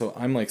So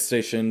I'm like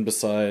stationed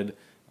beside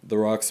the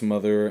Rock's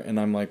mother, and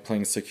I'm like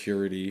playing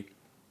security,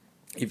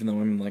 even though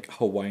I'm in like a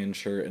Hawaiian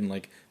shirt and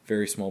like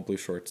very small blue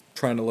shorts,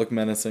 trying to look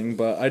menacing,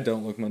 but I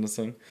don't look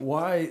menacing.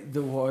 Why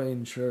the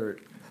Hawaiian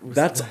shirt?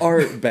 That's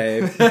art,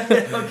 babe.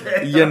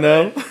 Okay, you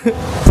know?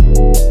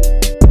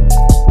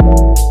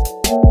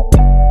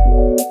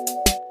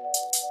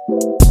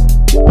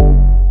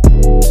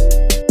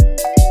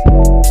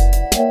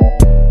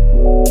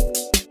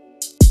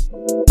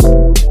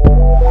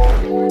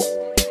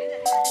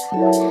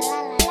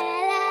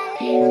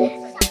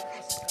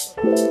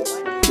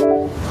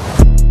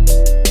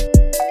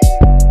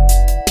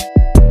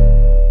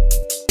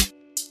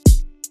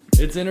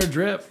 It's Inner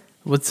Drip.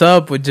 What's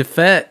up with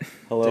Jafet?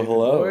 Hello, David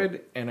hello.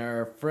 Boyd and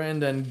our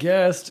friend and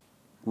guest.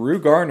 Rew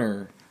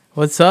Garner.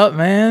 What's up,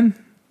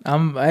 man?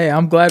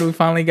 I'm glad we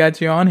finally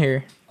got you on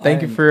here.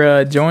 Thank you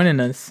for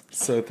joining us.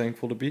 So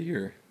thankful to be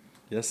here.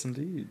 Yes,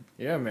 indeed.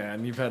 Yeah,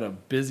 man, you've had a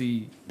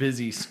busy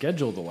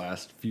schedule the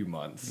last few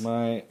months.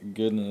 My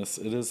goodness,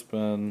 it has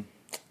been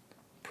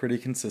pretty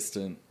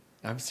consistent.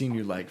 I've seen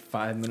you like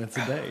 5 minutes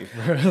a day.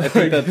 I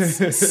think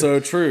that's so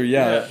true.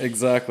 Yeah,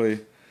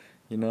 exactly.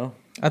 You know?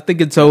 I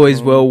think it's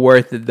always well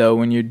worth it though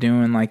when you're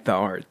doing like the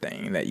art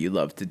thing that you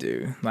love to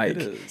do. Like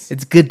It is.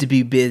 it's good to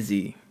be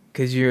busy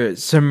because you're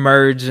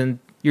submerged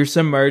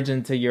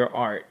into your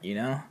art. You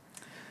know.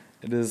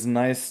 It is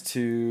nice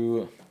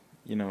to,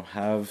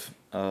 have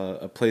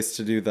a place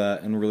to do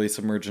that and really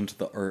submerge into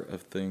the art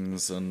of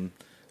things. And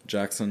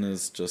Jackson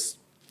is just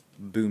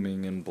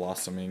booming and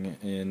blossoming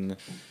in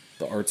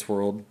the arts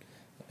world.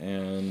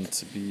 And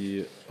to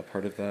be a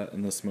part of that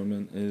in this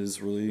moment is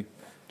really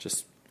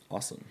just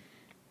awesome.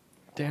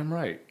 Damn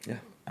right. Yeah.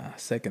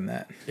 Second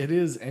that. It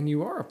is, and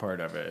you are a part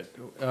of it.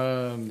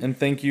 And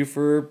thank you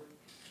for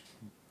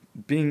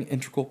being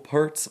integral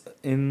parts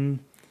in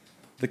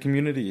the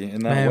community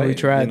in that way. Man, we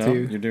try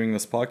to. You're doing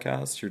this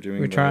podcast. You're doing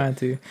We're trying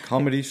to.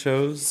 comedy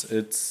shows.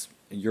 It's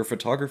your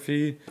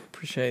photography.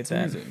 Appreciate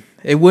that. Amazing.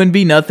 It wouldn't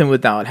be nothing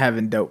without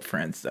having dope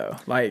friends though.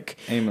 Like,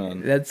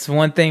 Amen. that's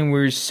one thing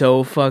we're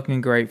so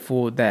fucking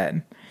grateful that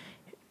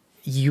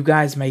you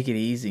guys make it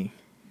easy.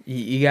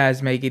 You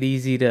guys make it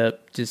easy to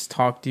just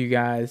talk to you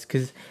guys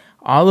because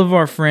all of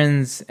our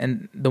friends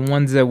and the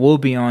ones that will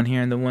be on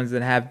here and the ones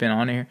that have been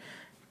on here,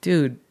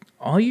 dude,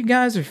 all you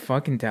guys are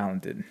fucking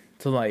talented.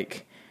 So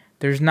like,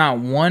 there's not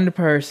one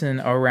person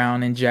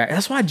around in Jackson.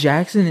 That's why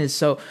Jackson is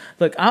so.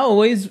 Look, I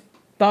always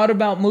thought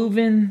about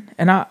moving,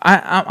 and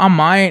I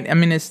might. I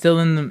mean, it's still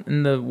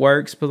in the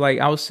works. But like,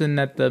 I was sitting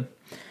at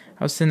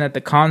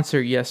the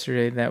concert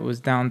yesterday that was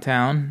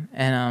downtown,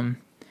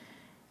 and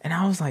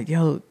I was like,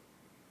 yo,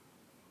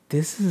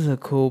 this is a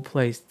cool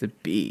place to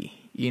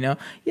be. Yeah,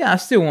 I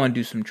still want to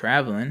do some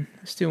traveling.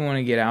 I still want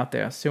to get out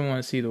there. I still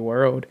want to see the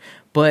world.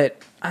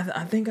 But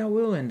I think I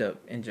will end up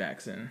in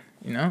Jackson.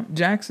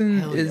 Jackson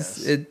Hell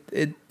is yes.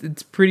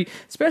 it's pretty.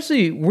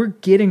 Especially we're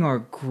getting our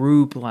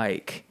group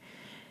like.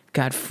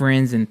 Got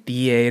friends in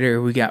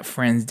theater. We got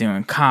friends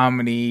doing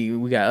comedy.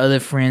 We got other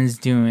friends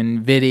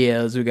doing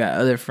videos. We got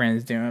other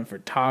friends doing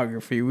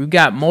photography. We've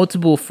got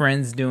multiple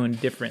friends doing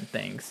different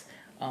things.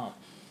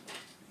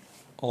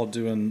 All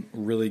doing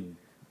really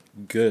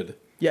good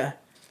Yeah.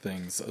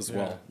 things as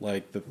well.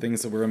 Like the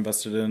things that we're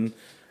invested in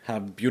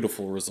have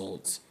beautiful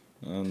results.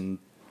 And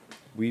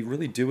we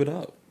really do it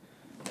up.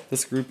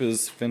 This group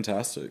is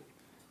fantastic.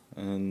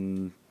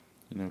 And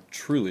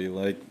truly,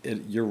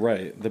 you're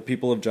right. The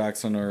people of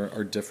Jackson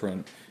are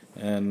different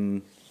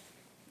and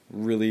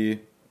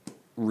really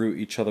root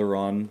each other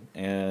on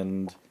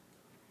and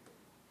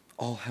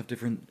all have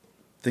different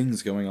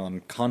things going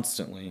on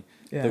constantly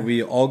that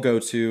we all go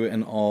to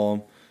and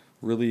all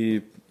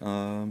really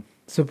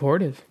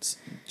Supportive.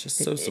 just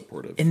so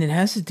supportive. And it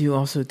has to do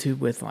also too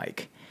with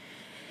like,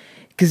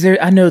 because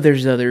I know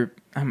there's other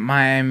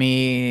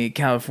Miami,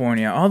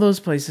 California, all those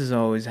places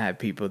always have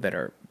people that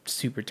are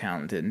super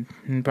talented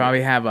and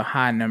probably have a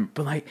high number,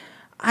 but like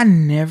I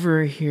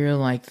never hear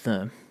like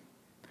the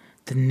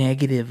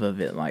negative of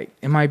it. Like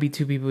it might be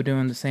two people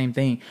doing the same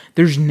thing.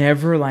 There's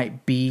never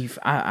like beef.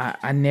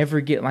 I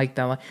never get like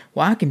that. Like,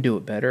 well, I can do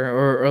it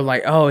better, or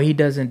like, oh, he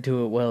doesn't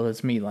do it well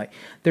as me. Like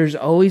there's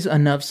always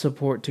enough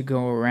support to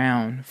go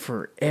around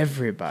for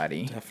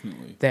everybody.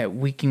 Definitely. That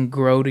we can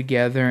grow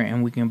together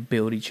and we can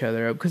build each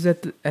other up. Because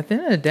at the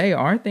end of the day,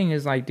 our thing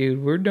is like,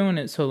 dude, we're doing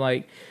it so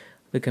like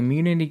the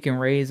community can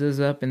raise us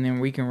up, and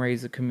then we can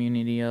raise the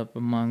community up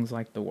amongst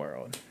like the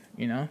world,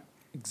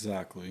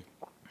 Exactly.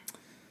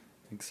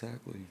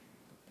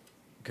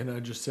 Can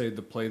I just say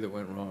the play that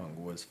went wrong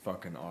was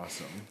fucking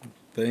awesome.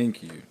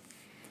 Thank you.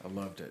 I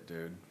loved it,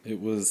 dude. It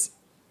was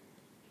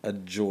a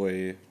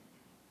joy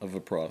of a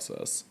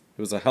process.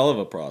 It was a hell of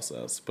a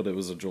process, but it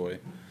was a joy.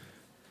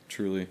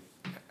 Truly.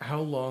 How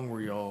long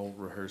were y'all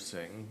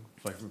rehearsing?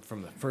 Like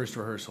from the first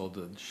rehearsal to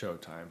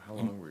showtime, how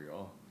long were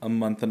y'all? A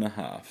month and a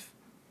half.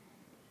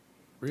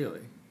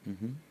 Really?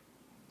 Mm-hmm.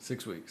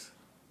 6 weeks.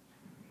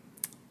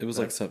 It was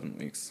like 7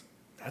 weeks.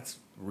 That's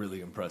really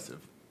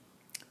impressive.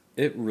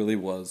 It really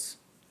was.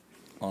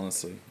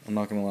 Honestly, I'm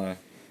not gonna lie.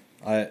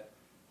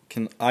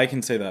 I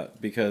can say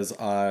that because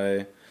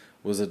I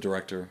was a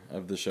director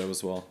of the show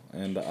as well,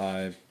 and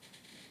I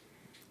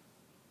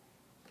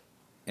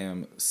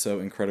am so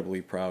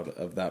incredibly proud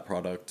of that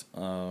product.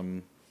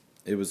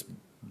 It was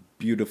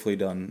beautifully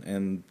done,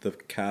 and the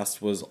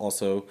cast was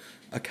also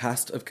a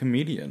cast of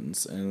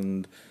comedians,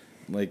 and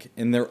like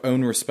in their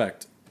own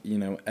respect, you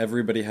know,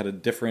 everybody had a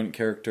different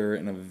character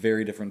and a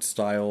very different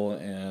style,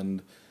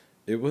 and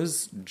it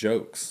was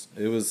jokes.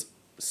 It was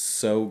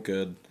so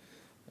good,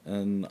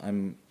 and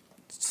I'm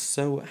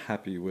so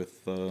happy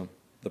with the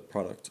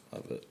product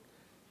of it.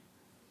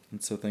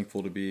 I'm so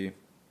thankful to be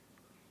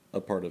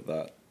a part of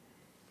that.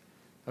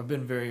 I've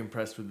been very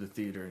impressed with the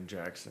theater in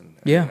Jackson.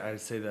 Yeah. I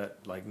say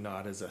that like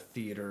not as a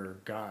theater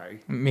guy.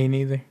 Me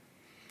neither.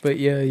 But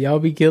yeah, y'all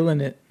be killing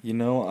it. You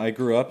know, I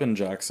grew up in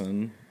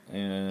Jackson,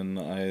 and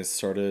I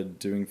started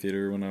doing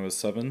theater when I was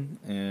 7,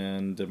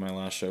 and did my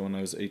last show when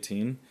I was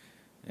 18,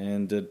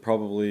 and did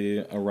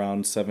probably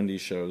around 70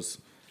 shows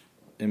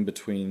in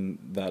between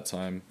that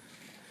time.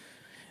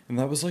 And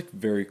that was like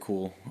very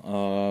cool.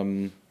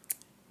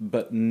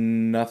 But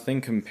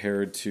nothing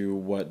compared to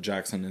what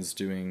Jackson is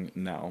doing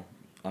now.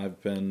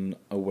 I've been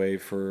away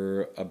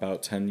for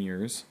about 10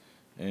 years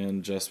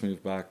and just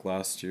moved back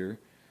last year.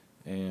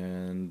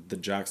 And the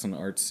Jackson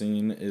art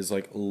scene is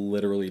like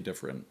literally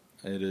different.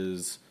 It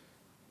is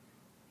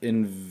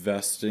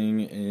investing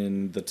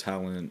in the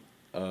talent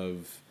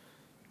of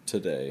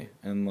today.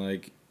 And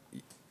like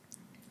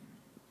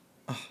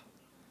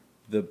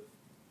the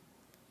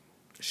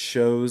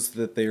shows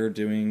that they are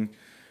doing,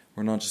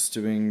 we're not just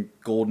doing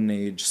Golden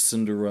Age,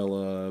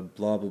 Cinderella,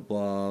 blah, blah,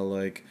 blah,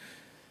 like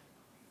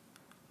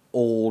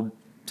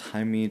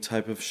old-timey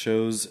type of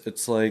shows.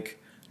 It's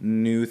like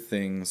new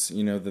things,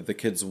 you know, that the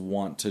kids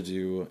want to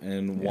do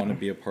and want to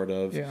be a part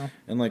of. Yeah.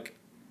 And like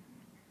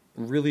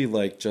really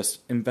like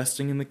just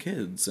investing in the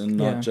kids and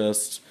not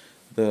just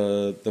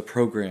the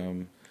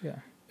program. Yeah.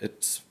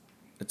 It's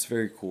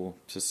very cool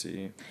to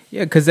see.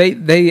 Yeah, because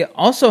they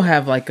also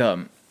have like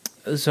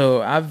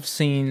so I've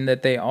seen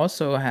that they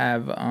also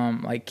have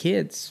like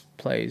kids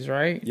plays,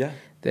 right? Yeah.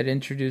 That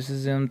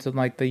introduces them to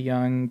like the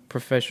young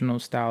professional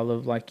style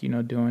of like, you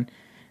know, doing.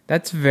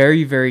 That's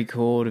very, very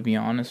cool, to be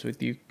honest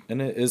with you.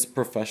 And it is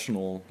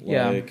professional.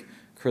 Yeah. Like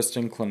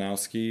Kristen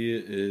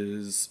Klanowski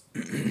is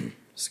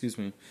excuse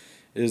me,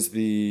 is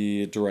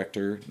the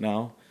director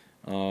now.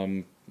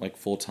 Like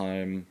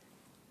full-time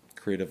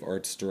creative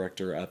arts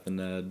director at the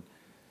Ned.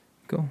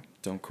 Cool.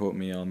 Don't quote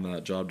me on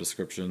that job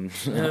description.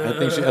 I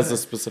think she has a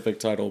specific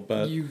title,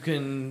 but You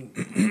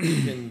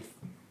can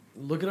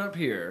look it up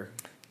here.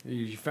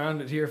 You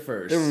found it here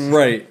first.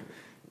 right.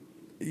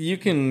 You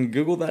can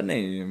Google that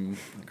name,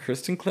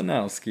 Kristen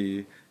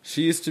Klanowski.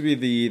 She used to be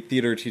the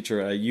theater teacher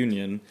at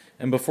Union,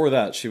 and before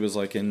that, she was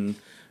like in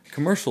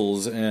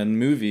commercials and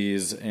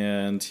movies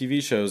and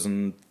TV shows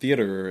and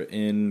theater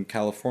in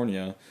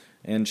California.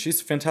 And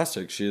she's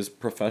fantastic. She is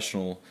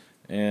professional.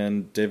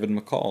 And David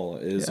McCall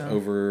is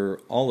over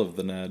all of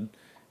the Ned,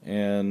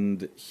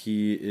 and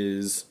he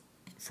is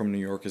from New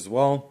York as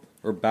well,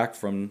 or back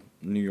from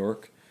New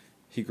York.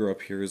 He grew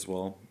up here as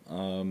well.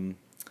 And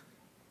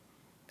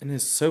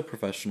is so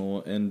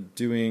professional and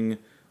doing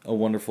a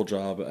wonderful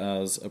job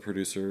as a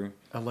producer.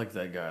 I like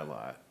that guy a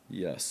lot.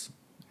 Yes.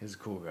 He's a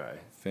cool guy.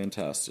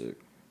 Fantastic.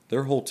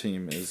 Their whole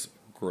team is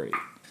great.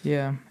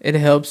 Yeah, it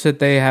helps that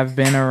they have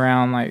been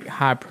around like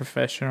high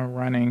professional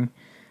running,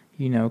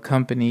 you know,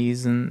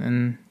 companies,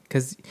 and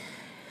because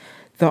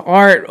the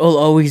art will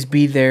always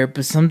be there,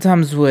 but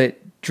sometimes what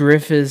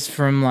differs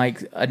from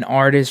like an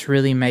artist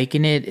really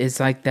making it is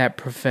like that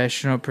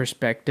professional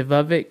perspective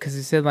of it, because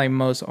he said like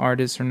most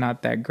artists are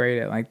not that great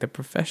at like the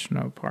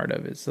professional part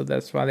of it, so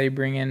that's why they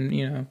bring in,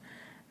 you know,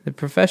 the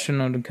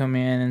professional to come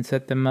in and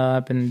set them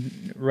up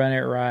and run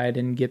it right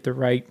and get the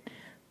right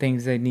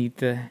things they need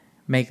to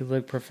make it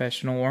look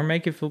professional or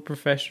make it feel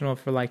professional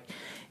for like,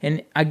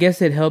 and I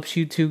guess it helps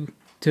you to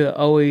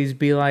always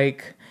be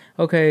like,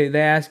 okay,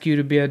 they ask you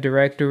to be a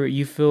director,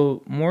 you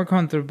feel more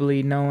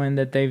comfortably knowing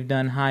that they've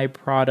done high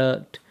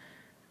product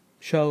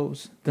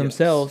shows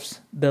themselves.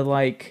 Yes. That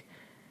like,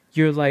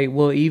 you're like,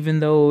 well,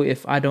 even though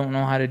if I don't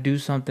know how to do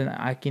something,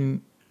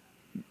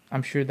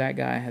 I'm sure that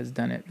guy has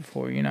done it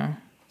before, you know,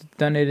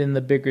 done it in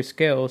the bigger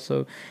scale.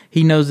 So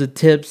he knows the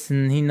tips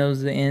and he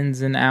knows the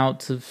ins and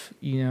outs of,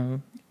 you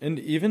know. And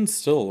even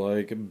still,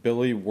 like,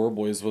 Billy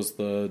Warboys was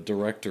the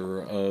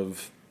director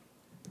of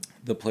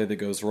The Play That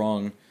Goes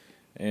Wrong,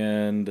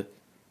 and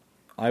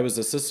I was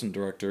assistant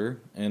director,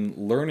 and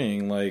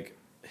learning like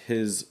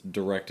his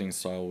directing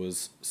style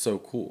was so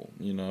cool,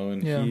 you know.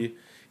 And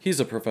he's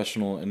a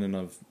professional in and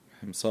of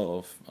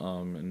himself,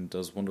 and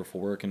does wonderful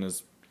work, and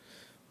has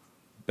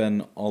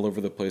been all over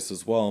the place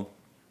as well.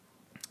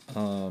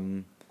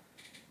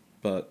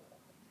 But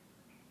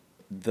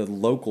the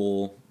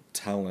local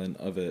talent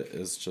of it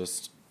is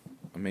just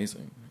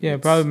amazing. Yeah,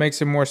 it probably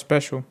makes it more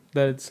special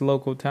that it's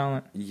local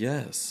talent.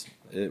 Yes,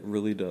 it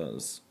really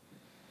does.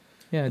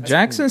 Yeah,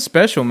 Jackson's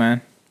special,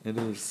 man. It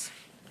is.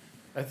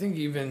 I think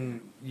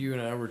even you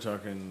and I were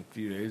talking a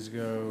few days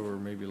ago, or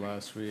maybe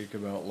last week,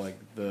 about like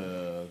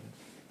the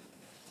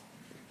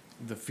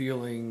the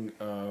feeling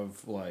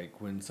of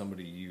like when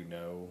somebody you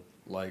know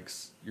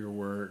likes your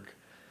work,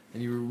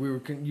 and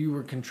you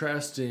were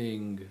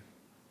contrasting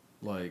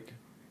like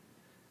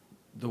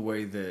the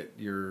way that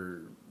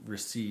you're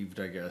received,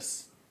 I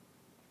guess,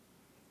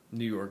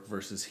 New York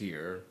versus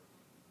here.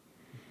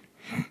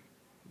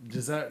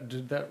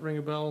 Did that ring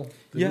a bell?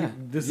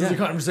 This is a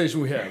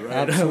conversation we had,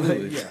 right?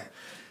 Absolutely. Yeah.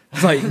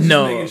 It's like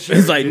no, sure.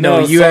 it's like no.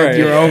 You sorry. had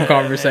your own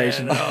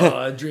conversation. Oh,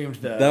 I dreamed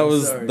that. That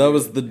was Sorry, that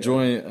was dude. the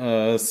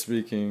joint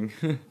speaking.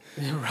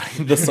 Right.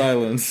 The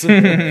silence.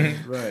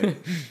 Right.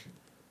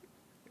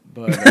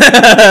 But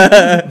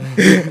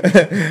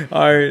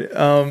All right.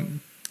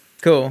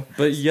 Cool.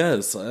 But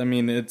yes, I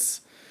mean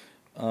it's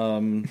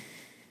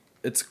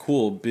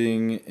cool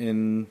being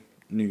in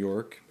New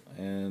York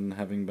and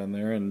having been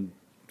there and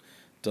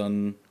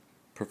done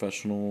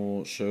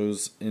professional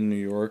shows in New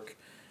York.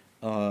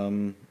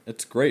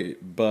 It's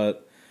great,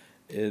 but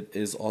it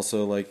is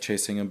also like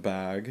chasing a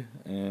bag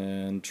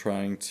and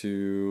trying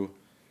to,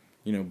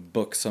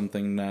 book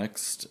something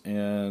next.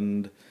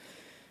 And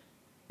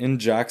in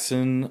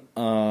Jackson,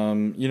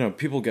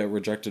 people get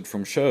rejected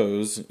from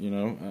shows,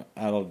 at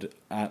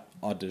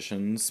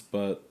auditions,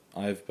 but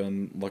I've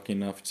been lucky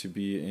enough to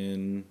be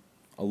in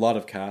a lot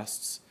of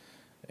casts,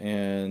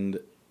 and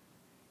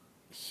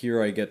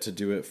here I get to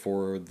do it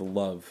for the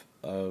love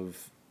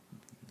of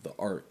the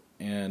art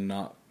and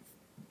not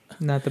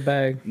the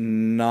bag.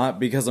 Not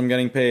because I'm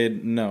getting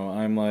paid. No,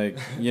 I'm like,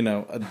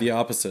 the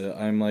opposite.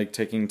 I'm like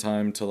taking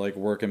time to like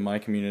work in my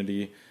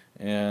community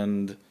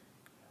and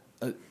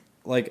I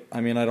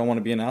don't want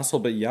to be an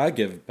asshole, but yeah,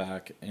 give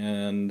back.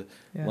 And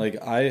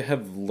like I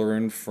have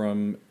learned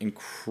from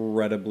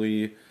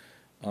incredibly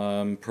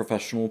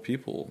professional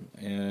people,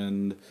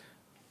 and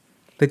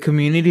the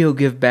community will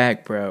give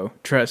back, bro.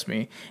 Trust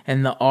me.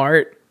 And the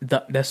art,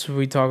 that's what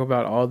we talk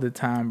about all the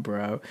time,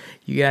 bro.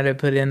 You got to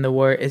put in the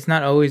work. It's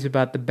not always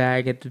about the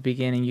bag at the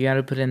beginning. You got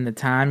to put in the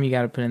time. You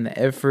got to put in the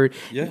effort.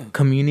 Yeah.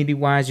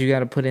 Community-wise, you got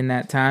to put in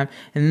that time.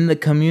 And then the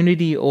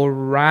community will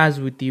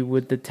rise with you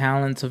with the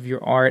talents of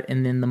your art,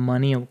 and then the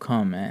money will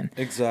come, man.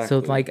 Exactly. So,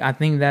 like, I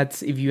think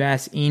that's, if you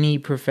ask any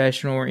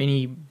professional or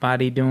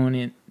anybody doing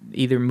it,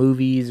 either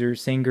movies or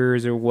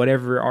singers or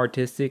whatever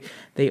artistic,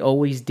 they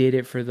always did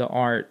it for the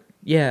art.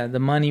 Yeah, the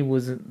money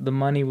was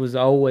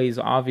always,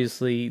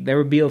 obviously, there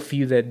would be a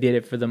few that did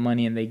it for the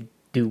money and they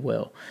do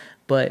well.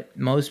 But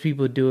most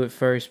people do it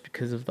first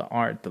because of the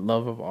art, the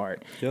love of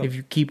art. Yep. If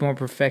you keep on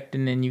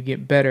perfecting and you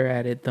get better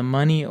at it, the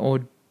money will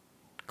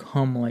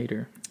come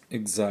later.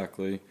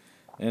 Exactly.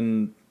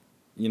 And,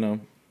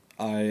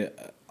 I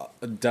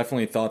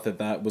definitely thought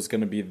that was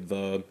going to be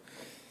the,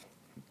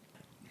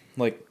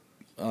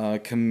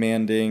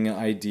 commanding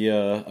idea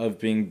of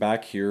being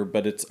back here,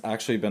 but it's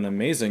actually been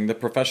amazing. The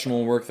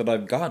professional work that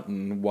I've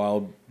gotten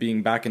while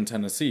being back in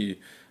Tennessee.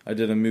 I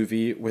did a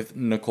movie with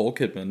Nicole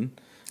Kidman.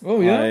 Oh,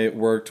 yeah? I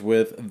worked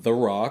with The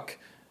Rock.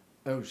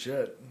 oh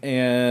shit.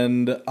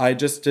 And I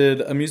just did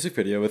a music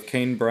video with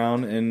Kane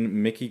Brown and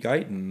Mickey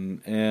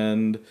Guyton.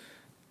 And,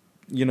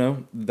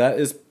 that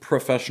is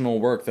professional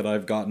work that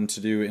I've gotten to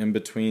do in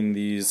between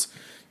these,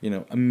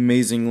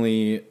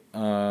 amazingly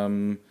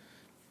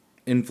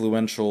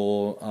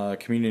influential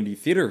community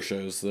theater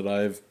shows that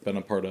I've been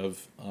a part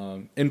of.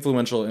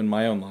 Influential in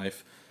my own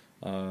life.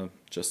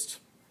 Just,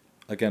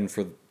 again,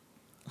 for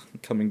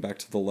coming back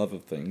to the love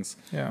of things.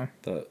 Yeah.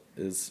 That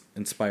is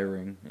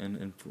inspiring and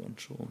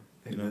influential.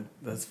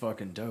 That's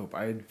fucking dope.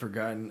 I had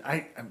forgotten.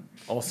 I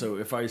also,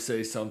 if I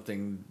say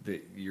something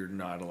that you're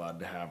not allowed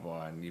to have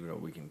on, even though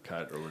we can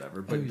cut or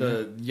whatever, but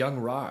the Young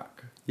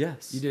Rock.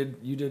 Yes.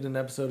 You did an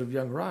episode of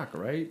Young Rock,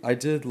 right? I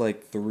did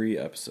 3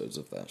 episodes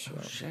of that show.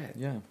 Oh shit.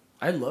 Yeah.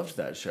 I loved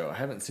that show. I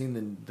haven't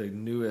seen the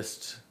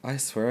newest. I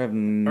swear I've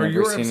never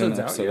your seen an episodes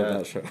out episode yet? of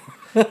that show.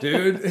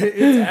 Dude,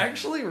 it's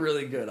actually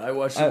really good. I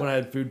watched it when I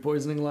had food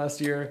poisoning last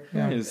year.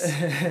 Yeah. Nice.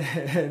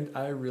 And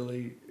I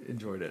really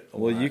enjoyed it a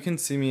lot. You can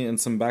see me in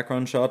some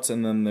background shots,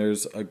 and then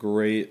there's a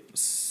great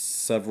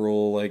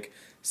several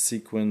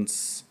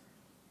sequences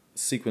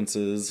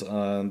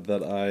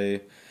that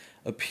I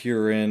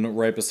appear in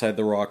right beside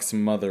The Rock's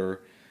mother.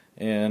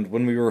 And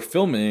when we were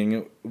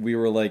filming, we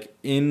were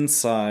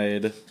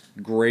inside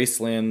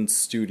Graceland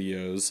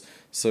Studios,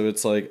 so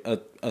it's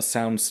a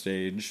sound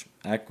stage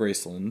at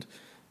Graceland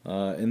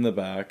in the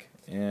back,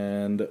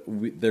 and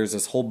there's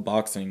this whole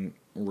boxing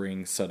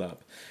ring set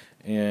up,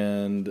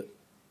 and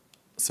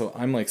so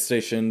I'm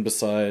stationed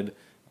beside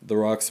The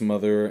Rock's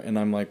mother, and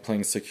I'm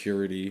playing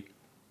security,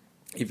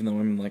 even though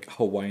I'm in a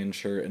Hawaiian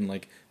shirt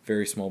and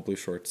very small blue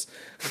shorts.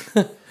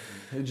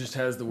 It just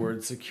has the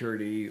word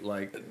security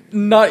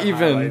not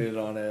even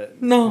highlighted on it.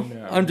 No,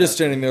 I'm just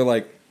standing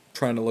there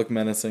trying to look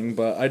menacing,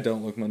 but I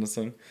don't look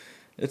menacing.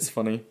 It's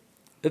funny.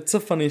 It's a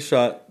funny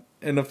shot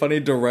in a funny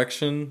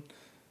direction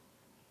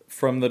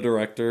from the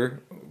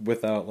director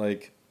without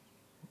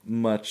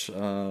much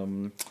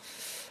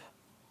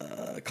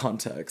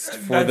context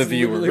for the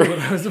viewer. That's literally what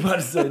I was about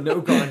to say.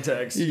 No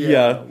context.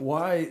 Yeah.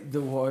 Why the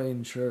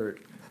Hawaiian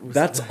shirt?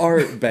 That's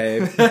art,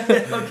 babe.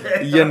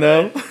 Okay.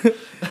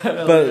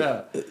 But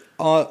yeah.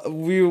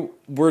 we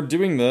were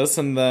doing this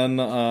and then,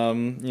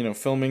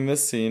 filming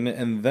this scene,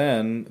 and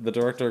then the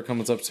director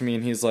comes up to me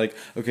and he's like,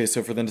 okay,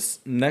 so for the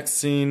next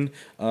scene,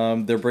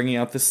 they're bringing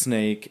out the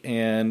snake,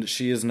 and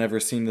she has never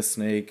seen the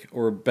snake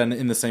or been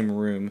in the same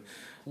room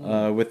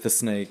with the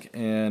snake,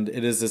 and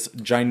it is this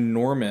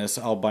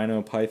ginormous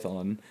albino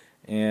python,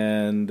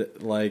 and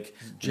like...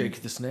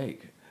 Jake the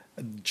Snake.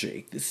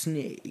 Jake the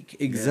Snake.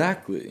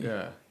 Exactly.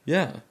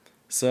 Yeah.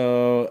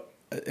 So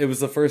it was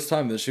the first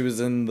time that she was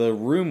in the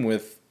room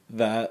with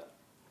that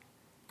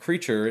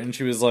creature, and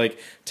she was like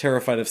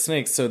terrified of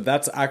snakes. So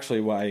that's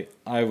actually why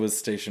I was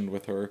stationed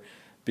with her,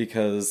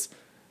 because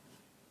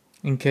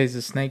in case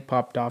the snake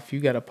popped off, you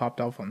got to popped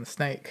off on the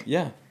snake.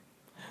 Yeah.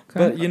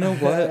 But you know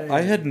what?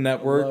 I had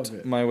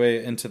networked my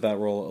way into that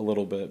role a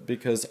little bit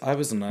because I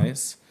was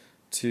nice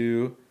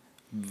to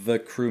the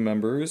crew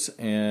members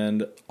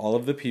and all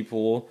of the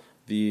people,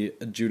 the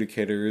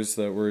adjudicators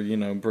that were,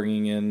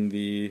 bringing in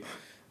the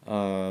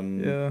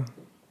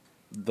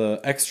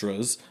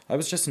extras. I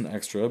was just an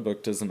extra,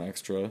 booked as an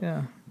extra.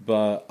 Yeah.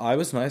 But I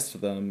was nice to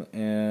them,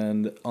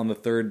 and on the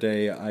third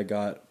day, I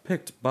got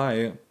picked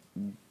by,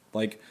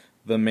 like,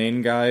 the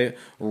main guy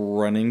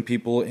running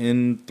people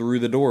in through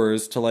the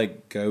doors to,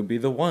 like, go be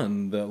the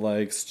one that,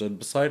 like, stood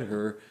beside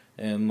her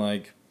and,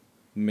 like,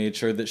 made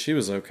sure that she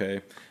was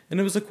okay. And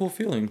it was a cool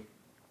feeling.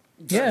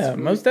 Yeah,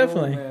 really most cool,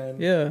 definitely. man.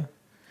 Yeah.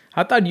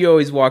 I thought you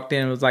always walked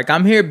in and was like,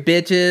 I'm here,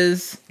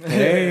 bitches.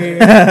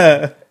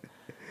 Hey.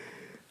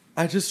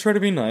 I just try to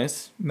be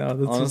nice. No,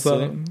 that's honestly.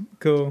 what's up.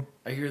 Cool.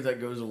 I hear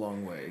that goes a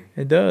long way.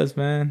 It does,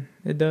 man.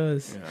 It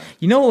does. Yeah.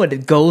 You know what?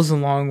 It goes a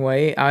long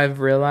way. I've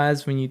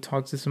realized when you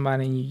talk to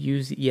somebody and you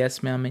use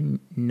yes, ma'am, and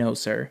no,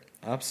 sir.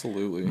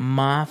 Absolutely.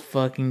 My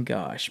fucking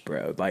gosh,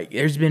 bro. Like,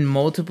 there's been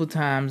multiple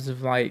times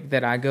of like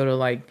that I go to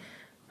like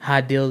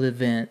high deal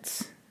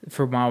events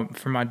for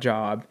my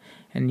job,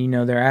 and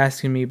they're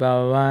asking me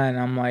blah blah blah, and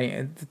I'm like,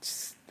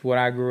 it's what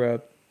I grew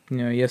up.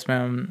 Yes,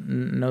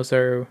 ma'am, no,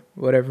 sir,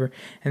 whatever.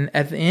 And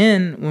at the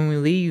end, when we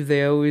leave,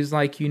 they always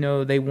like,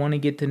 they want to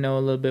get to know a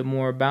little bit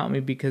more about me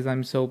because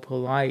I'm so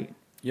polite.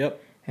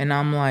 Yep. And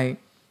I'm like,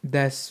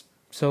 that's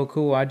so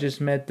cool. I just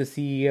met the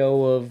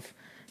CEO of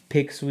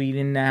Pick Sweet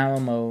in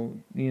Alamo,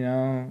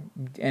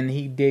 and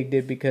he digged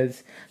it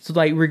because, so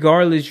like,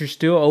 regardless,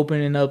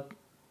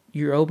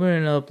 you're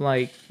opening up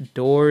like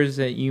doors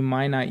that you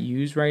might not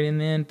use right in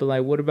then, but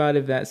like what about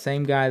if that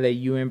same guy that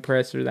you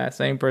impress or that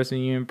same person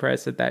you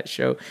impress at that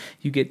show,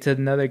 you get to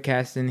another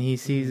cast and he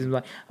sees him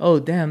like, oh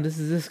damn, this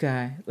is this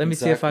guy, let me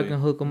see if I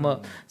can hook him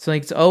up. So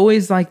like it's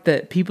always like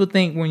that. People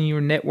think when you're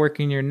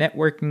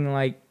networking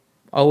like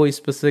always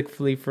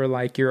specifically for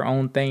like your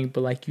own thing,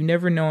 but like you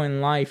never know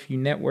in life. You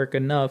network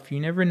enough,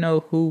 you never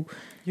know who.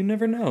 You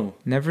never know.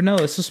 Never know.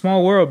 It's a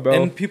small world, bro.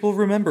 And people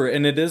remember,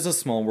 and it is a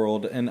small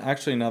world. And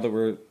actually, now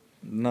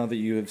that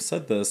you have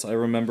said this, I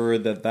remember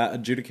that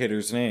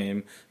adjudicator's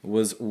name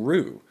was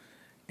Rew.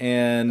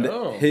 And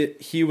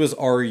he was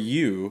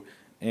RU,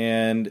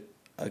 and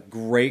a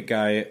great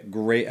guy,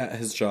 great at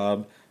his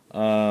job.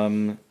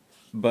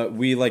 But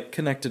we like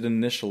connected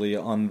initially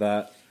on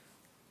that,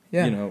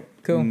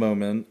 cool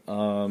moment.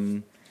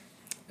 And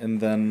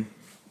then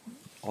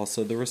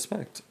also the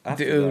respect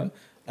after that.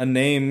 A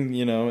name,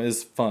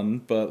 is fun,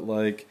 but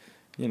like,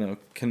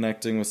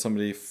 connecting with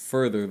somebody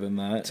further than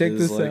that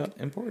is like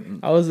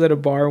important. I was at a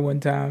bar one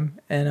time,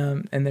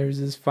 and there was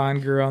this fine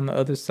girl on the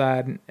other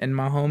side, and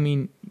my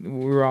homie, we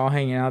were all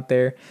hanging out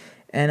there,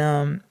 and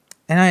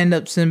I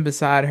ended up sitting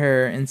beside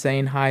her and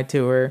saying hi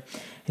to her,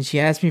 and she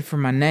asked me for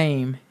my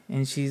name,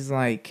 and she's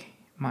like,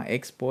 my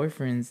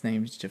ex-boyfriend's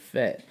name's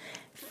Jafet.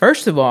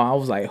 First of all, I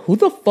was like, "Who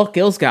the fuck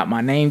else got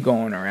my name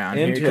going around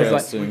here?"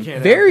 Interesting. Like, we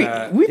can't very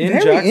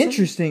Jackson?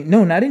 interesting.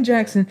 No, not in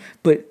Jackson,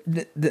 but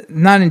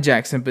not in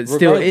Jackson, but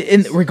Regardless.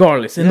 still,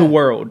 regardless, in the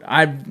world.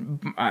 I've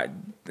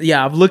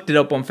looked it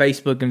up on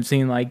Facebook and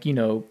seen like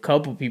a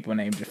couple people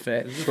named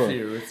Jafet. Sure.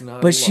 It's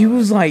not But she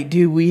was like,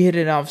 "Dude, we hit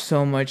it off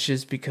so much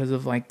just because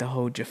of like the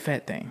whole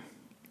Jafet thing."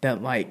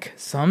 That like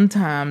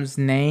sometimes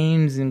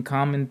names and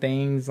common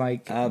things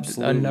like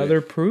Absolutely.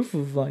 another proof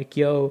of like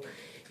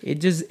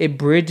it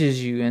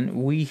bridges you,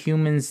 and we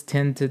humans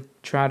tend to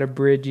try to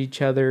bridge each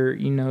other,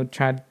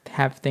 try to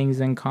have things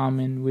in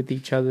common with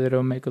each other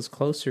that'll make us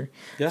closer.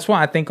 Yeah. That's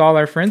why I think all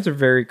our friends are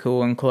very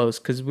cool and close,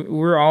 because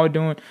we're all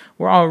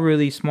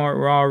really smart,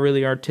 we're all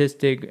really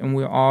artistic, and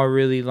we're all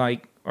really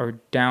like are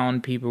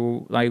down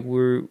people. Like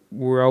we're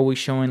always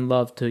showing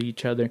love to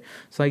each other.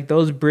 It's like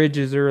those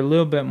bridges are a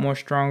little bit more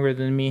stronger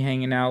than me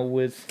hanging out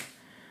with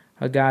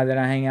a guy that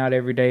I hang out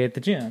every day at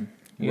the gym.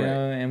 You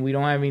know, and we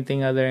don't have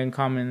anything other in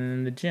common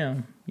than the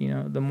gym.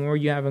 The more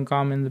you have in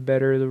common, the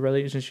better the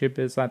relationship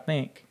is, I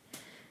think,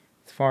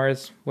 as far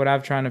as what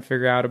I'm trying to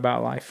figure out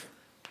about life.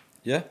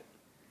 Yeah.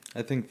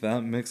 I think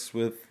that mixed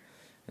with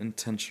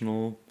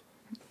intentional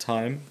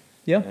time.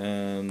 Yeah.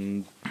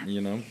 And,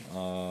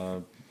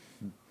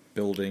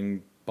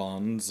 building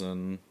bonds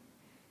and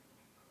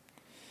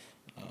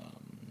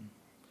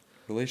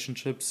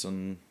relationships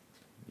and,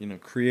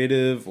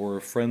 creative or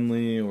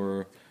friendly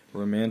or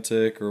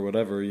romantic or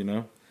whatever,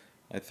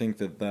 I think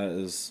that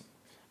is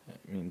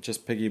I mean,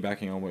 just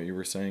piggybacking on what you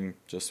were saying,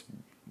 just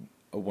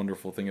a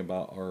wonderful thing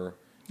about our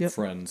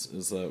friends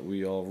is that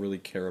we all really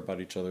care about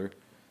each other.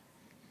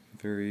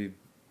 Very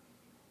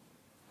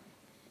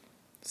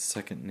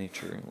second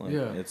nature. Like,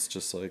 it's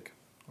just like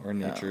our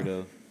nature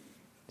to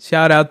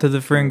shout out to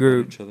the friend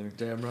group. Each other.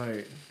 Damn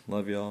right.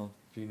 Love y'all.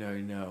 If you know,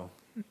 you know.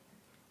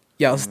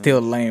 Y'all still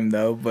lame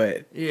though,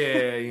 but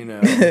yeah, you know,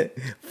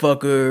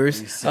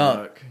 fuckers. You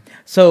suck.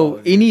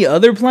 So, any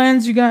other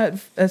plans you got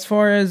as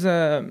far as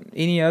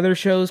any other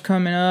shows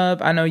coming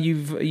up? I know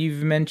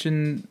you've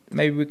mentioned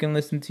maybe we can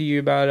listen to you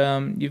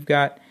about you've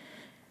got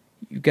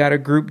a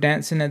group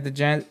dancing at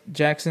the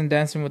Jackson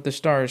Dancing with the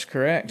Stars,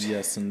 correct?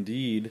 Yes,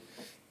 indeed.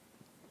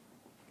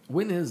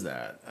 When is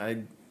that?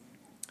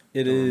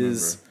 It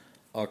is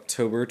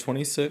October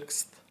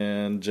 26th,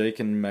 and Jake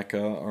and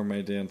Mecca are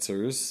my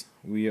dancers.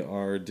 We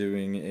are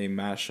doing a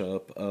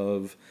mashup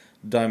of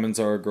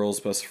Diamonds Are a Girl's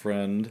Best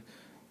Friend,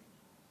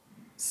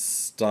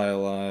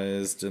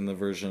 stylized in the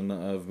version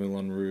of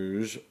Moulin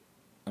Rouge,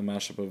 a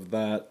mashup of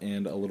that,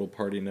 and A Little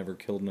Party Never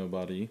Killed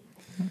Nobody,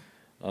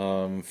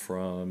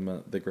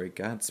 from the Great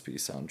Gatsby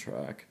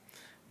soundtrack.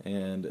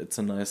 And it's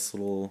a nice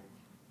little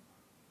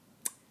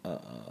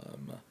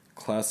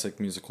classic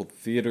musical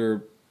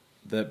theater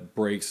that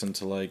breaks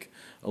into like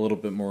a little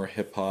bit more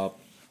hip-hop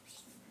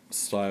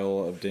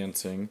style of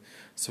dancing.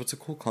 So it's a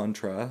cool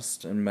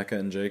contrast, and Mecca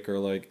and Jake are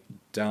like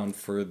down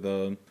for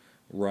the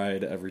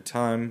ride every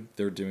time.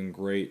 They're doing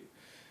great.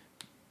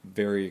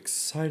 Very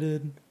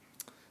excited.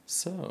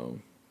 So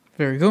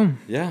very cool.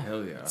 Yeah.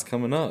 Hell yeah. It's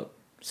coming up.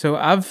 So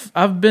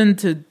I've been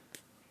to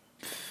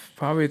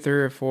probably 3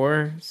 or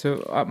 4.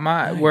 So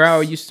Nice. where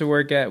I used to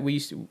work at, we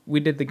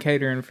did the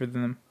catering for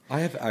them. I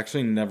have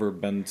actually never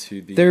been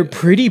to the... They're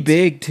pretty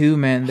big, too,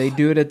 man. They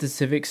do it at the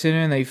Civic Center,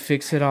 and they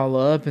fix it all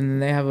up, and then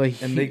they have a...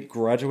 And they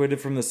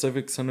graduated from the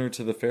Civic Center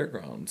to the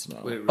fairgrounds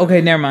now. Wait, really? Okay,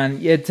 never mind.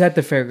 Yeah, it's at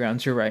the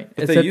fairgrounds. You're right.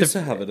 But it's they used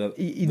to have it at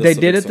the They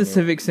did at the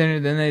Civic Center,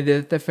 then they did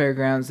at the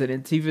fairgrounds, and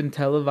it's even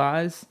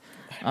televised.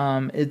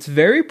 It's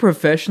very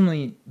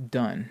professionally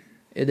done.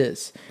 It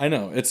is. I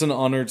know. It's an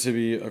honor to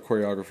be a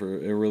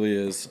choreographer. It really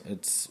is.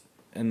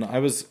 And I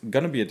was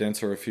going to be a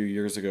dancer a few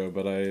years ago,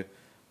 but I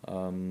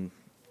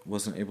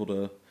wasn't able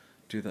to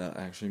do that.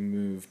 I actually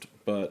moved,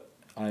 but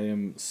I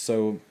am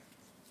so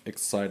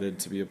excited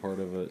to be a part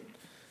of it.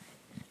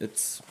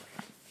 It's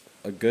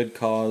a good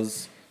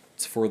cause.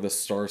 It's for the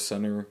Star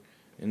Center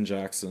in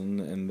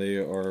Jackson, and they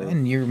are...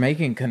 And you're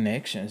making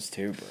connections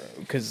too, bro.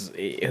 Because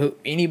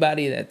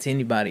anybody that's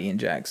anybody in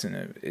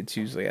Jackson, it's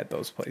usually at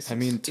those places. I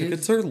mean,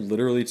 tickets are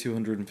literally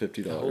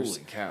 $250. Holy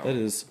cow. That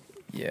is...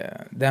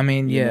 Yeah, I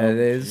mean,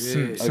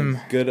 there's some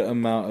a good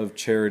amount of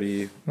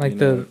charity. Like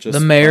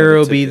the mayor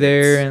will be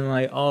there, and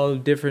like all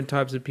different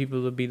types of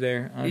people will be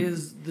there.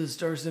 Is the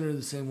Star Center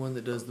the same one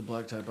that does the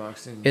black tie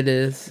boxing? It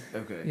is.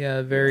 Okay.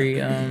 Yeah, very.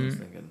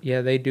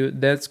 Yeah, they do.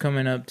 That's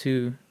coming up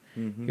too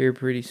here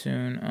pretty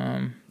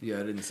soon. Yeah,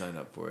 I didn't sign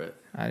up for it.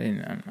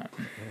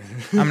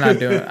 I'm not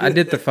doing. I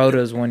did the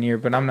photos one year,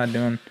 but I'm not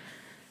gonna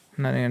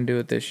do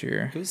it this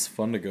year. It was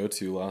fun to go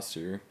to last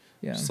year.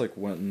 Yeah, just like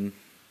went and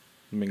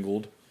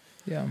mingled.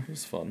 Yeah. It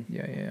was fun.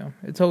 Yeah.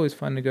 It's always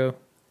fun to go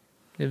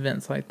to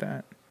events like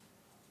that.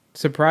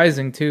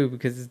 Surprising, too,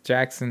 because it's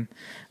Jackson.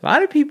 A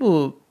lot of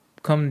people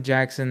come to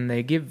Jackson,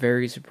 they get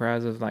very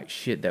surprised of, like,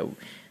 shit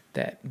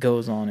that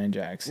goes on in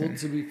Jackson. Well,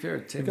 to be fair,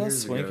 10 got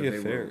years swanky ago...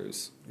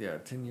 affairs.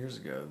 10 years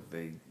ago,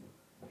 they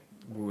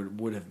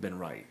would have been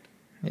right.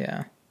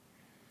 Yeah.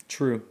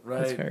 True. Right.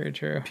 That's very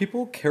true.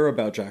 People care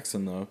about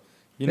Jackson, though.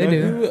 You They know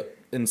do. who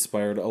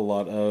inspired a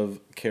lot of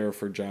care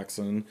for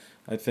Jackson,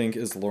 I think,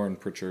 is Lauren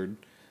Pritchard.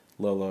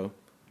 Lolo.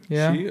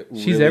 Yeah,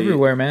 she's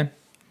everywhere, man.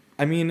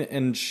 I mean,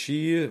 and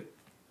she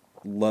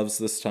loves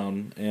this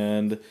town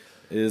and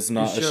is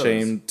not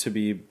ashamed to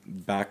be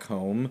back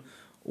home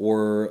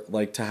or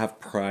like to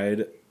have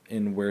pride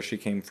in where she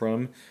came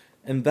from.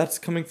 And that's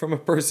coming from a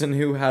person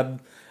who had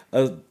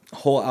a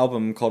whole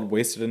album called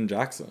Wasted in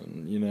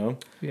Jackson, you know?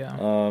 Yeah.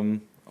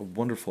 A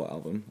wonderful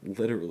album,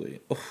 literally.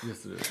 Oh.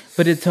 Yes, it is.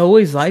 But it's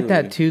always like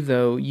that too,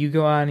 though. You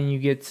go out and you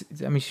get,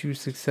 I mean, she was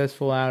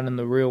successful out in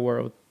the real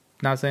world.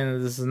 Not saying that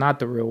this is not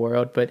the real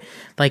world, but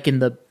like in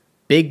the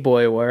big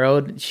boy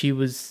world,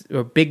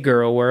 or big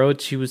girl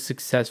world, she was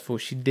successful.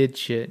 She did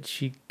shit.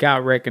 She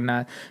got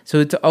recognized.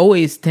 So it's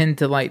always tend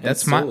to like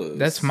that's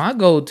my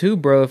goal too,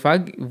 bro. If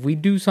we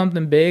do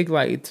something big,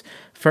 like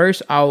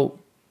first I'll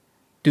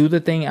do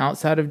the thing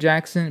outside of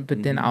Jackson,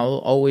 but then I'll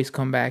always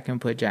come back and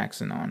put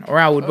Jackson on. Or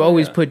I would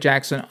always put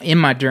Jackson in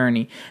my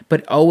journey,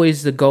 but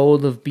always the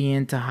goal of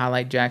being to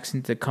highlight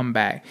Jackson to come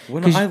back.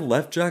 When I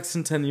left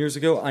Jackson 10 years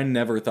ago, I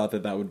never thought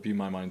that would be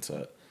my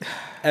mindset.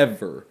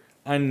 Ever.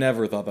 I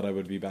never thought that I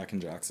would be back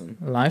in Jackson.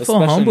 Life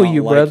will humble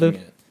you, brother.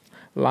 It.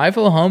 Life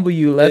will humble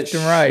you left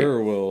and right.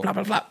 Sure will. Blah,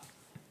 blah, blah.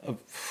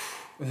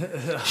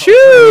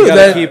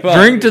 Shoot! Keep up.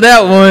 Drink to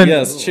that one.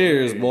 Yes,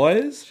 cheers,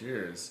 boys.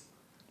 Cheers.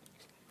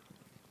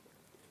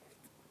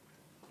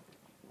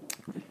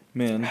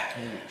 Man,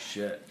 holy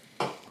shit!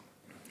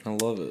 I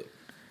love it.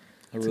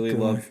 I really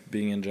love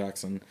being in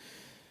Jackson.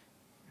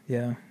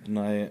 Yeah. And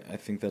I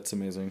think that's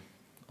amazing.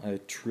 I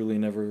truly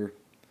never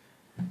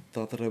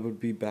thought that I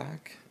would be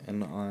back,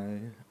 and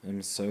I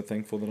am so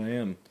thankful that I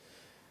am.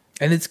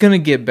 And it's gonna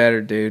get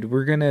better, dude.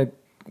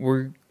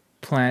 We're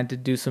planning to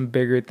do some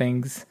bigger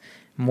things,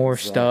 more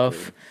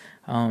stuff.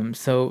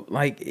 So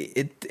like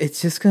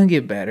it's just gonna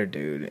get better,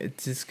 dude.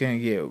 It's just gonna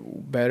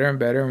get better and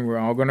better, and we're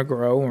all gonna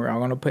grow, and we're all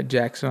gonna put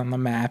Jackson on the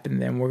map,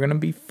 and then we're gonna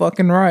be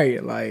fucking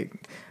right.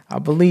 Like I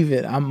believe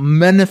it. I'm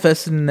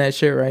manifesting that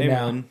shit right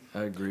now.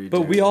 I agree.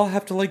 But we all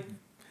have to like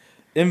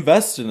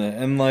invest in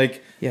it, and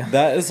like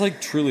that is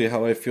like truly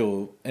how I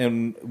feel,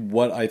 and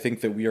what I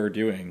think that we are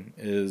doing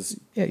is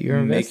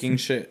you're making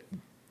shit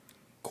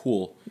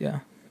cool. Yeah,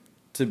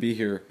 to be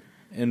here,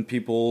 and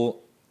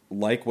people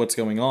like what's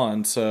going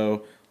on,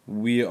 so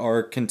we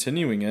are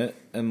continuing it.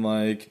 And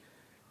like,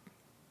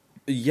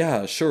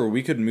 yeah, sure,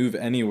 we could move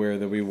anywhere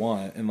that we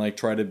want and like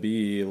try to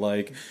be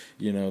like,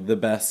 you know, the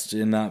best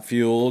in that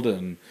field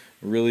and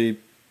really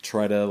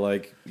try to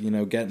like, you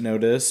know, get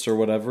noticed or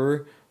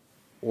whatever,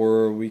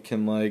 or we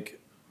can like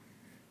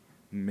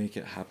make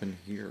it happen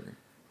here.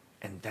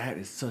 And that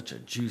is such a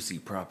juicy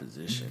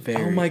proposition.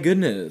 Oh my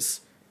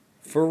goodness,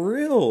 for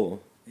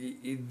real.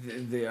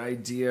 The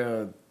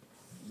idea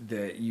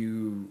that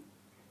you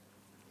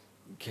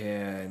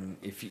can,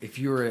 if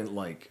you're in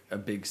like a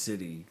big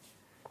city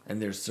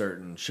and there's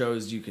certain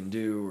shows you can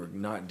do or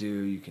not do,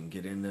 you can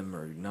get in them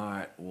or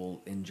not.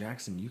 Well, in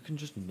Jackson, you can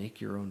just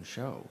make your own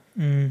show.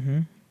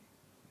 Mm-hmm.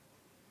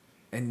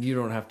 And you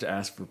don't have to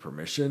ask for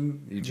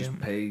permission. You just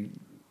pay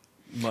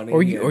money.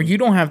 Or you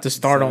don't have to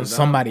start on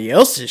somebody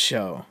else's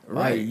show.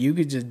 Right. Like, you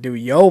could just do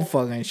your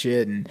fucking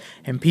shit,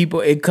 and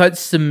people, it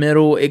cuts the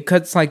middle. It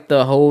cuts like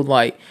the whole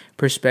like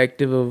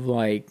perspective of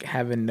like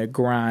having to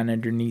grind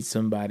underneath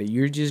somebody.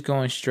 You're just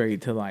going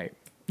straight to like,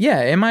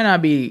 it might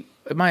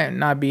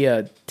not be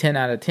a 10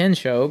 out of 10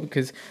 show,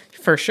 because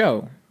first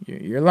show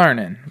you're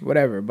learning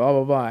whatever, blah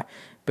blah blah,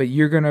 but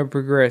you're gonna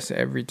progress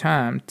every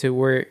time to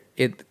where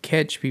it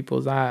catch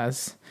people's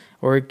eyes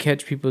or it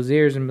catch people's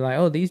ears and be like,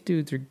 oh, these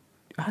dudes are,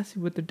 I see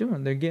what they're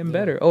doing. They're getting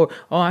better. Or,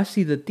 oh, I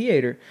see the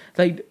theater.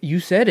 Like, you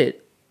said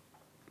it.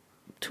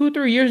 2 or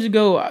 3 years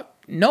ago,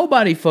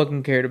 nobody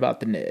fucking cared about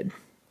the Ned.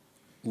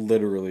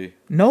 Literally.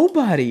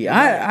 Nobody.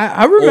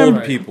 I remember.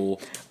 Old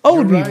people.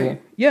 Old You're people.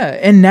 right. Yeah.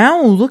 And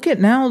now, look at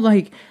now,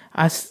 like,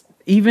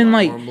 even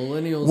like, more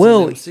millennials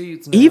well, in them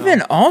seats now.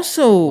 even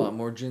also, a lot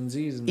more Gen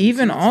Zs in them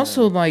even seats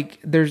also, now. like,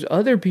 there's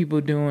other people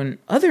doing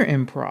other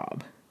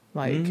improv.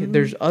 Like,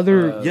 there's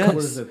other. What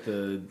is it?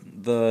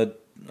 The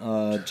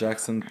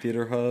Jackson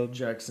Theater Hub.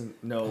 Jackson?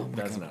 No,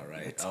 that's not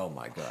right. Oh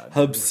my God.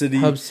 Hub City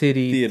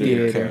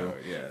Theater.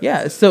 Yeah.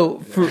 Yeah, so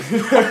for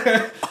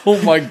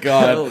Oh my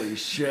God. Holy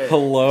shit.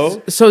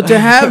 Hello? so to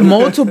have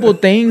multiple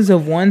things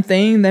of one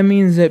thing, that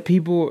means that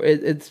people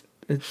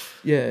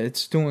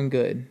it's doing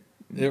good.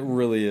 It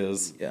really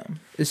is. Yeah,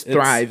 it's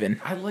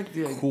thriving. I like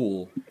the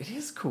Cool. It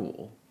is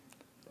cool.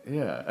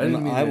 Yeah, I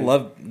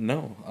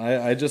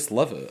just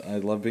love it. I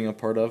love being a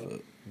part of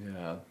it.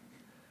 Yeah.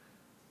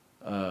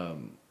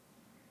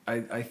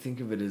 I think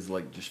of it as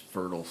like just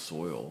fertile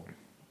soil.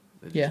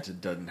 It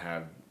just doesn't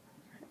have.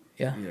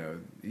 Yeah. You know,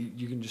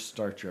 you can just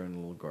start your own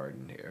little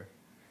garden here.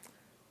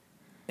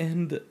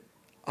 And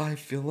I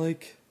feel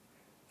like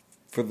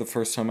for the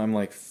first time I'm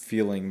like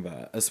feeling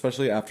that,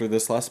 especially after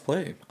this last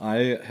play.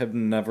 I have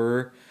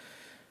never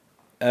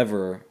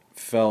ever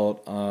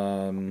felt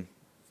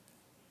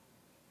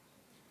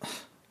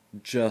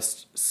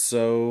just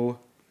so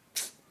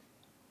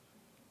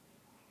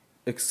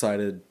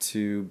excited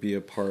to be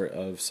a part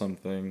of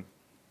something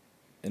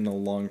in a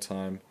long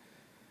time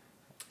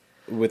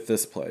with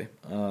this play.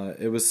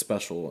 It was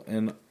special,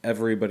 and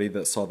everybody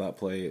that saw that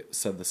play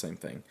said the same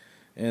thing.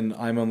 And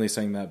I'm only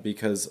saying that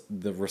because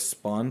the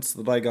response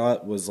that I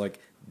got was like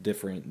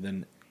different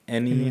than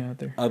any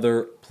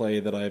other play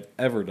that I've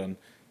ever done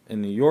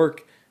in New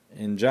York,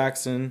 in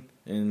Jackson,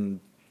 in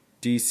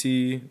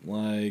DC.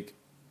 Like,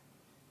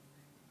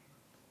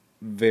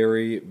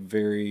 very,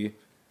 very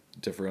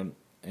different.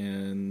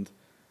 And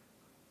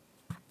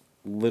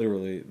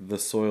literally the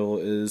soil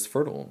is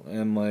fertile,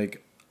 and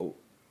like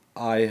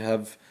I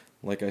have,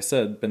 like I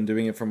said, been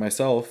doing it for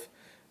myself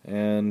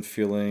and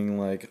feeling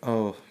like,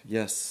 oh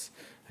yes,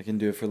 I can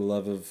do it for the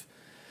love of,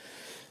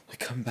 like,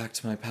 come back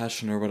to my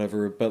passion or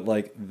whatever. But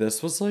like,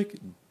 this was like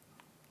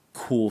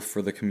cool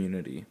for the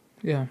community.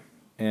 Yeah.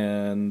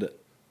 And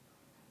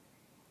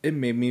it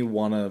made me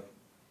want to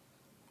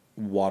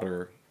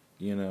water,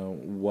 you know,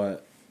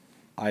 what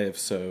I have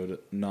sowed,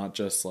 not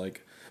just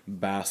like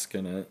bask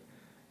in it.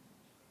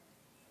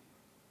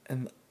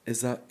 And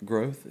is that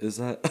growth? Is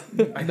that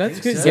That's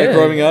good. Is that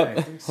growing up?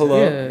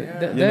 Hello. Yeah,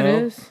 that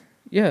is.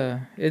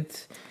 Yeah,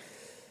 it's.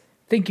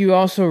 I think you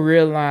also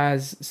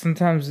realize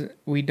sometimes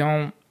we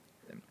don't,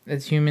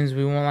 as humans,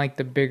 we want like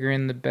the bigger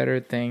and the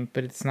better thing,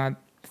 but it's not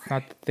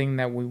the thing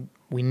that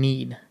we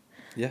need.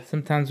 Yeah.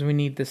 Sometimes we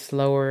need the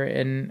slower,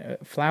 and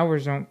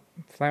flowers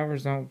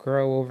don't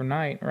grow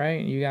overnight,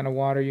 right? You got to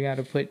water, you got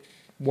to put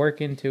work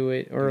into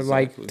it, or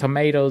like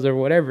tomatoes or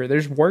whatever.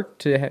 There's work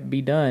to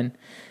be done.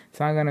 It's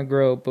not gonna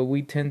grow. But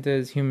we tend to,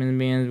 as human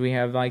beings, we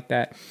have like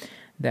that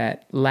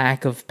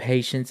lack of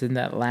patience and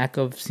that lack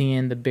of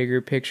seeing the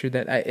bigger picture.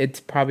 It's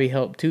probably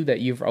helped too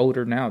that you're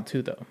older now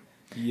too, though.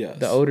 Yes.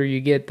 The older you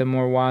get, the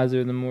more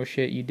wiser, the more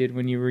shit you did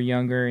when you were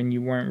younger and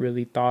you weren't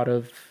really thought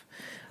of.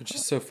 Which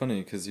is so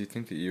funny because you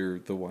think that you're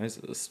the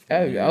wisest.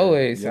 Oh,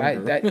 always.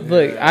 Younger.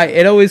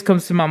 It always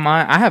comes to my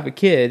mind. I have a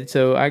kid,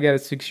 so I got a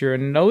 6-year-old,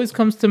 and it always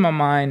comes to my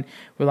mind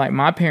where, like,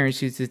 my parents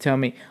used to tell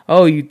me,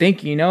 "Oh, you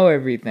think you know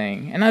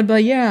everything?" And I'd be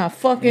like, "Yeah, I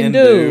fucking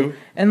do."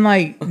 And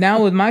like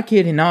now with my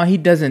kid, no, he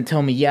doesn't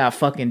tell me, "Yeah, I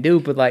fucking do,"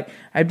 but like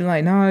I'd be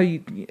like, "No,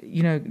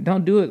 you know,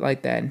 don't do it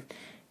like that."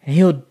 And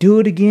he'll do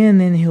it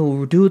again, and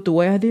he'll do it the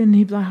way I did, and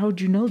he'd be like,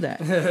 "How'd you know that?"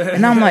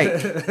 And I'm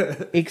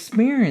like,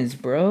 "Experience,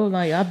 bro.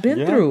 Like, I've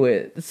been through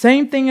it." The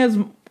same thing as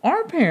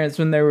our parents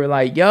when they were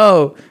like,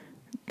 "Yo,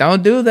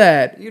 don't do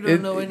that. You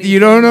don't know anything. You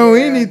don't know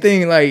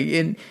anything." Like,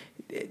 and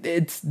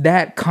it's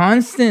that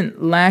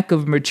constant lack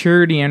of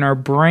maturity in our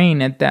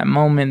brain at that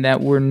moment that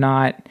we're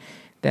not.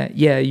 That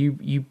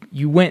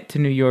you went to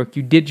New York,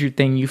 you did your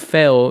thing, you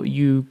fell,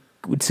 you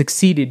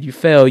succeeded, you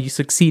fell, you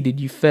succeeded,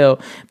 you fell,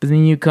 but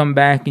then you come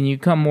back and you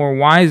come more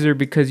wiser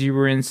because you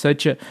were in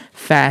such a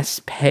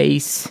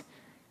fast-paced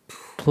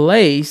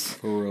place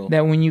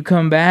that when you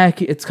come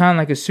back, it's kind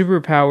of like a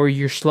superpower.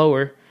 You're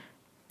slower,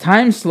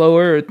 time's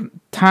slower,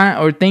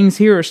 or things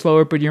here are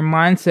slower, but your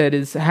mindset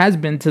has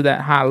been to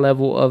that high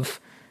level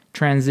of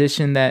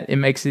transition that it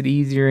makes it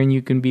easier and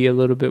you can be a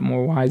little bit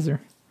more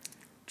wiser.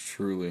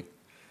 Truly.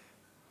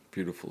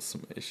 Beautiful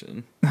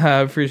summation. I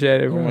appreciate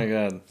it, bro. Oh my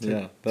god.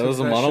 Yeah. That was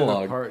a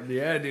monologue.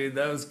 Yeah, dude,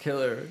 that was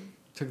killer.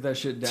 Took that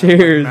shit down.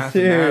 Cheers. Like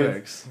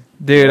mathematics.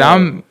 Dude,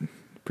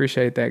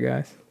 appreciate that,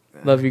 guys.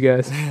 Love you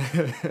guys.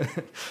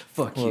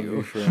 Fuck Love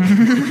you.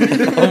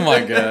 Oh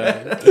my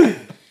god.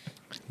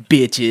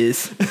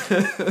 Bitches.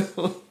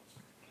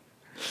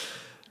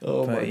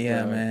 Oh my But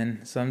yeah, God. man,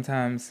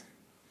 sometimes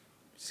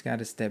you just got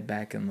to step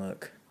back and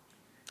look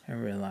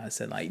and realize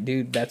that, like,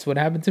 dude, that's what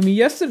happened to me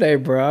yesterday,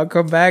 bro. I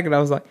come back and I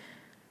was like,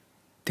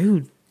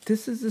 dude,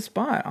 this is the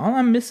spot. All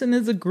I'm missing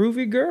is a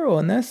groovy girl,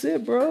 and that's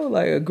it, bro.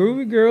 Like, a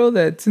groovy girl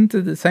that's into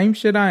the same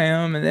shit I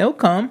am, and they'll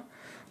come.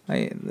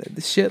 Like,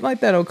 the shit like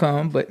that'll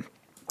come. But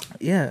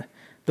yeah,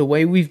 the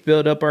way we've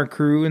built up our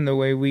crew and the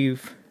way I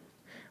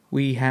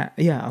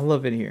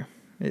love it here.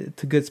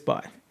 It's a good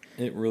spot.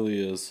 It really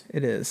is.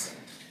 It is.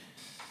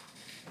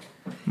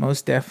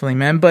 Most definitely,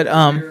 man. But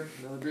Another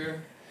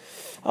beer?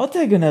 I'll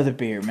take another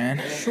beer,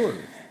 man. Sure.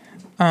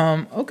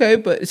 Okay,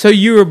 but so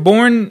you were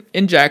born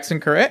in Jackson,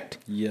 correct?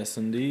 Yes,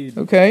 indeed.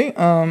 Okay.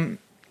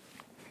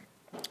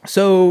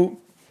 So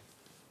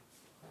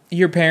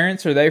your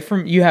parents, are they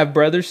from? You have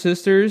brothers,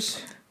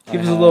 sisters?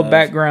 Give us a little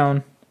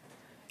background.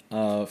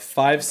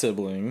 5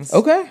 siblings.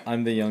 Okay.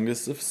 I'm the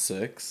youngest of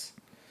 6.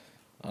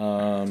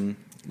 How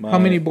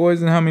many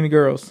boys and how many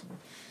girls?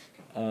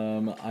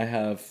 I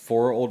have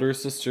 4 older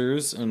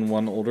sisters and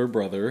 1 older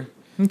brother.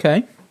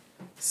 Okay.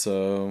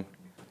 So,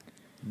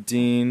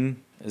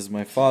 Dean is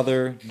my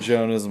father.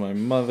 Joan is my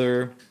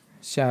mother.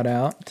 Shout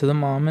out to the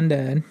mom and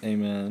dad.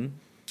 Amen.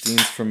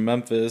 Dean's from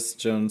Memphis.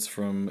 Joan's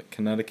from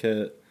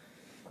Connecticut.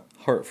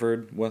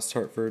 Hartford, West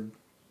Hartford.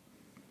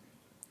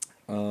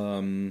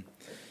 Then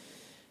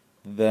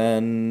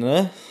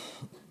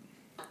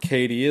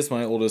Katie is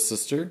my oldest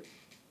sister.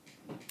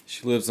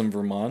 She lives in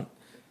Vermont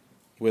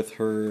with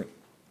her,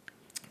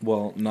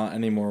 well, not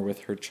anymore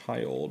with her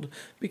child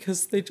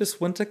because they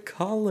just went to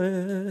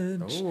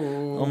college.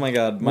 Oh my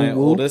god, my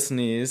oldest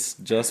niece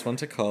just went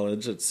to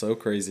college. It's so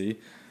crazy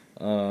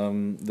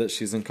that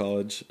she's in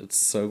college. It's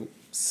so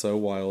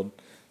wild.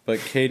 But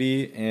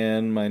Katie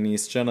and my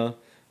niece Jenna,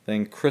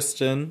 then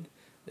Kristen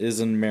is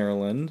in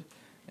Maryland,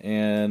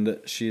 and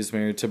she's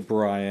married to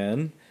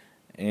Brian,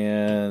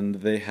 and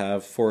they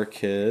have 4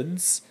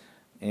 kids,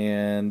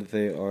 and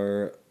they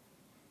are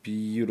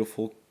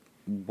beautiful,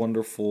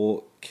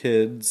 wonderful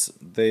kids.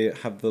 They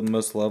have the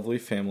most lovely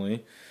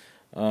family.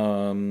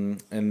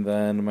 And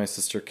then my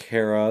sister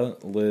Kara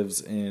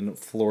lives in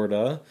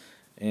Florida,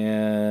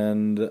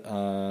 and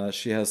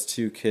she has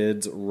 2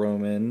 kids,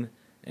 Roman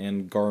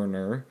and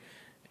Garner,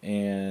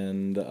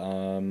 and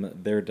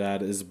their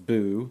dad is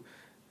Boo.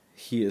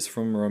 He is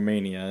from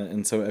Romania,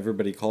 and so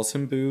everybody calls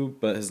him Boo,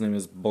 but his name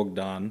is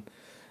Bogdan.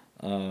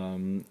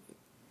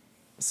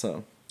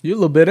 So You're a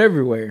little bit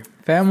everywhere.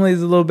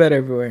 Family's a little bit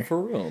everywhere.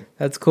 for real.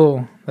 That's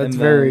cool. That's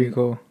very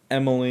cool.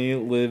 Emily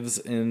lives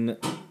in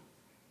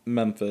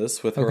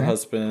Memphis with her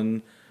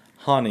husband,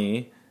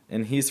 Hani,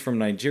 and he's from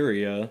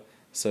Nigeria,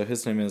 so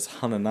his name is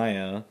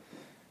Hananiah.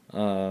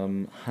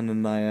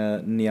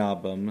 Hananiah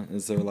Niabam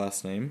is their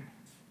last name.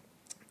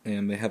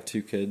 And they have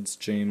 2 kids,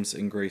 James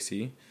and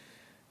Gracie.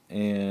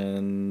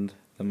 And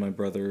then my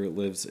brother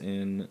lives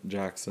in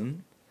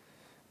Jackson.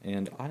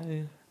 And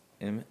I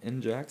am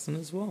in Jackson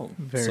as well.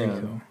 Very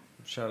cool.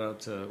 Shout out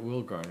to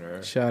Rew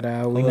Garner. Shout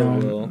out. We Hello,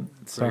 know Will. him.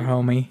 It's our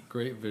homie.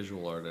 Great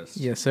visual artist.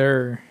 Yes,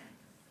 sir.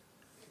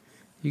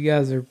 You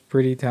guys are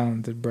pretty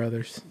talented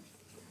brothers.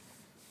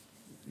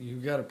 You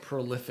got a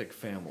prolific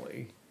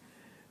family.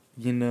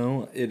 You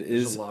know, it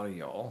There's is. a lot of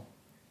y'all.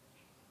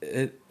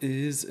 It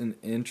is an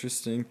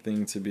interesting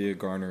thing to be a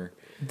Garner.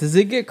 Does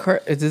it get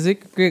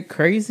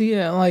crazy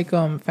at like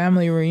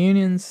family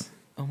reunions?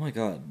 Oh my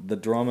god, the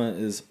drama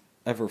is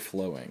ever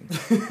flowing.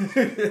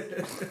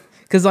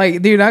 Cause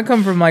like, dude, I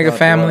come from like a God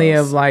family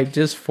bless. of like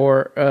just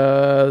four.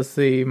 Let's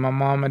see, my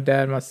mom, my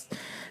dad,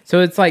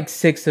 so it's like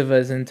 6 of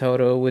us in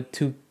total with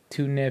two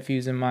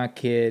nephews and my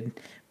kid.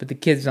 But the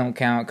kids don't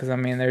count because I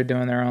mean they're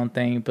doing their own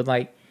thing. But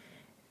like,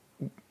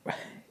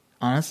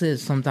 honestly,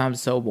 it's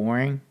sometimes so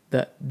boring.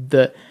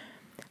 The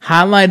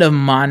highlight of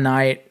my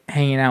night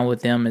hanging out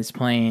with them is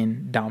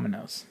playing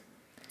dominoes.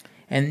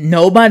 And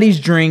nobody's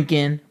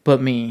drinking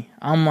but me.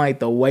 I'm like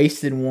the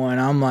wasted one.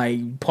 I'm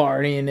like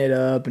partying it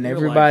up, and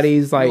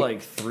everybody's you're like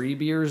like 3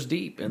 beers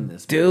deep in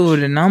this, dude.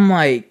 bitch. And I'm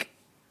like,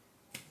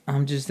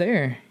 I'm just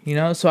there, you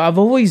know. So I've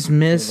always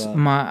missed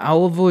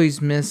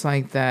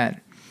like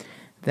that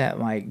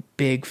like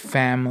big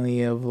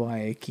family of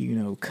like, you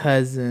know,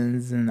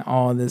 cousins and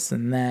all this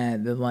and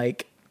that. That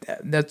like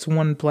that's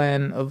one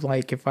plan of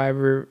like if I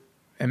ever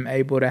am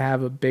able to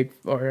have a big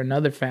or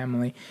another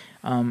family,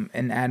 and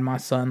add my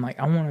son. Like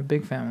I want a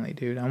big family,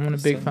 dude. I want a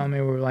big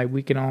family where like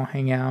we can all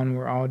hang out and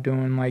we're all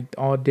doing like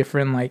all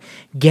different like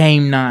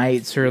game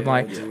nights or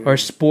or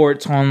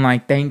sports on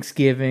like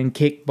Thanksgiving,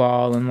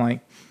 kickball and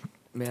like.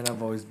 Man,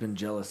 I've always been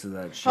jealous of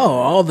that shit. Oh,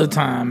 all the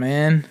time,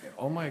 man.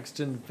 All my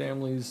extended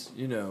families,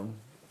 you know,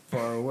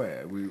 far away.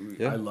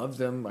 I love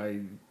them.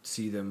 I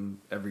see them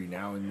every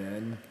now and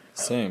then.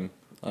 Same.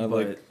 I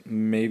like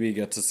maybe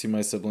get to see my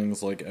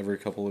siblings like every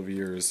couple of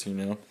years, you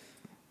know?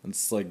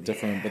 It's like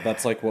different, but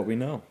that's like what we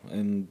know.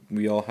 And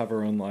we all have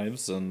our own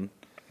lives and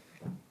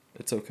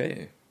it's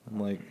okay.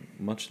 Like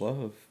much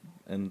love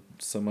and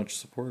so much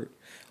support.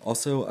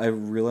 Also, I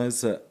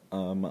realized that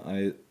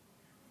I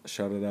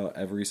shouted out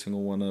every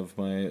single one of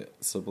my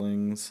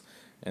siblings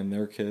and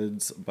their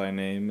kids by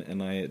name,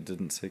 and I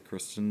didn't say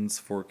Kristen's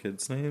 4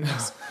 kids'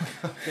 names.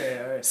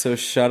 Okay, all right. So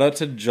shout out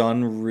to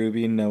John,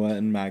 Ruby, Noah,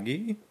 and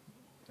Maggie.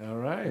 All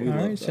right. All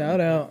right, shout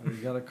out. We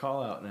got a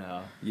call out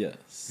now.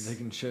 Yes. They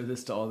can show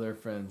this to all their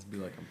friends and be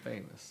like, I'm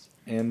famous.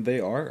 And they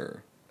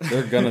are.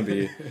 They're gonna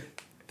be.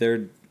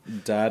 Their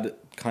dad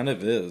kind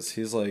of is.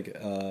 He's like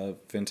a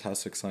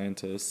fantastic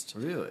scientist.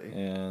 Really?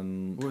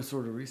 And What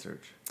sort of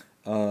research?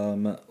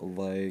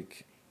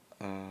 like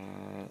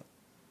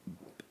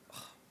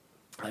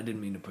I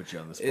didn't mean to put you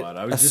on the spot.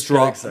 I was just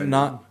excited.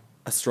 not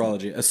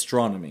astrology,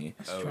 astronomy.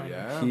 Oh,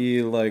 yeah?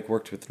 He like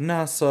worked with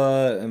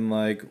NASA and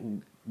like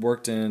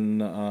worked in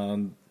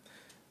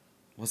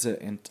was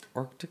it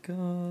Antarctica?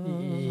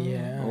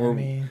 Yeah, Or I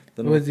mean,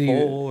 the was North he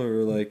Pole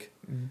or like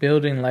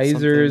building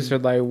lasers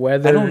something. or like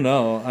weather? I don't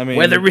know. I mean,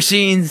 Weather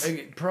machines.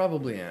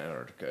 Probably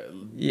Antarctica.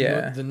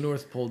 Yeah. The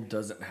North Pole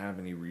doesn't have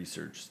any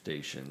research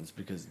stations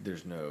because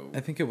there's no I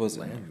think it was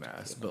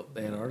landmass. But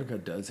Antarctica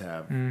does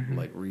have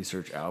like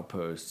research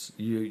outposts.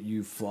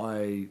 You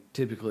fly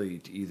typically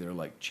to either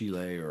like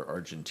Chile or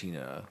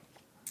Argentina,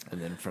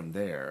 and then from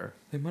there,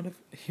 They might have.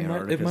 It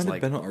Antarctica's might have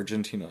like- been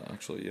Argentina,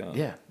 actually. Yeah.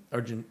 yeah,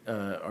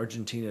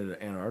 Argentina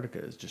to Antarctica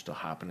is just a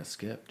hop and a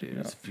skip, dude.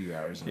 It's a few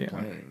hours in a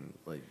plane,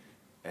 like,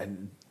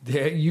 and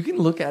you can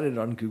look at it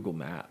on Google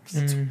Maps.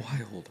 It's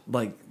wild.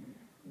 Like,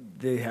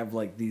 they have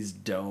like these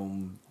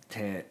dome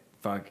tent.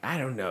 I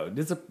don't know.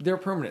 They're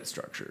permanent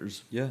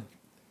structures, Yeah.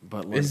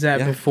 but like, Is that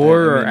Yeah,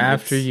 before I or mean,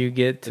 after it's- you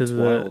get to it's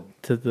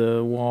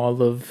the wild.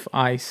 wall of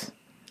ice?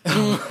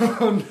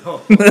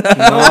 Oh, this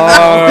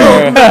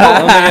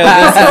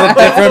is a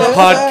different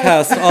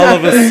podcast. All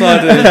of a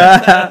sudden,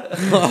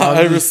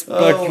 I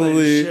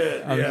respectfully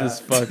I'm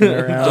just fucking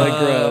around.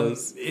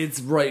 digress. it's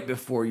right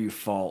before you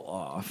fall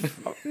off.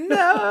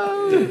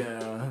 No,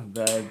 Yeah,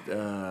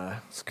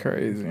 that it's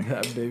crazy.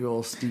 that big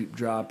old steep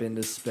drop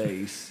into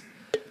space.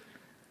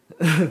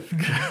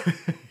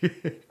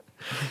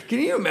 Can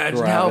you imagine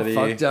Gravity.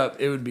 how fucked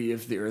up it would be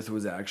if the Earth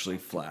was actually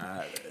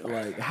flat?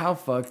 Like, how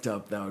fucked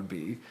up that would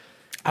be.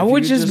 I If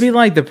would you just be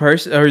like the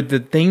person or the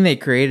thing they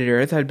created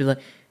Earth. I'd be like,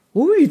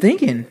 what were you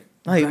thinking?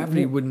 Like,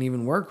 gravity wouldn't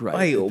even work right.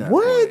 Like, at that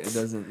what? point. It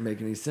doesn't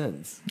make any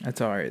sense.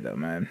 that's all right though,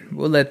 man.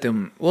 We'll let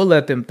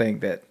them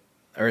think that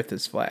Earth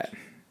is flat.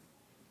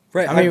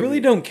 Right. I I, mean- really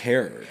don't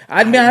care.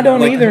 I don't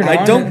Like, either. I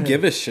Don. don't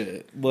give a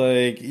shit.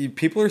 Like,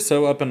 people are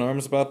so up in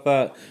arms about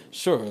that.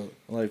 Sure.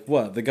 Like,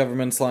 what? The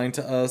government's lying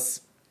to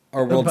us?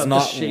 Our world's About the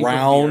not shape of the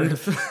round?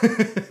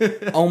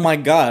 Earth. Oh my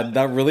god,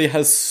 that really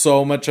has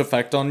so much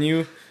effect on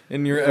you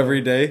in your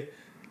everyday.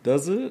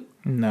 Does it?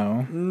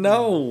 No.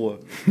 No.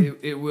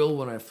 It will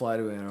when I fly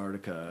to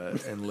Antarctica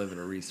and live in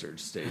a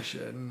research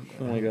station.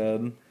 Oh my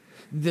god.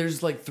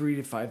 There's like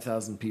 3,000 to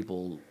 5,000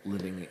 people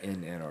living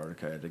in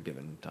Antarctica at a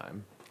given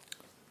time.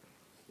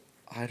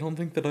 I don't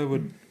think that I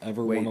would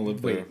ever want to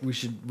live there. We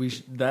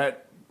should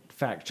that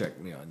fact check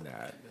me on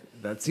that.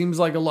 That seems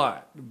like a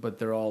lot, but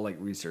they're all like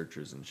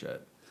researchers and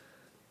shit.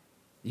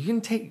 You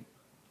can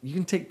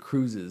take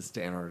cruises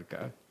to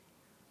Antarctica.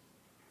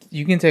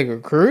 You can take a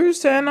cruise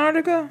to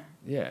Antarctica?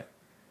 Yeah.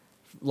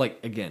 Like,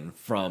 again,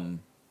 from...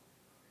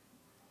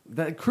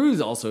 That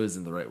cruise also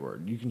isn't the right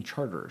word. You can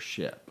charter a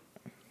ship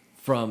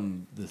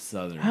from the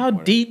southern. How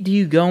deep do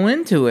you go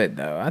into it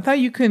though? I thought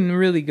you couldn't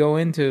really go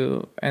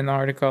into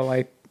Antarctica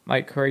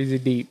like crazy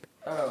deep.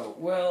 Oh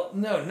well,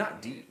 no,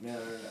 not deep. No.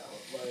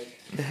 Like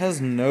It has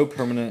no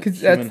permanent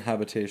 'Cause human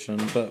habitation,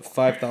 but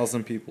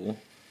 5,000 people.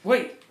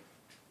 wait,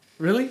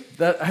 really?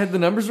 That I had the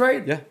numbers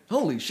right? Yeah.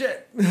 Holy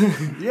shit!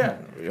 Yeah.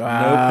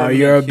 Wow, permanent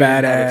you're a human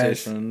badass.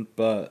 habitation,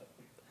 but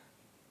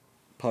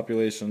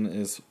population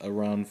is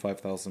around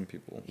 5,000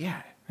 people.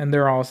 Yeah. And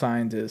they're all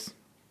scientists.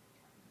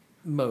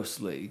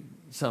 Mostly.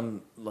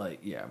 Some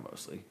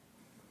mostly.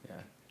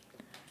 Yeah.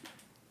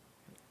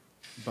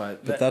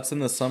 But That's in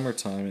the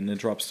summertime, and it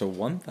drops to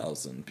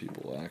 1,000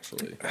 people,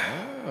 actually.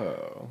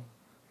 oh,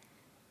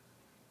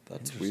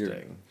 That's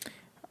weird.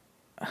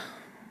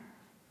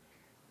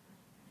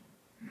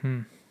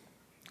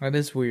 That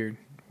is weird.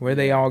 Where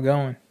they all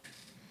going?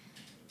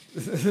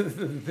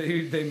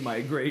 they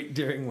migrate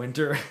during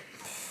winter,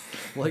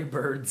 like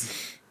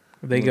birds.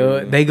 They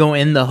go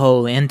in the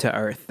hole into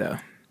Earth though.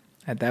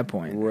 At that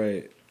point,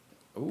 Right.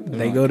 Ooh.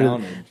 they not go to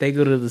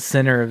counted. the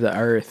center of the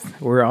Earth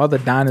where all the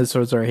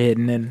dinosaurs are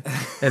hidden and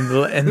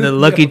the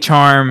Lucky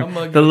Charm I'm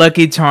gonna the go-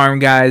 Lucky Charm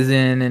guys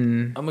in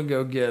and I'm gonna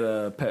go get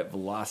a pet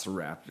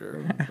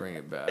velociraptor and bring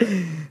it back.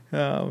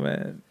 oh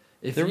man.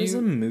 If There was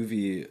a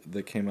movie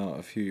that came out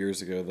a few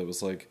years ago that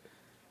was like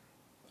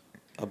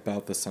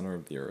about the center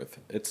of the Earth.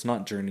 It's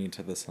not Journey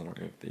to the Center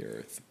of the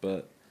Earth,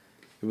 but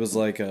it was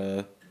like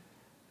a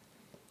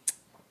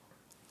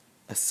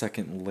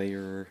second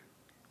layer.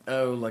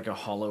 like a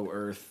Hollow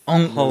Earth.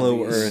 Hollow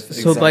movies. Earth.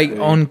 So like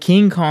exactly. on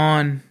King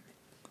Kong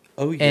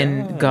Oh yeah,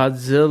 and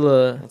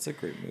Godzilla, That's a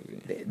great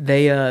movie.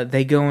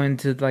 they go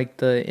into like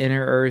the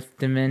inner Earth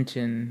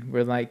dimension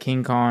where like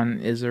King Kong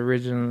is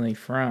originally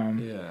from.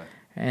 Yeah.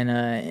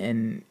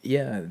 And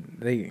yeah,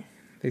 they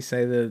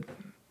say that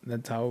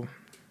that's how it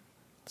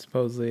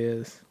supposedly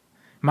is.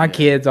 My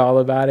kid's all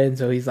about it, and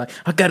so he's like,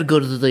 I gotta go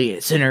to the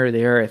center of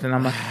the Earth, and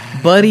I'm like,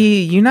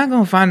 buddy, you're not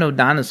gonna find no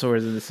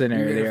dinosaurs in the center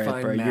You're of the gonna Earth,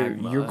 find bro.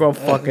 magma. You're gonna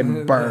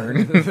fucking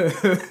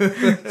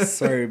burn.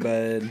 Sorry,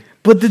 bud.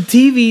 But the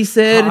TV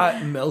said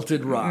Hot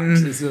melted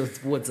rocks is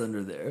what's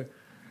under there.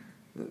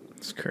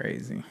 it's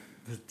crazy.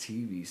 The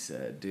TV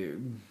said,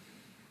 dude.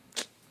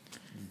 The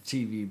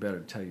TV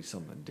better tell you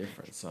something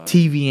different, son.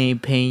 TV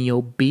ain't paying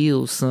your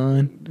bills,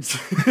 son.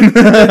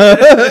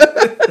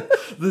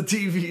 The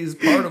TV is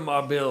part of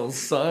my bills,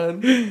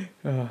 son.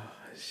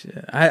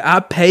 Shit. I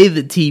pay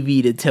the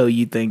TV to tell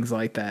you things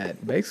like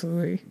that,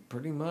 basically.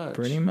 Pretty much.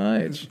 Pretty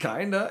much.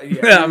 Kinda.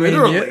 Yeah. I mean,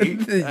 literally.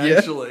 yeah.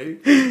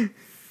 Actually.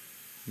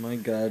 My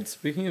God,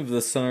 speaking of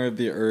the center of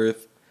the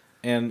Earth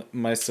and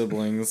my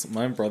siblings,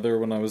 my brother,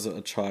 when I was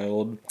a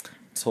child,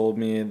 told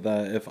me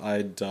that if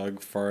I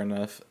dug far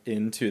enough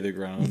into the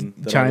ground,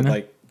 that I would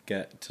China?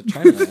 get to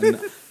China. And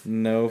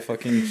no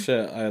fucking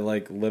shit. I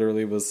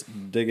literally was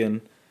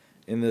digging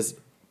in this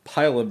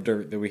pile of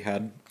dirt that we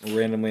had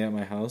randomly at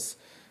my house.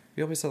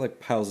 We always had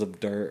piles of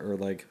dirt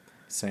or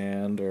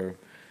sand or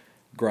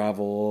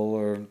gravel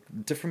or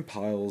different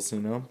piles,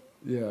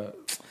 Yeah.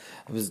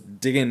 I was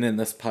digging in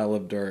this pile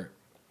of dirt,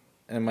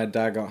 and my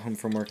dad got home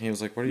from work, and he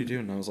was like, what are you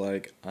doing? And I was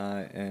like,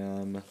 I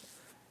am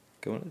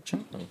going to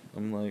China.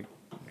 I'm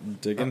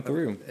digging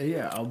through.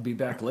 Yeah, I'll be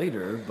back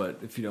later, but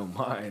if you don't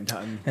mind,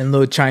 And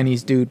little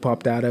Chinese dude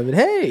popped out of it.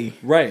 Hey,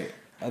 Right.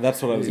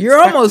 That's what I was you're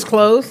expecting. almost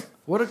close.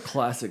 what a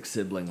classic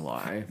sibling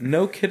lie.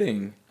 No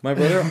kidding. My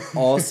brother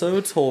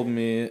also told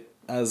me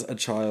as a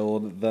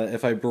child that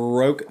if I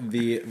broke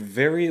the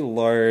very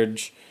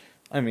large,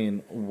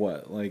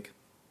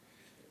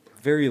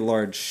 very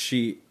large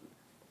sheet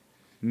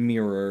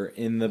mirror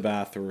in the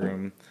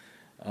bathroom,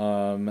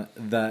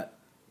 that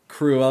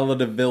Cruella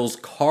de Vil's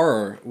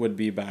car would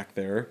be back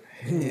there.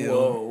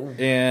 Whoa.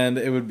 And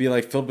it would be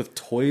filled with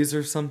toys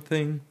or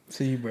something.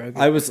 So you broke it.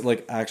 I was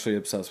actually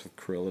obsessed with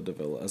Cruella de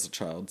Vil as a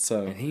child.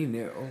 So And he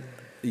knew.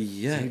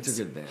 yes, he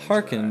took advantage of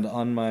hearkened that.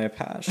 on my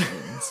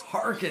passions.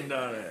 Harkened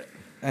on it.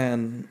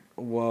 And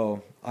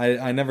whoa,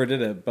 I never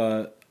did it,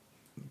 but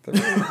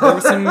there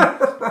were some.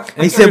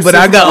 He said, "But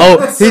I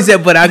got old." He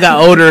said, "But I got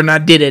older and I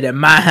did it at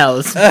my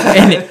house,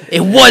 and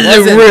it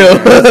wasn't real."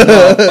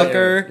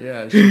 Motherfucker.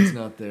 Yeah, she's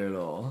not there at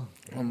all.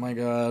 Oh my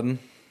god.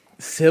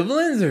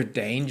 Siblings are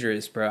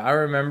dangerous, bro. I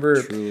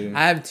remember Truly.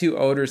 I have two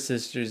older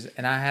sisters,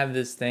 and I have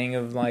this thing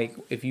of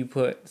if you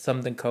put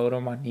something cold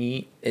on my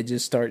knee, it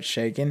just starts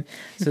shaking.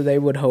 So they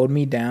would hold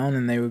me down,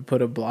 and they would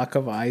put a block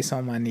of ice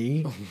on my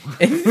knee,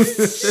 and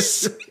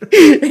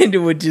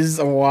it would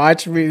just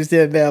watch me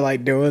sit there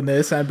doing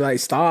this. I'd be like,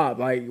 "Stop!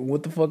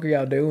 What the fuck are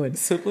y'all doing?"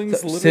 Siblings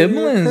literally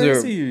Siblings are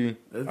are- crazy.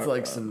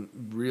 That's some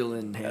real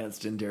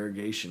enhanced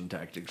interrogation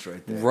tactics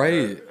right there.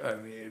 Right. I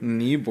mean,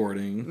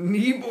 Kneeboarding.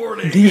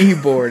 kneeboarding.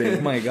 Kneeboarding.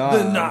 Oh my The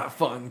god. not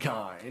fun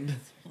kind.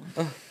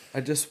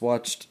 I just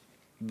watched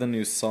the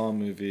new Saw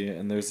movie,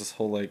 and there's this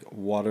whole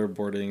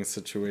waterboarding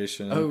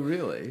situation. Oh,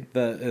 really?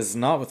 That is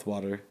not with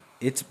water.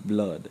 It's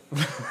blood.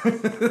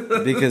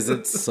 Because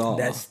it's Saw.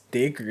 That's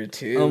thicker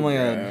too. Oh my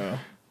bro. god.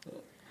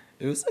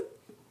 It was a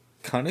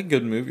kind of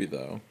good movie,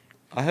 though.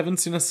 I haven't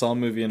seen a Saw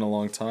movie in a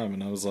long time,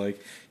 and I was like,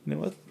 you know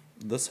what?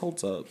 This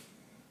holds up.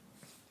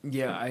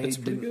 Yeah, it's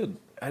pretty good.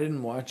 I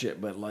didn't watch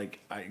it, but like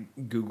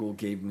Google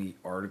gave me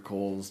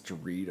articles to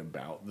read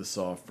about the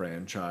Saw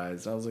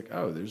franchise. I was like,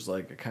 oh, there's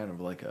like a kind of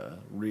like a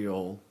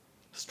real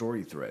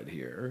story thread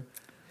here.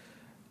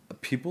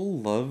 People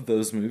love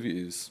those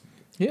movies.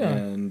 Yeah.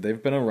 And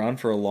they've been around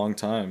for a long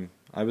time.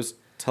 I was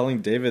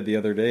telling David the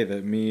other day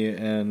that me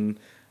and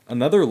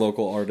another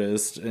local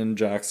artist in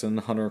Jackson,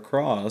 Hunter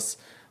Cross,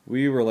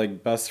 we were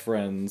like best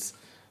friends.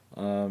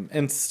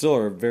 And still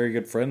are very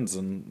good friends,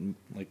 and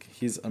like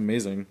he's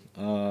amazing.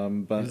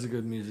 But He's a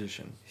good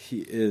musician.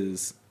 he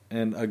is,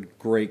 and a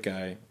great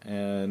guy.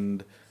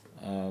 And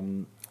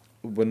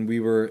when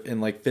we were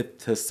in like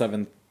fifth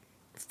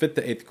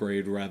to eighth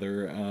grade,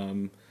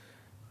 rather,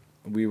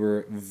 we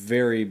were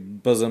very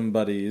bosom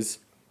buddies,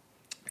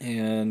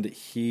 and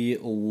he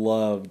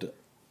loved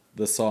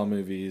the Saw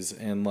movies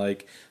and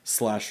like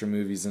slasher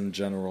movies in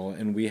general.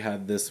 And we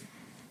had this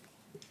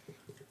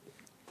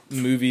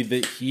movie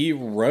that he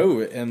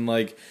wrote, and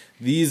like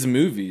these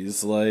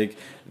movies, like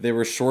they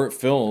were short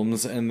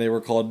films and they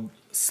were called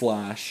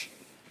Slash,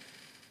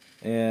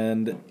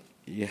 and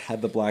you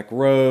had the black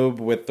robe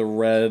with the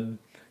red,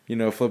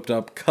 flipped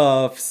up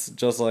cuffs,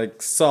 just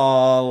like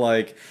Saw.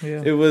 Like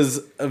it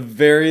was a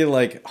very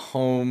like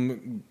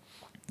home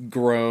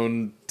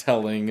grown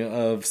telling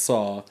of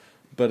Saw,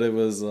 but it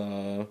was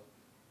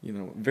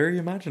very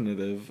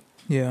imaginative.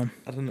 Yeah.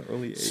 At an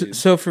early age.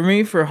 So for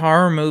me, for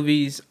horror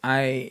movies,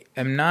 I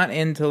am not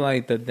into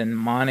like the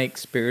demonic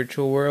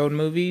spiritual world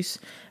movies,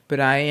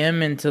 but I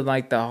am into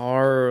like the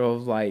horror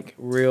of like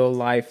real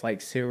life, like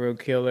serial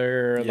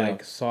killer,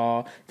 like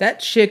Saw.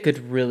 That shit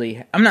could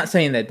really. I'm not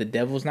saying that the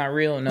devil's not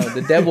real. No,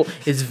 the devil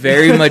is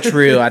very much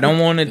real. I don't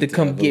want it to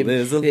come get.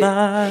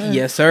 Alive.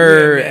 Yes,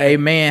 sir. Yeah,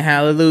 amen.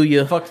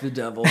 Hallelujah. Fuck the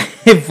devil.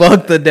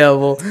 Fuck the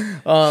devil.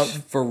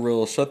 For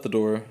real, shut the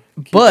door.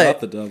 Keep But out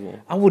the devil.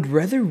 I would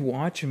rather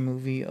watch a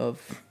movie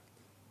of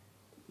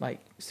like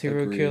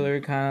serial Agreed.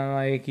 killer, kind of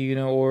like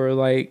or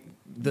like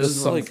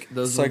Those like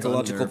those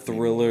psychological ones unnerve me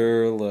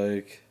thriller,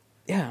 like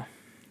yeah,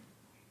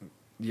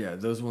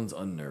 those ones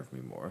unnerve me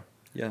more.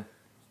 yeah.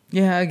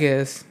 I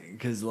guess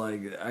Because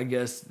I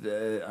guess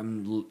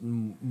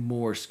I'm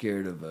more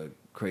scared of a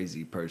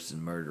crazy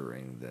person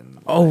murdering than.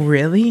 Oh,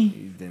 really?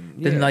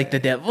 Than like the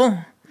devil.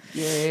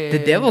 Yeah. The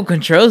devil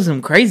controls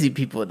some crazy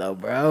people, though,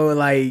 bro.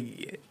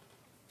 Like,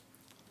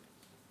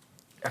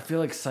 I feel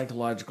like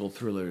psychological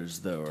thrillers,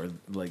 though, are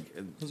like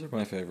those are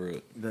my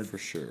favorite for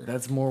sure.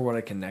 That's more what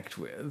I connect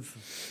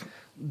with.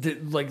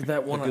 Like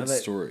that one good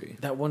story.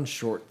 That one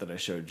short that I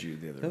showed you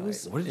the other night.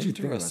 Was What did you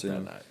think about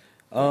interesting. that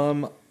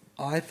night?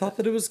 I thought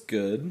that it was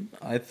good.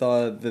 I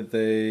thought that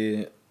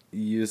they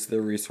used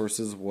their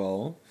resources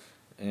well,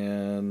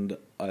 and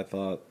I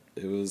thought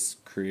it was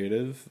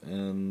creative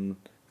and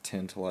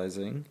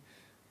tantalizing.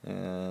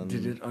 And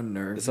Did it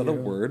unnerve you? Is that a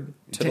word?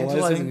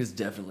 Tantalizing is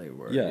definitely a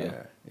word.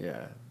 Yeah.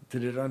 Yeah.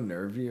 Did it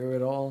unnerve you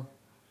at all?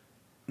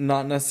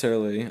 Not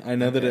necessarily. I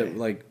know that Okay. it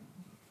like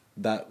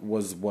that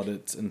was what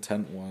its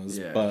intent was,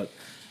 Yeah. but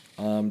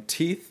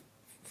teeth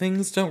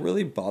things don't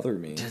really bother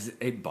me.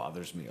 It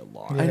bothers me a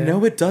lot. Yeah. I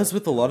know it does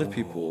with a lot of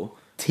people.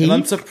 Teeth? And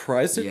I'm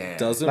surprised it Yeah.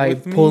 doesn't like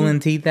with me. pulling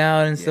teeth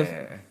out and stuff.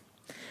 Yeah.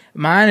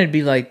 Mine would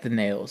be like the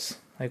nails.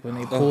 Like when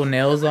they pull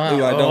nails on.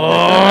 Ooh, I don't like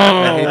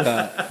that. I hate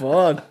that.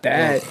 Fuck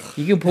that.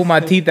 You can pull my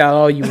teeth out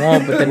all you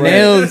want, but the Right.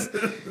 nails.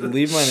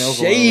 Leave my nails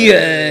alone.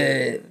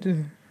 Shit.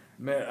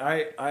 Man,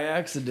 I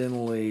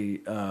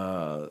accidentally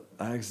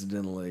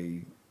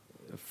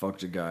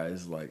fucked a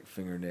guy's like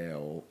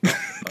fingernail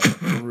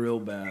real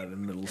bad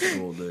in middle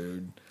school,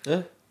 dude.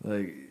 Yeah.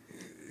 Like,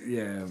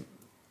 yeah,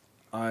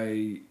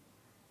 I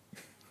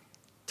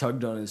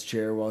tugged on his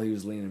chair while he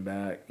was leaning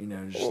back.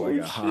 Just like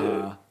a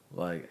ha,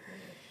 like,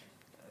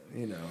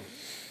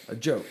 a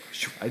joke.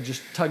 I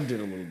just tugged it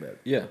a little bit.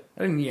 Yeah.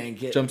 I didn't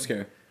yank it. Jump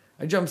scare.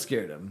 I jump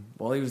scared him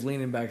while he was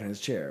leaning back in his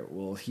chair.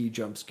 Well, he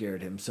jump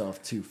scared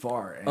himself too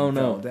far and Oh, no.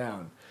 fell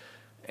down.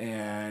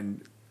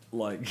 And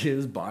like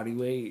his body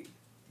weight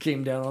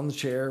came down on the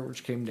chair,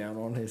 which came down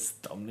on his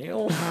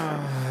thumbnail.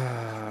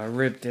 I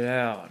ripped it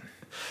out.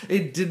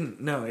 It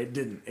didn't. No, it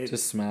didn't. It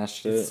Just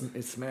smashed it.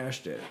 It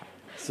smashed it.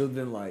 So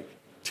then, like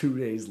 2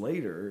 days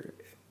later,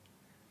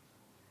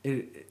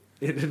 it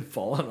had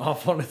fallen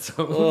off on its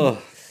own.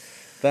 Ugh.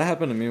 That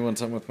happened to me one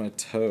time with my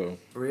toe.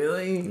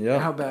 Really? Yeah.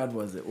 How bad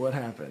was it? What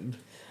happened?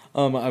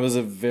 I was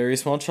a very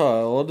small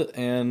child,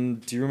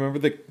 and do you remember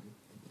the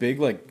big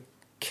like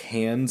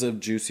cans of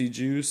Juicy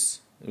Juice?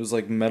 It was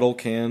like metal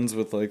cans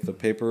with like the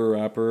paper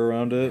wrapper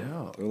around it.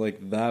 Yeah. They're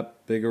like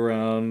that big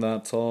around,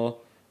 that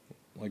tall,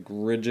 like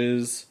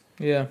ridges,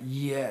 Yeah.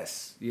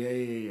 Yes.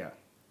 Yeah.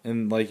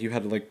 and like you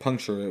had to like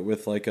puncture it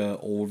with like a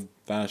old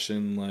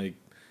fashioned like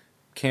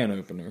can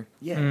opener.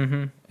 Yeah.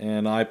 Mm-hmm.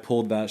 And I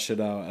pulled that shit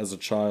out as a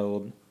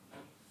child,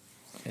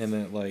 and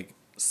it like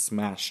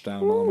smashed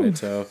down on my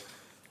toe.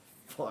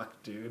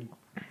 Fuck, dude.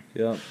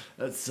 Yep,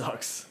 That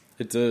sucks.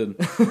 it did.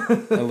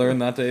 I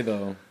learned that day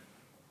though,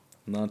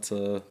 not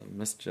to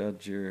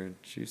misjudge your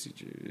juicy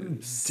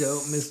juice.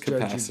 Don't misjudge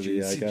capacity,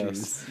 your I juicy guess.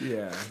 juice.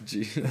 Yeah.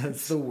 Gee.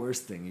 That's the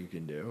worst thing you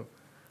can do.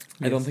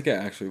 I don't think I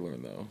actually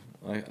learned though.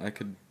 I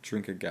could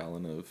drink a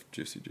gallon of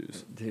juicy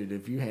juice. Dude,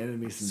 if you handed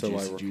me some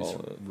juicy juice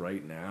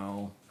right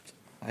now,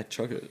 I'd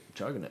chug it.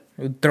 Chugging it.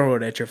 We'll throw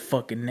it at your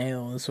fucking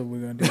nail. That's what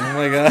we're gonna do. Oh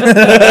my god.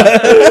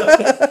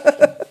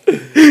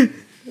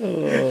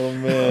 Oh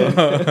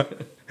man.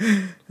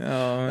 Oh,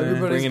 man.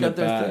 Everybody's got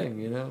their thing,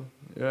 you know?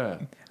 Yeah.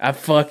 I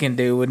fucking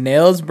do with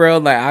nails, bro.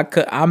 Like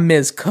I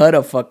miscut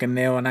a fucking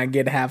nail and I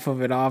get half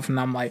of it off, and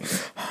I'm like,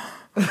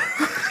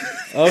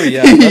 Oh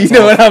yeah. you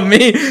know what I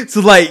mean?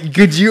 So like,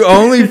 could you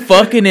only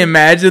fucking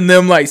imagine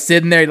them like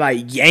sitting there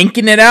like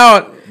yanking it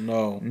out?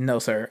 No,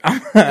 sir.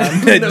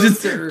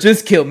 Sir.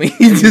 Just kill me.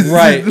 Just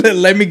Right.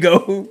 let me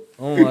go.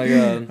 Oh my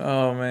god.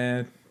 Oh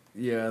man.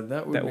 Yeah,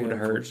 that would be hurt.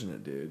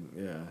 unfortunate, dude.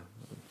 Yeah.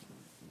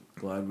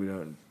 Glad we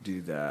don't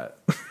do that.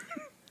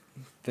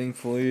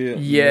 Thankfully,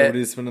 Yeah.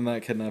 nobody's been in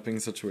that kidnapping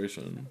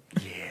situation.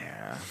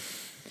 Yeah.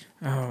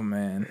 Oh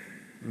man.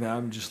 Now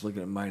I'm just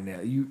looking at my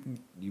nail. You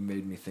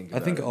made me think. I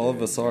think all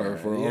of us are.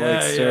 If we're all Yeah,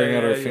 like staring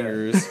at our yeah.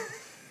 fingers.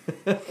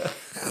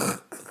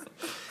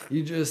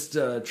 You just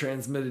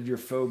transmitted your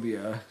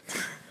phobia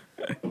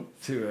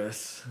to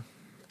us.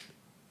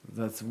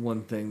 That's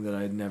one thing that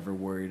I'd never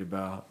worried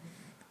about.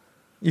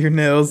 Your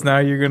nails. Now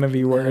you're gonna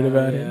be worried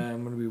about it. Yeah,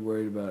 I'm gonna be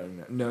worried about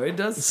it. No, it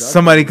does suck.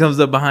 Somebody comes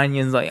up behind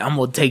you and's like, "I'm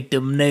gonna take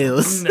them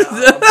nails." No,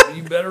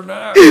 you better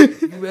not.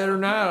 You better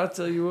not. I'll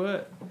tell you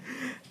what.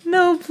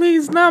 No,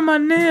 please, not my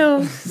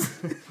nails.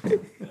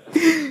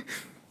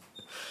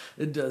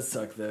 It does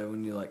suck though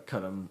when you like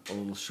cut them a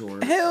little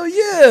short. Hell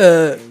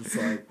yeah. It's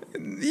like,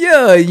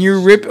 Yeah,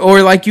 you rip,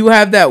 or like you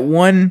have that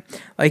one,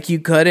 like you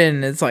cut it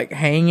and it's like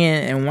hanging,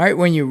 and right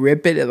when you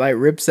rip it, it like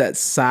rips that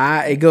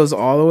side. It goes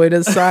all the way to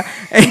the side.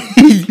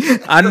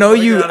 I know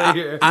you.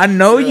 I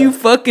know you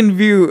fucking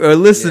view or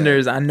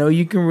listeners. I know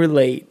you can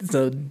relate.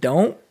 So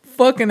don't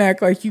fucking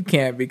act like you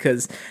can't,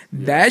 because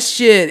that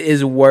shit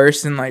is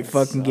worse than like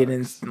fucking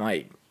getting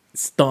like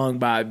stung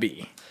by a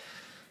bee.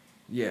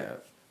 yeah.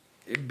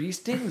 Bee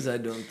stings, I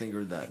don't think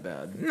are that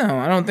bad. No,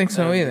 I don't think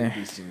so I don't either. think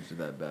bee stings are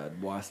that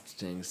bad. Wasp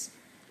stings,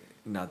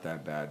 not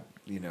that bad.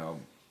 You know,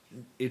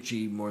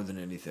 itchy more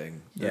than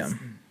anything.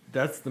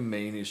 That's the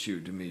main issue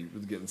to me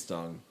with getting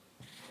stung.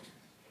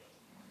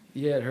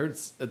 Yeah, it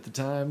hurts at the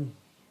time.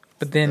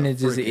 But then The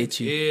it's just freaking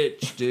itchy.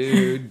 Itch,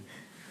 dude.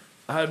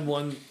 I had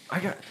one.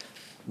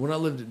 When I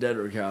lived at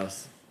Dedrick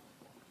House.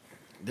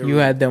 You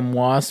had them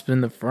wasps in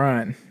the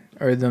front.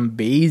 Or them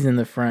bees in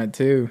the front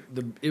too.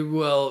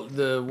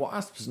 The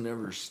wasps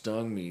never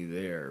stung me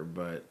there,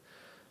 but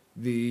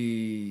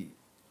I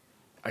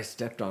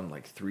stepped on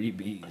like 3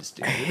 bees,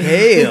 dude.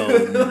 Hell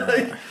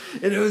no.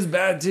 And it was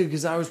bad too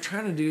because I was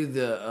trying to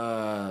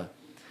do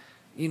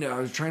I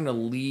was trying to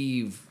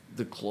leave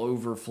the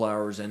clover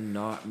flowers and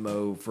not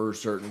mow for a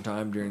certain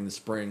time during the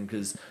spring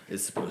because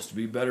it's supposed to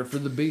be better for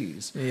the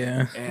bees.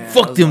 Yeah. And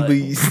Fuck them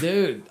bees.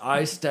 Dude,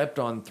 I stepped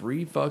on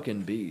 3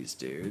 fucking bees,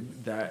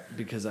 dude. That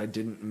because I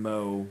didn't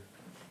mow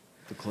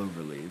the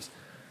clover leaves.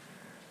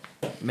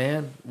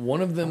 Man,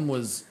 one of them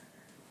was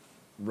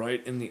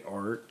right in the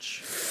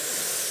arch.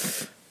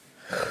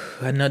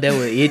 I know that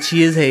was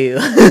itchy as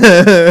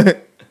hell.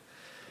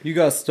 You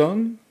got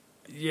stung?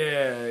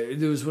 Yeah, it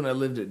was when I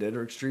lived at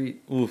Dedrick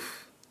Street.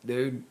 Oof.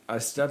 Dude, I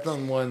stepped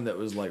on one that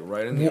was like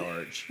right in the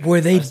arch.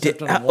 Were they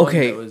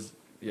okay? That was,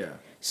 yeah.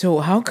 So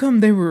how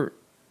come they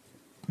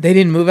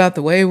didn't move out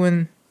the way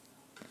when?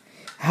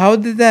 How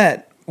did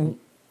that?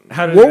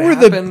 How did What it were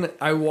happen?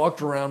 I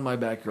walked around my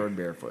backyard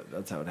barefoot.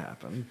 That's how it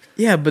happened.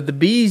 Yeah, but the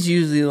bees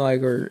usually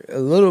like are a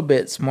little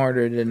bit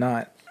smarter than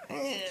not.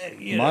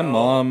 My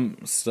mom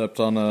stepped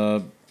on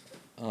a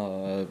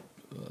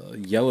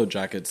yellow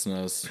jacket's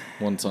nest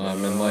one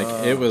time, and like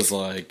it was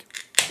like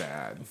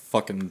Bad.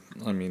 fucking.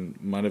 I mean,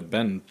 might have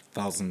been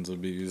thousands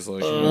of bees.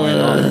 Like, why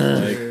not?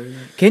 Like,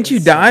 Can't you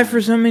die for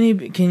so many?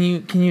 Can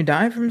you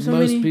die from so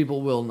Most many?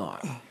 people will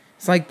not.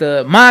 It's like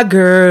the my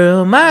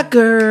girl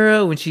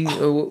when she. that's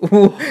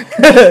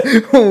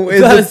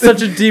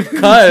such a deep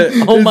cut.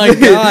 Oh my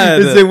god!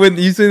 Is it when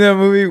you seen that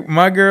movie,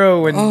 My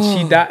Girl, when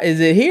she died? Is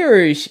it he or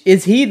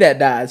is he that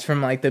dies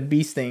from like the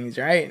bee stings?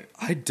 Right?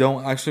 I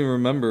don't actually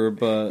remember,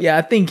 but Yeah,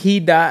 I think he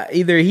died.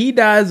 Either he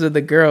dies or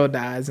the girl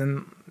dies,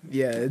 and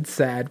yeah, it's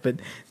sad, but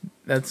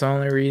that's the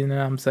only reason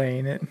I'm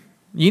saying it.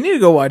 You need to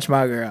go watch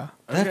My Girl.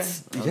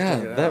 that's Okay. I'll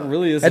check it that out.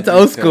 really is. That's a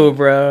old deep school, cut.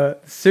 bro.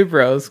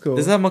 Super old school.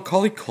 Is that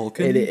Macaulay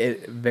Culkin?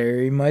 It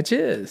very much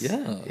is.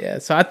 Yeah. Yeah.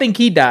 So I think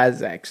he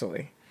dies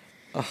actually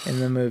in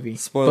the movie.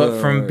 Spoiler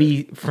But from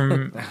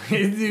alert.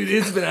 Dude,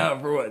 it's been out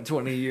for what,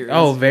 20 years?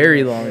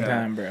 very long Yeah.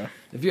 time, bro.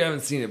 If you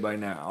haven't seen it by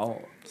now,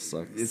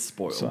 Sucks. it's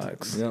spoiled.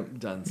 Sucks. Yep.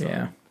 Done.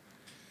 Son.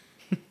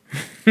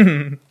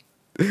 Yeah.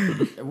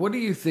 What do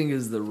you think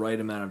is the right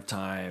amount of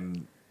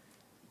time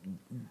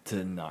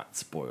to not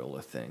spoil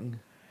a thing?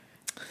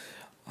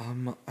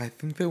 I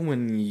think that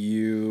when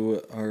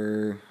you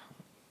are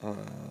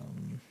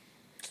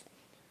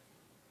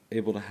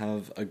able to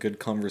have a good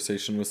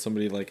conversation with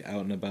somebody like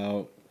out and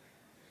about,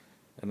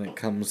 and it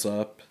comes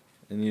up,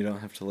 and you don't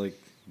have to like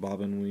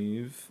bob and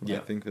weave. Yeah.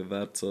 I think that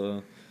that's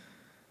a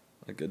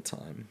good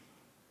time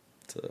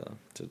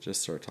to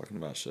just start talking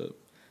about shit.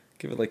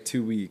 Give it like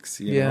 2 weeks.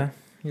 You Yeah, know?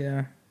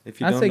 yeah. If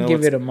you I'd don't say know give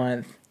what's- it a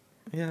month.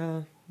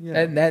 Yeah,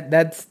 yeah.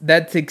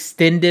 That's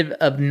extended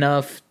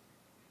enough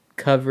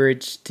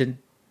coverage to.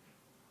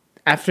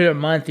 After a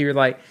month, you're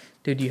like,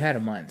 dude, you had a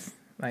month.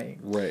 Like,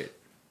 Right.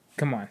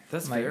 come on.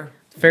 That's like, fair.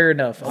 Fair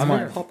enough. A I'm a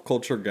month. pop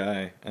culture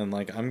guy, and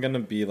like I'm gonna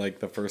be like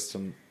the first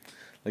to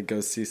like go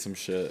see some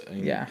shit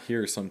and Yeah.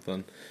 hear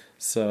something.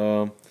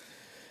 So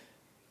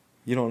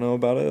you don't know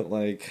about it,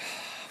 like,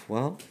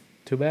 well,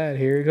 Too bad.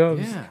 Here it goes.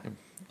 Yeah.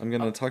 I'm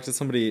gonna talk to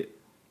somebody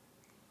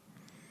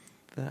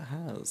that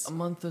has. A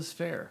month is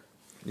fair.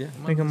 Yeah.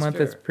 I think a month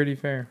is fair. pretty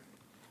fair.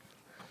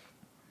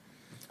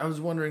 I was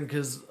wondering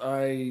because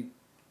I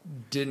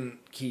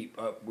didn't keep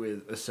up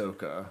with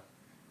Ahsoka,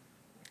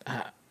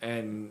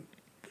 and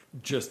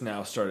just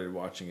now started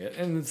watching it,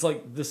 and it's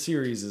like the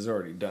series is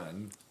already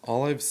done.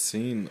 All I've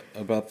seen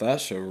about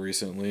that show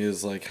recently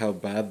is like how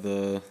bad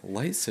the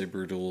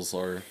lightsaber duels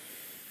are.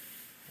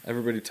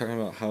 Everybody talking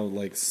about how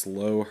like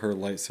slow her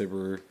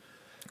lightsaber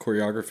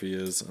choreography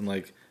is, and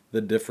like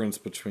the difference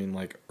between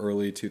like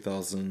early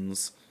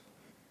 2000s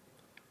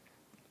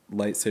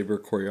lightsaber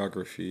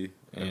choreography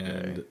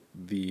and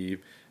the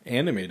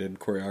animated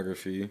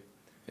choreography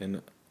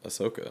in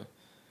Ahsoka.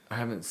 I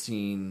haven't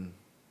seen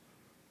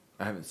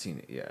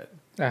it yet.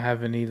 I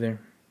haven't either.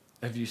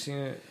 Have you seen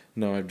it?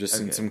 No, I've just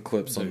seen Okay. some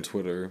clips on So-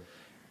 Twitter.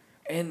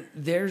 And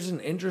there's an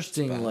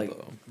interesting It's bad,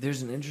 though.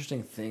 there's an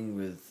interesting thing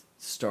with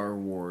Star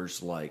Wars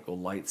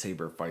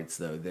lightsaber fights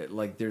though, that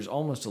like there's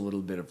almost a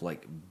little bit of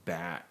like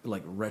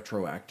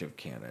retroactive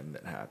canon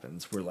that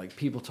happens where like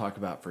people talk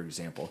about, for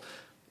example,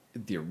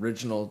 the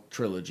original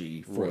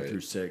trilogy 4 Right.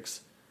 through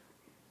 6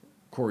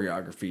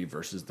 choreography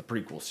versus the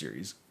prequel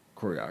series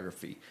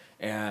choreography.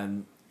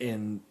 And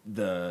in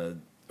the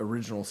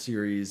original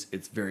series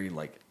it's very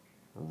like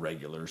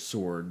regular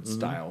sword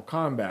style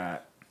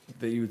combat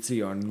that you would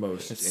see on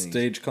most It's any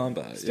stage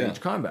combat. stage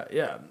combat,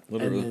 yeah.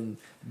 Literally. And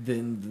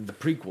then the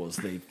prequels,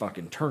 they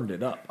fucking turned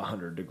it up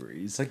 100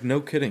 degrees. It's like, no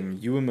kidding.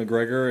 Ewan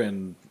McGregor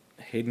and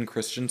Hayden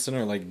Christensen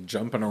are like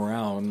jumping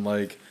around,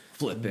 like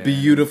Flipping.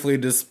 beautifully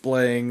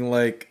displaying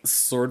like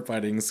sword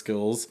fighting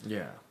skills.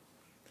 Yeah.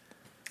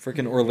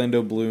 Freaking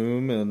Orlando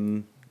Bloom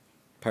and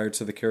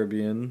Pirates of the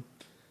Caribbean,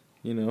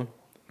 you know.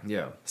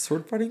 Yeah.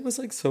 Sword fighting was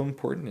like so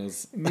important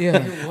as Yeah.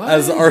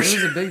 as our it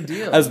was a big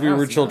deal. as we Now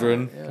were it's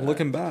children. not, yeah.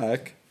 Looking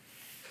back,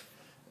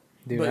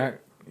 Dude, But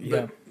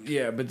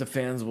but the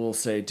fans will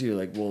say too,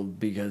 like, well,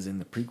 because in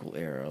the prequel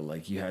era,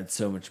 like you had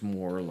so much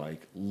more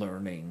like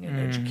learning and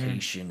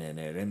education in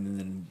it, and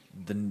then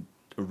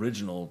the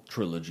original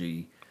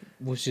trilogy,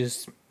 was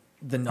just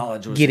the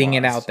knowledge was Getting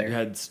it lost. out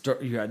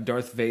there. You had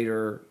Darth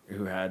Vader,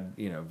 who had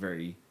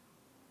very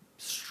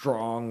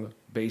strong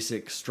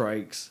basic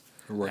strikes,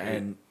 Right.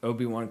 and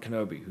Obi-Wan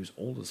Kenobi, who's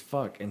old as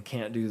fuck and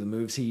can't do the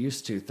moves he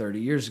used to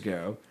 30 years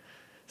ago.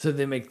 So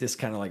they make this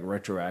kind of like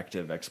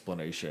retroactive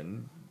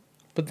explanation.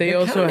 But they That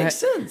also kinda had makes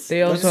sense.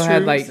 they also That's had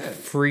true. like Makes sense.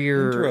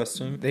 freer.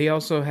 Interesting. They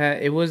also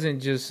had, it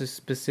wasn't just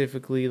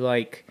specifically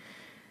like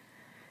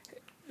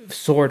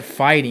sword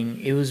fighting.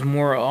 It was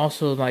more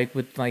also like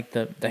with like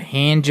the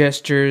hand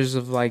gestures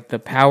of like the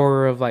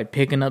power of like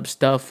picking up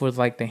stuff with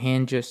like the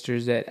hand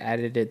gestures that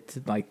added it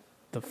to like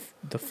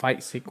the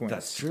fight sequence.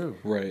 That's true.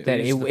 right? That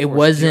Use the it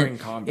force during wasn't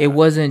combat. it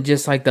wasn't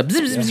just like the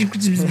bzz, bzz,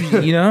 bzz,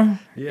 bzz, you know.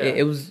 Yeah.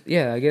 It was,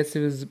 yeah, I guess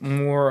it was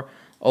more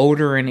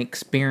older and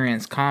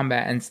experienced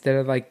combat instead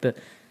of like the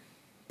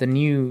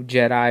new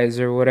Jedis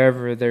or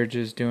whatever. They're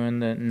just doing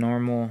the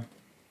normal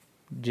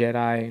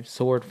Jedi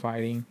sword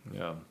fighting.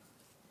 Yeah.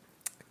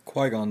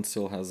 Qui-Gon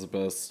still has the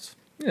best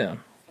Yeah,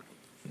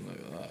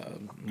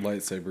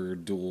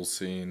 lightsaber duel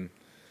scene.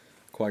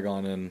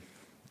 Qui-Gon and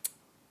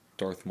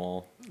Darth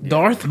Maul.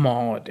 Darth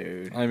Maul,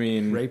 dude. I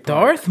mean, Ray Park.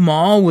 Darth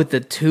Maul with the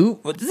two,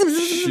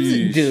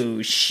 Sheesh.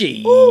 dude.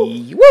 She,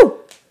 woo.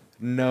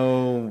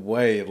 no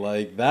way.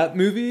 Like, that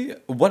movie,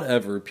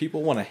 whatever.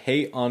 People want to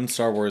hate on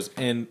Star Wars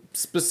and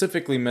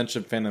specifically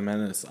mention Phantom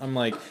Menace. I'm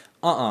like,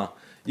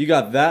 You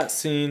got that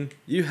scene.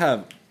 You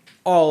have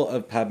all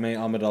of Padme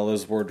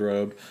Amidala's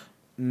wardrobe.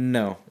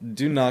 No,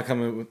 do not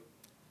come in with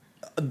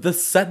the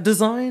set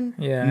design.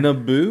 Yeah.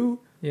 Naboo.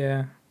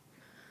 Yeah,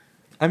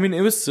 I mean,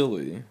 it was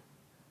silly.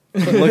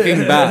 But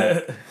looking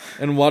back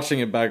and watching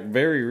it back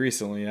very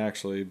recently,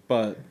 actually,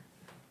 but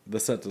the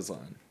set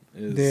design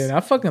is. dude, I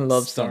fucking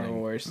love Star stunning.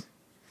 Wars.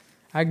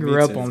 I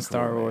grew up too. on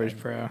Star Cool, Wars,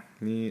 man. bro.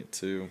 Me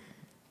too.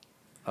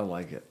 I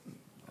like it.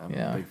 I'm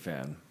Yeah. a big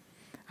fan.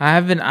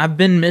 I've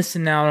been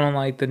missing out on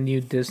like the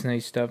new Disney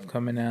stuff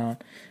coming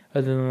out,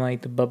 other than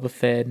like the Boba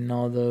Fett and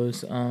all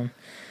those.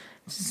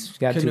 Just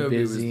got too Kenobi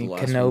was busy. the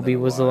last one Kenobi that I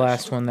was the watched.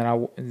 last one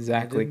that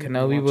exactly. I didn't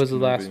Kenobi watch was the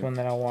last Kenobi. one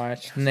that I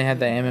watched. And they had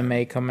the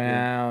MMA coming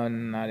out,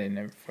 and I didn't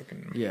ever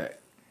fucking. Yeah.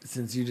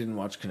 Since you didn't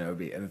watch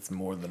Kenobi, and it's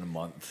more than a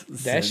month.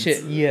 That since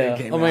shit, yeah. it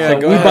came Oh my out. god,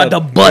 So go we ahead.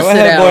 about to bust Go it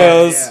ahead, out.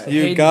 boyos.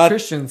 You Hayden got.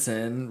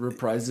 Christensen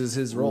reprises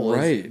his role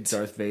Right. as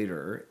Darth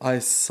Vader. I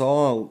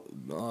saw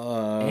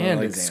And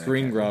like as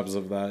screen Anakin. grabs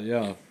of that.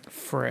 Yeah.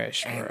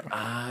 fresh, bro. And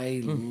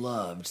I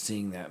loved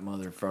seeing that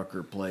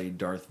motherfucker play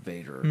Darth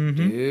Vader, Mm-hmm.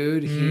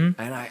 dude.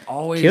 And I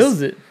always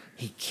Kills it.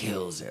 He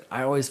kills it.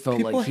 I always felt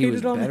People like he was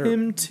hated on better.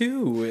 him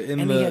too.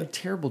 And he had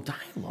terrible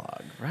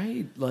dialogue,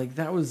 right? Like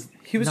that was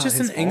He was not just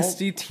an his fault.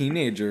 angsty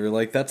teenager.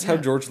 Like that's how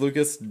Yeah. George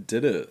Lucas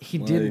did it. He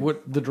Like, did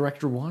what the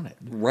director wanted.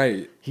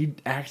 right. He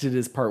acted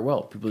his part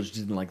well. People just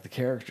didn't like the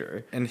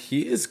character. And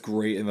he is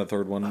great in the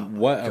third one.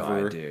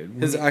 Whatever. God, dude.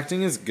 His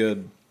acting is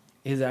good.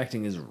 His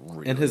acting is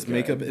really And his good.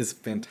 makeup is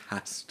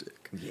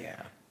fantastic.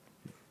 Yeah.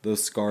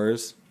 Those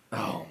scars.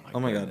 Oh Oh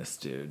my God. goodness,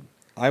 dude.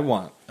 I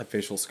want a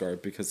facial scar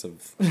because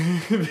of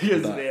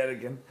Because of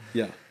Anakin.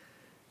 yeah,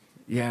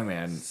 Yeah,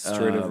 man.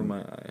 straight over my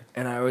eye.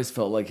 And I always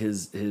felt like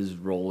his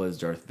role as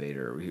Darth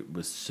Vader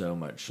was so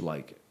much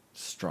like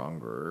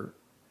stronger,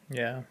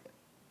 Yeah.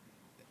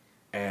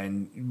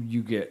 and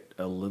you get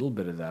a little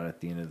bit of that at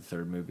the end of the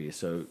third movie.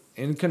 So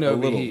in A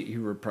Kenobi, little. he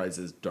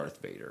reprises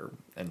Darth Vader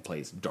and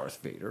plays Darth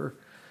Vader.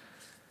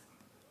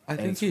 I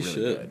think it's he really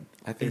should. good.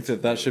 I think It's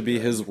that really should be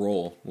good. his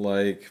role.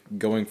 Like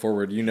going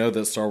forward, you know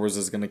that Star Wars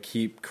is going to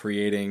keep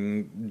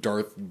creating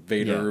Darth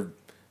Vader,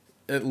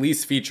 at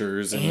least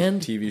features in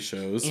And- TV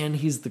shows. And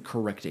he's the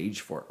correct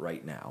age for it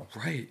right now.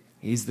 Right.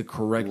 He's the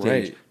correct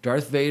Right. age.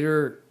 Darth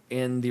Vader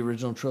in the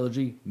original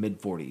trilogy,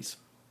 mid-40s.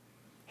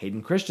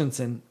 Hayden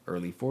Christensen,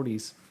 early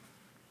 40s.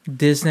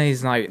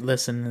 Disney's like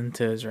listening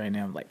to us right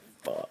now. I'm like,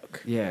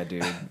 fuck. Yeah,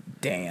 dude.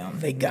 Damn,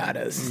 they got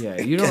us. Yeah,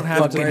 you don't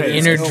have to Fucking pay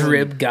inner attention.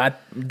 drip got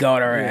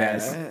our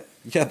ass.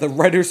 Yeah, the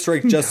writer's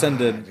strike just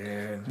ended.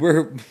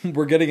 Dude.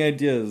 We're getting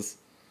ideas.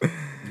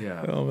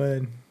 Yeah. Oh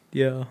man,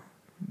 yeah,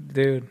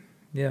 dude,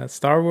 yeah.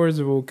 Star Wars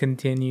will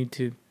continue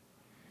to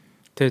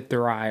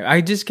thrive.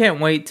 I just can't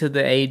wait till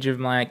the age of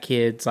my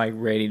kids like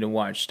ready to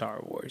watch Star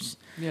Wars.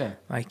 Yeah.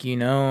 Like, you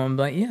know, I'm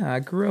like, yeah, I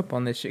grew up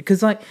on this shit.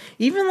 Cause like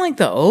even like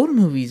the old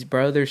movies,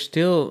 bro,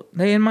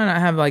 they might not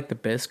have like the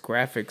best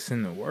graphics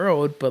in the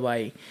world, but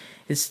like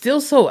it's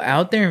still so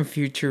out there and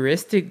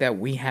futuristic that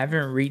we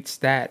haven't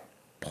reached that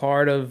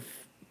part of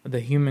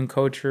the human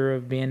culture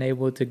of being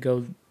able to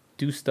go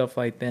do stuff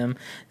like them,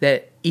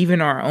 that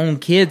even our own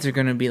kids are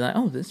gonna be like,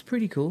 oh, this is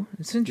pretty cool.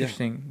 It's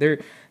interesting.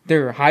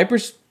 They're hyper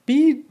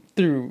speed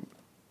through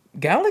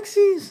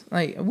galaxies.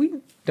 Like we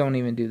don't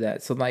even do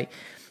that. So like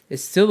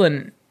it's still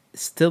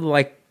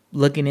like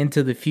looking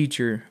into the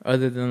future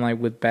other than like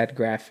with bad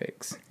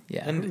graphics.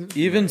 Yeah. And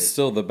even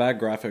still, the bad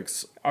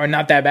graphics Are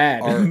not that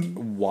bad. are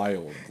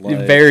wild. Like,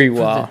 Very For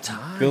the well.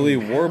 time, Billy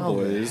how the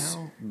Warboys,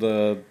 hell?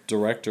 the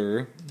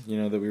director,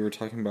 that we were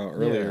talking about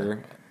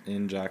earlier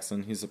in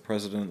Jackson, he's the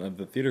president of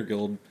the Theater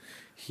Guild.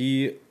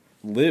 He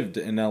lived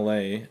in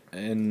LA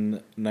in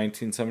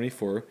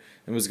 1974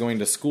 and was going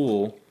to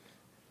school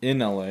in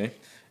LA,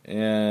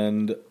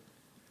 and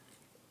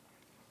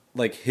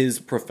like his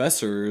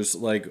professors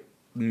like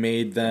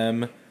made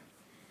them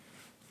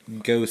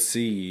go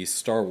see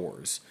Star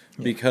Wars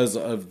because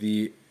of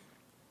the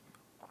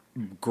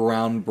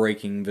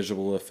groundbreaking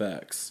visual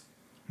effects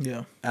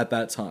Yeah. at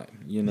that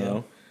time,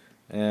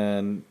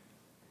 and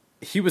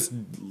he was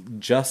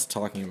just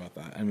talking about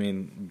that. I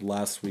mean,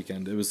 last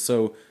weekend, it was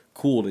so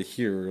cool to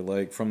hear,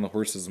 like, from the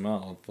horse's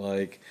mouth,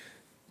 like,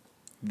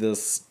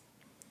 this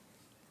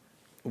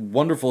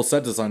wonderful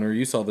set designer,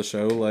 you saw the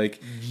show,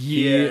 like,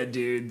 Yeah,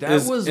 dude, that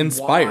is was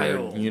inspired,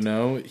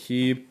 wild.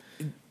 he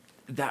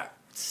That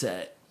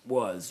set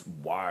was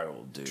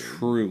wild, dude.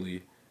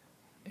 truly,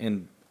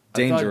 and I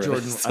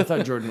dangerous.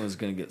 thought Jordan was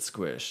gonna get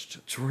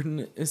squished.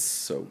 Jordan is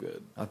so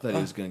good. I thought he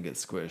was gonna get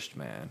squished,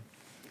 man.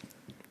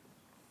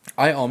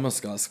 I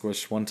almost got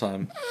squished one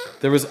time.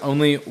 There was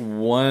only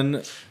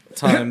one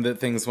time that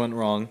things went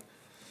wrong.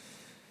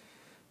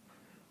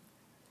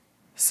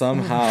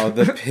 Somehow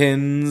the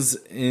pins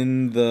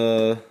in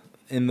the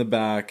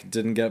back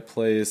didn't get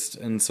placed,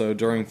 and so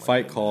during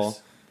fight call,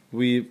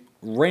 we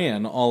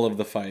ran all of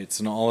the fights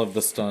and all of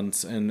the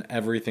stunts and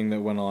everything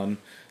that went on.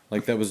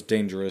 Like, that was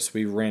dangerous.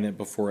 We ran it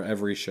before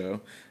every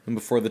show. And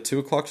before the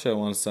 2:00 show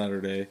on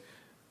Saturday,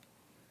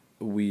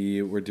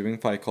 we were doing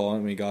fight call,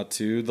 and we got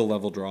to the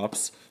level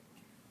drops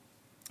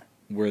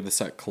where the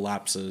set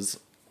collapses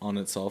on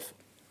itself.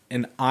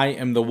 And I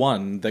am the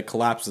one that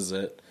collapses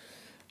it.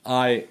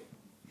 I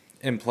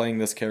am playing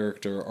this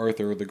character,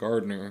 Arthur the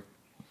Gardener,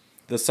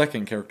 the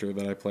second character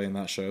that I play in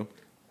that show,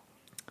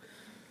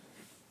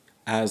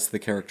 as the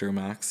character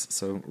Max,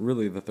 so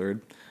really the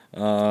third.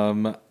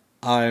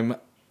 I'm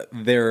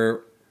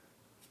there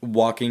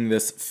walking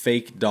this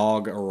fake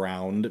dog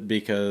around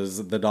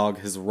because the dog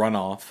has run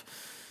off.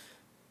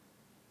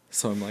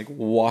 So I'm like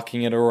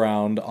walking it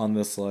around on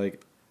this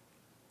like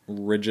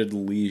rigid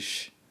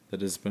leash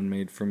that has been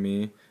made for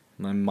me,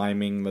 and I'm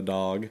miming the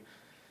dog.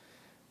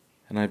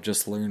 And I've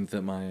just learned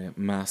that my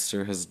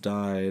master has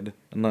died,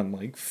 and I'm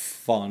like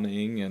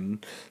fawning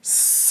and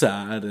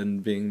sad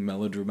and being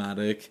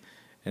melodramatic.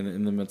 And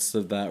in the midst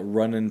of that,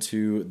 run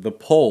into the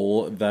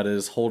pole that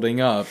is holding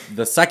up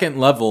the second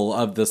level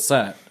of the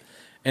set,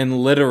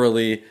 and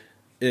literally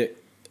it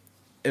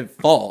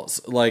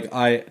falls. Like,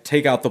 I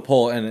take out the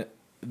pole and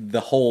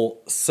the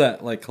whole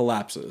set like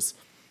collapses.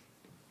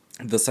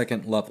 The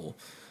second level.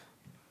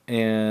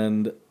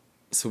 And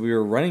so we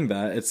were running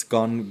that. It's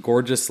gone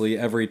gorgeously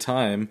every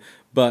time.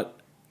 But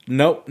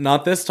nope,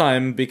 not this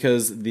time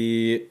because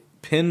the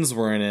pins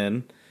weren't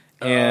in.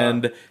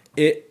 And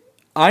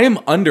I am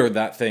under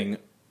that thing.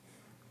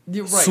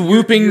 You're right.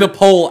 Swooping the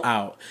pole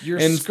out. Your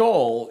and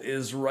skull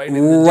is right in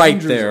the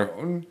danger there.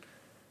 zone.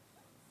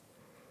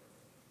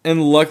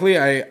 And luckily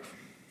I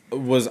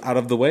was out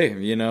of the way,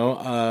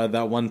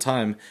 that one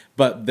time.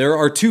 But there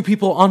are 2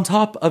 people on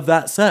top of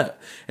that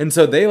set. And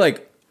so they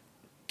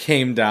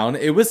came down.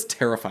 It was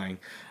terrifying.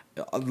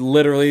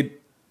 Literally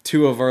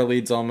 2 of our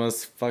leads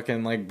almost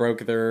fucking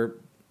broke their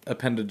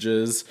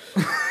appendages.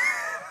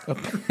 Like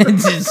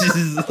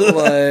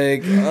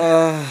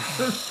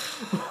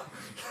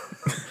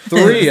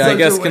 3, I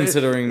guess,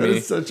 considering me.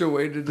 That's such a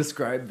way to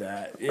describe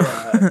that.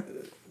 Yeah.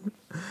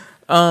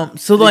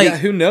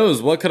 Who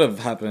knows what could have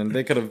happened?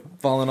 They could have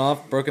fallen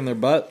off, broken their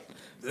butt,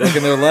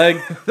 broken their leg,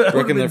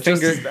 broken their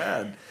finger. Just as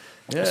bad.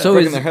 Yeah. So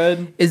broken their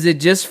head. Is it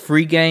just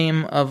free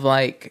game of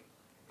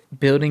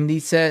building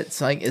these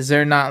sets? Is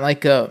there not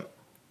a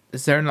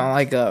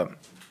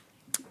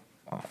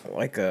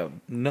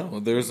No,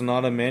 there's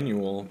not a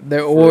manual.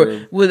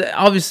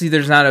 Obviously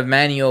there's not a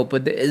manual,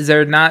 but is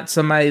there not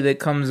somebody that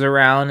comes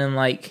around and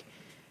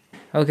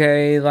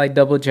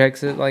double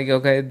checks it?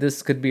 Okay,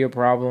 this could be a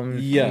problem.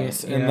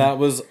 Yes, and that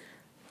was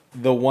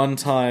the one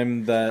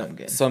time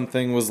that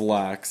something was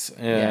lax,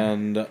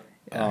 and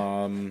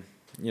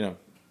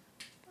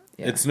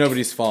it's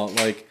nobody's fault.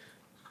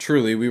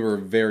 Truly, we were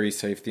very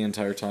safe the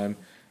entire time.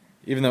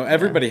 Even though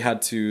everybody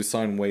had to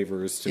sign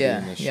waivers to be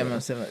in this show. Yeah,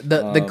 most of it.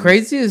 The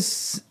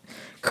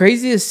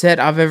craziest set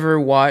I've ever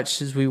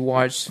watched is we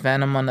watched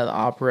Phantom of the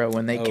Opera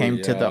when they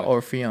came to the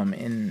Orpheum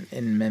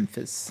in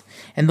Memphis.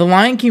 And The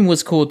Lion King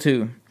was cool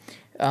too.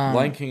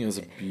 Lion King is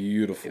a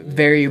beautiful.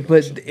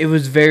 But it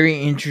was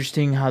very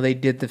interesting how they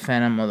did the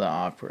Phantom of the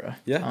Opera.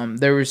 Yeah.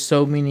 There were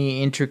so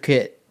many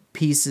intricate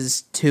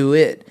pieces to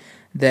it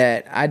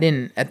that at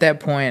that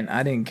point,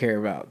 I didn't care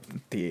about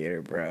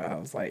theater, bro. I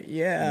was like,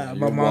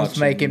 my mom's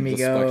making me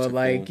go,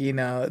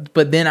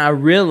 but then I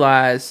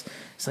realized,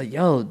 it's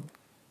yo,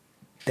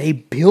 they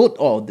built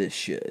all this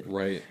shit.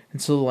 Right.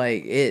 And so,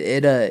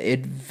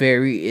 it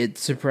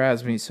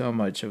surprised me so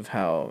much of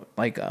how,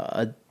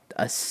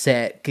 a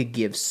set could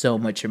give so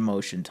much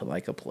emotion to,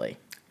 a play.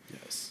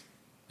 Yes.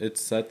 It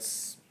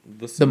sets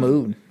the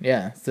mood.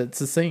 Yeah, sets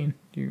the scene.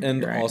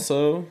 And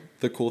also,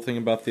 the cool thing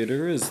about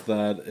theater is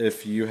that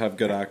if you have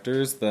good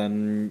actors,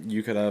 then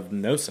you could have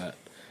no set.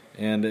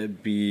 And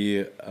it'd be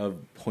a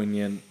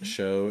poignant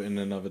show in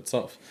and of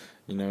itself.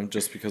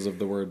 Just because of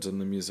the words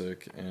and the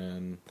music.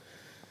 And,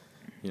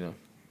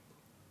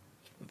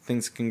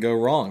 things can go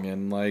wrong.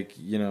 And,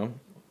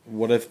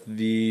 what if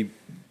the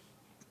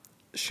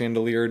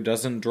chandelier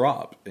doesn't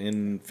drop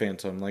in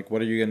Phantom?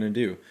 What are you going to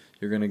do?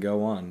 You're going to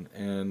go on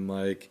and,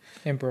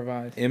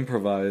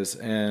 improvise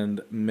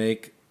and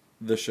make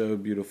the show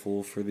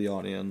beautiful for the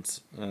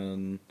audience,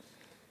 and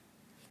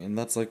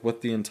that's what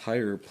the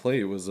entire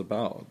play was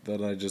about,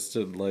 that I just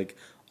did,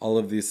 all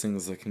of these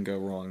things that can go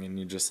wrong, and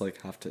you just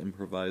have to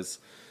improvise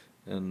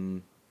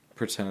and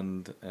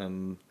pretend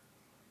and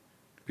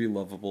be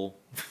lovable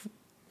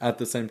at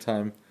the same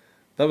time.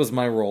 That was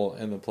my role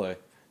in the play,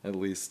 at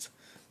least.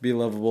 Be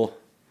lovable.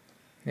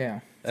 Yeah.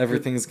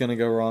 Everything's gonna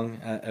go wrong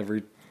at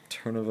every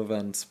turn of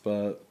events,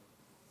 but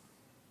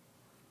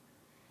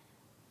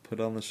put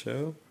on the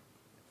show.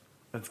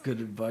 That's good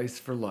advice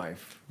for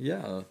life.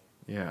 Yeah.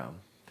 Yeah.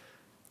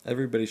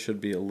 Everybody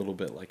should be a little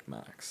bit like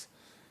Max.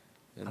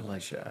 I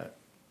like that.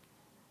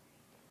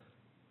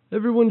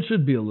 Everyone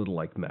should be a little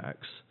like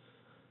Max.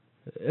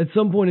 At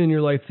some point in your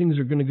life, things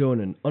are going to go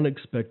in an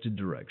unexpected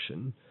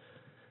direction.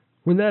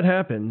 When that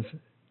happens,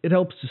 it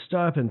helps to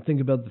stop and think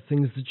about the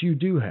things that you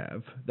do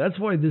have. That's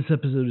why this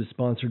episode is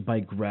sponsored by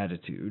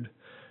gratitude.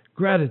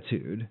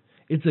 Gratitude,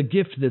 it's a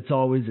gift that's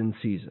always in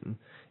season.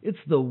 It's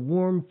the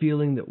warm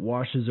feeling that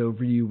washes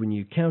over you when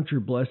you count your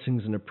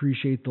blessings and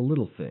appreciate the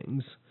little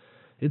things.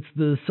 It's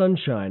the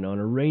sunshine on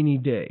a rainy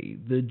day,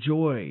 the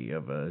joy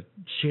of a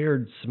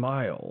shared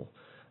smile,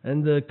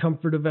 and the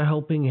comfort of a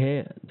helping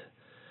hand.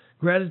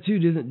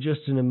 Gratitude isn't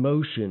just an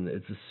emotion,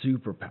 it's a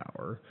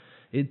superpower.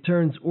 It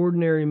turns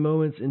ordinary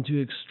moments into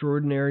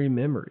extraordinary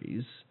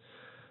memories.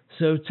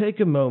 So take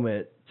a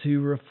moment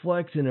to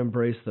reflect and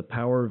embrace the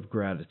power of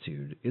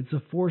gratitude. It's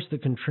a force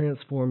that can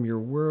transform your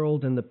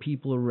world and the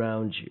people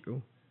around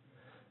you.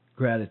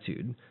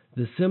 Gratitude,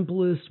 the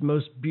simplest,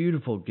 most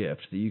beautiful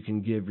gift that you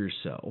can give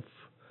yourself.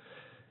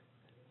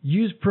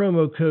 Use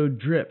promo code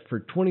DRIP for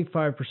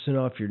 25%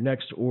 off your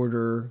next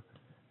order.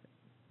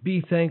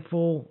 Be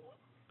thankful,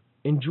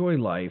 enjoy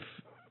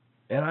life,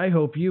 and I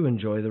hope you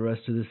enjoy the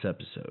rest of this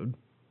episode.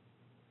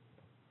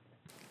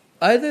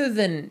 Other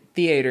than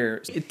theater,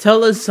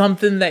 tell us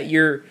something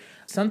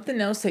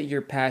else that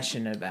you're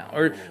passionate about,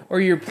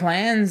 or your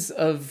plans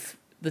of,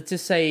 let's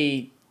just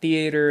say,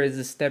 theater is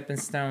a stepping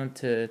stone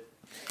to,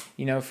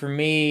 for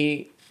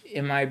me,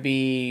 it might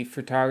be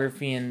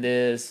photography, and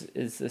this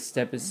is a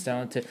stepping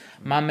stone to,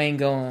 my main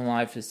goal in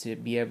life is to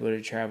be able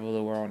to travel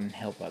the world and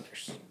help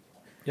others.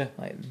 Yeah.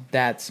 Like,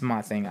 that's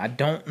my thing. I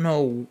don't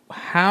know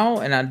how,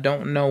 and I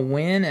don't know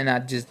when, and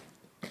I'm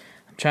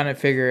trying to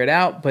figure it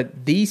out.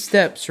 But these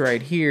steps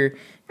right here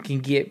can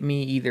get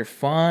me either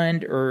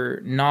fund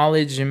or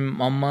knowledge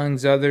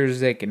amongst others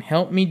that can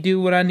help me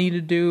do what I need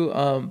to do.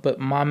 But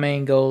my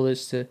main goal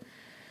is to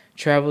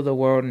travel the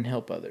world and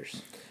help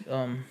others.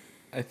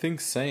 I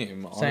think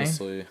same,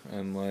 honestly.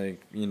 And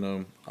like, you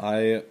know,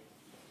 I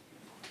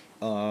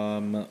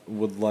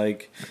would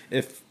like,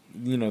 if,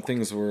 you know,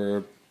 things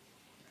were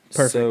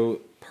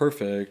so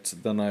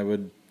perfect, then I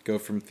would go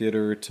from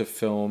theater to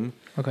film.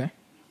 Okay.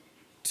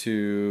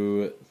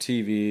 To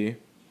TV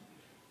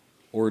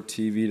or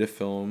TV to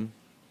film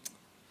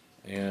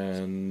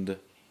and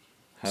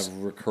have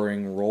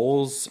recurring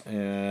roles,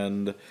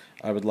 and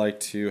I would like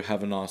to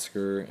have an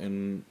Oscar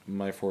in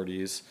my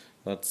 40s.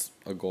 That's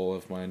a goal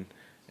of mine.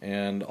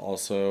 And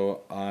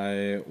also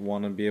I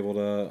want to be able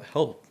to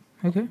help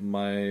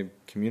my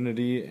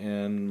community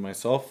and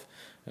myself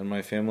and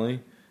my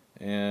family.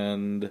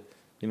 And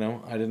you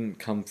know, I didn't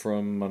come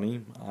from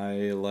money.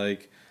 I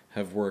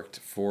have worked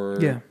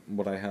for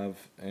what I have,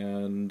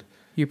 and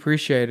you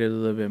appreciate it a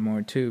little bit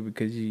more too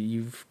because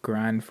you've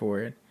grind for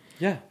it.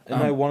 Yeah,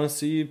 and I want to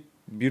see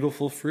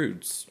beautiful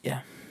fruits.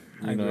 Yeah,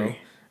 I agree.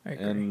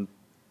 And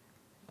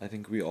I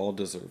think we all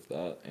deserve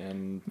that,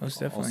 and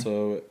most definitely.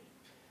 Also,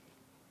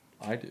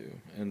 I do.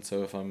 And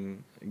so if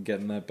I'm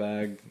getting that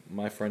bag,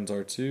 my friends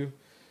are too,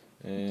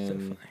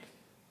 and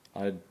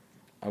I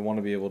want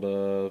to be able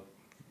to.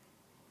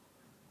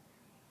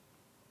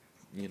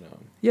 You know.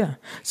 Yeah.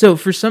 So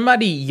for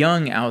somebody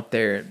young out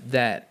there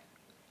that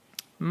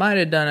might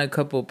have done a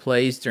couple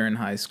plays during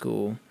high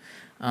school,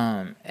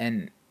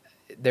 and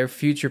their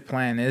future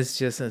plan is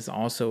just as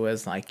also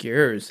as like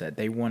yours, that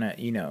they want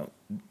to, you know,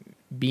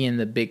 be in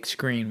the big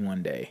screen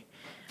one day.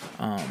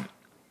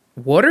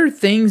 What are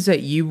things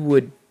that you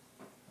would,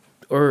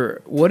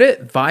 or what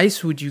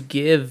advice would you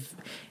give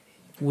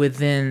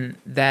within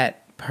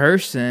that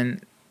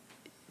person?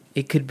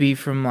 It could be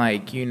from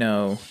like, you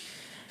know,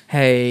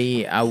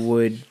 hey, I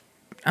don't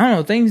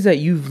know, things that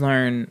you've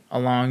learned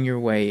along your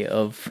way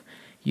of,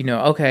 you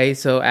know, okay,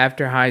 so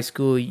after high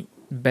school,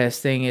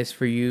 best thing is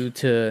for you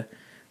to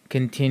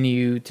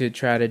continue to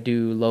try to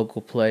do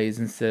local plays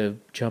instead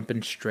of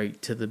jumping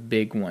straight to the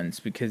big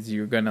ones, because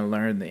you're going to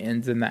learn the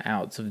ins and the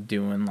outs of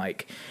doing,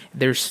 like,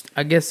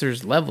 I guess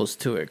there's levels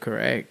to it,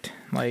 correct?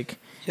 Like,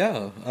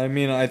 yeah, I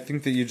mean, I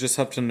think that you just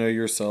have to know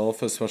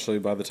yourself, especially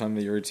by the time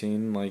that you're a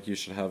teen. Like, you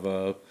should have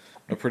a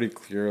pretty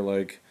clear,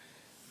 like,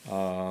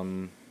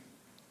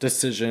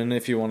 decision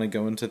if you want to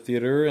go into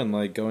theater, and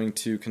like going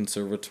to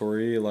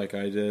conservatory like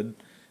I did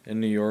in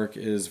New York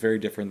is very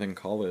different than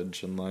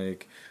college. And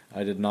like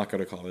I did not go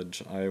to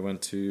college. I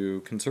went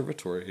to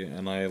conservatory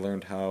and I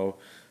learned how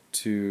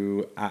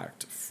to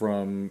act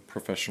from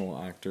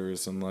professional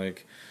actors. And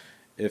like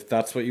if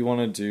that's what you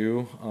want to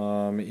do,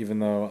 even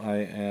though I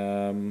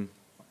am,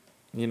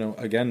 you know,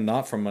 again,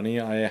 not from money,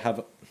 I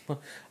have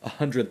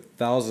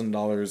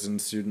 $100,000 in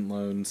student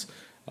loans.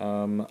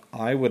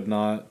 I would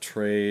not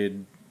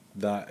trade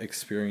that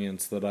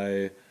experience that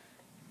I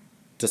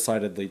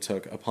decidedly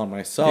took upon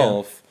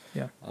myself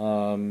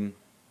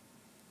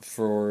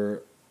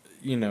for,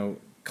 you know,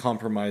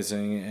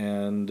 compromising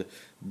and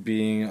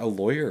being a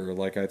lawyer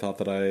like I thought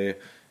that I,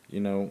 you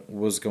know,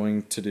 was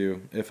going to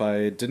do. If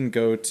I didn't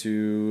go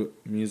to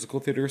musical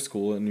theater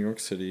school in New York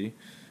City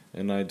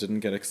and I didn't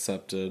get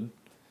accepted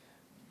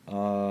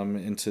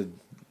into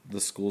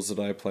the schools that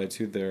I applied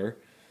to there,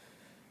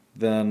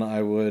 then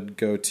I would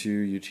go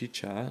to UT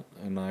Chat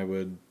and I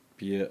would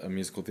be a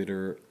musical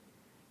theater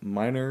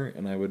minor,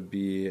 and I would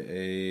be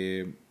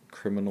a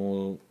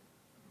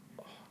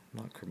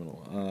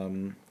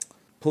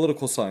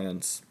political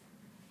science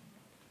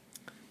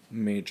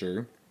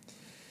major,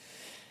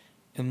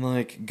 and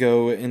like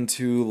go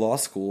into law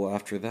school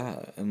after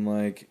that. And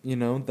like, you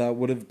know, that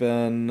would have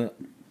been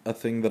a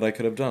thing that I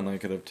could have done. I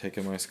could have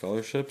taken my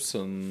scholarships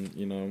and,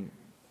 you know,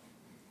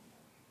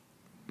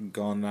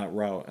 gone that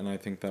route, and I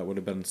think that would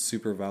have been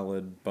super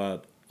valid.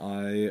 But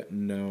I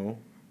know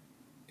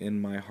in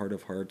my heart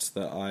of hearts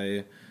that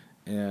I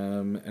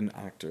am an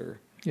actor.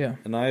 Yeah.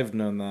 And I have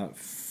known that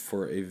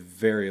for a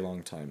very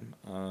long time.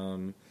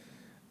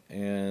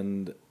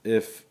 And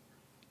if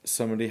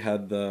somebody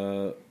had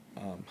the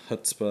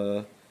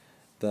chutzpah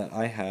that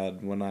I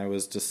had when I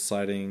was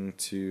deciding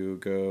to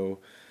go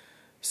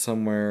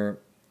somewhere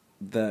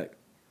that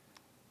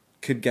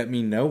could get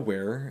me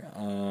nowhere,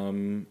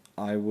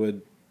 I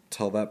would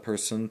tell that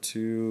person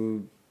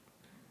to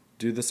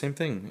do the same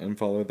thing and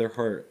follow their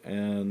heart.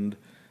 And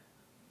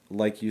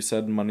like you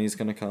said, money's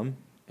going to come,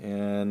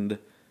 and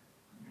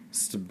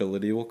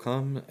stability will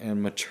come,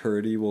 and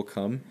maturity will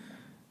come.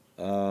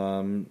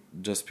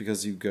 Just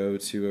because you go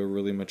to a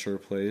really mature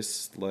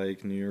place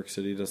like New York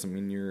City doesn't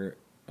mean you're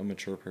a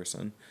mature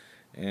person.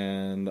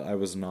 And I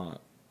was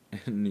not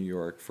in New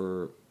York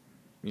for,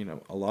 you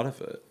know, a lot of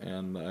it.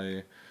 And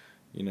I,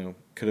 you know,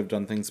 could have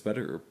done things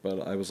better, but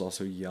I was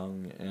also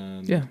young.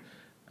 And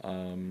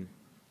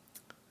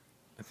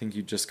I think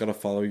you just got to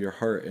follow your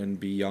heart and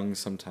be young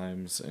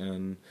sometimes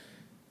and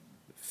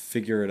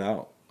figure it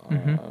out.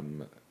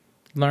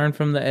 Learn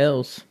from the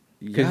L's.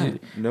 Yeah,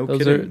 no those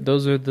kidding.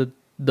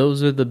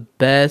 Those are the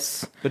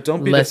best. But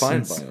don't be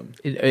lessons. defined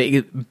by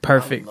them.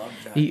 Perfect,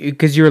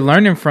 because you're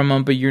learning from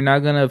them, but you're not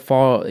gonna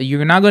fall.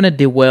 You're not gonna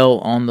dwell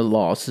on the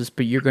losses,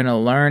 but you're gonna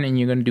learn and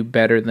you're gonna do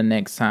better the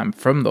next time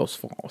from those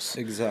falls.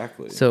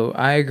 Exactly. So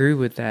I agree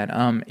with that.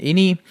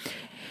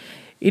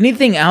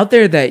 Anything out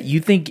there that you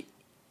think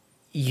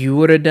you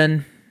would have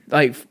done?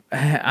 Like,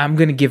 I'm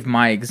gonna give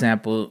my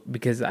example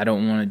because I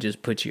don't want to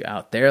just put you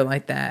out there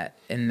like that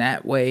in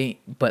that way.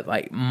 But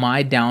like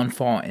my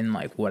downfall in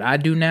like what I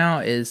do now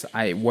is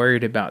I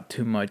worried about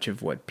too much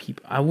of what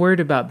people. I worried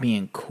about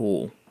being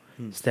cool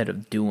instead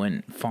of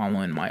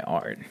following my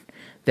art.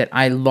 That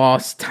I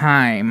lost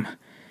time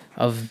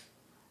of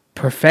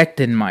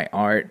perfecting my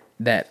art.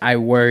 That I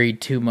worried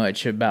too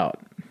much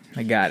about.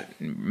 I got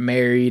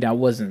married. I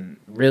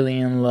wasn't really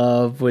in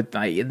love with.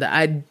 I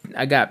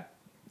got.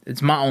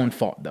 It's my own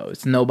fault, though.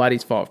 It's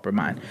nobody's fault but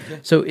mine. Yeah.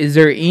 So is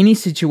there any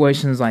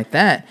situations like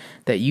that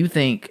you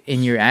think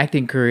in your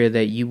acting career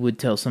that you would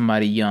tell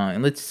somebody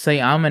young? Let's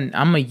say I'm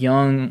a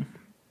young,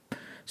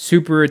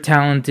 super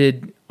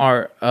talented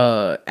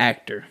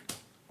actor,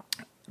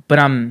 but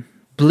I'm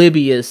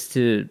oblivious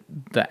to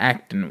the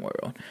acting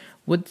world.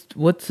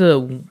 What's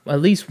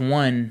at least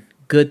one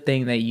good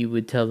thing that you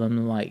would tell them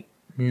to, like,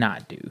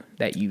 not do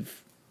that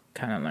you've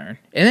kind of learn?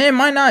 And then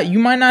you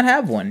might not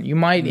have one. You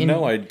might.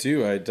 No, I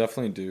do. I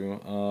definitely do.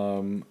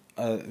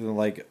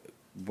 Like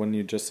when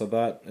you just said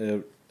that,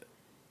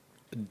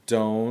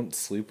 don't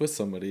sleep with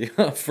somebody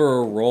for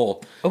a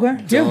role.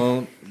 Okay.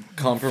 Don't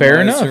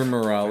compromise your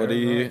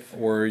morality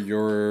or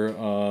your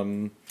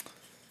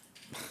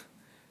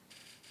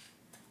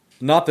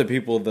not that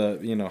people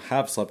that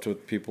have slept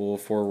with people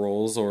for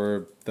roles,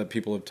 or that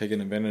people have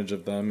taken advantage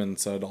of them and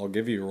said, "I'll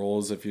give you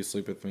roles if you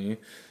sleep with me."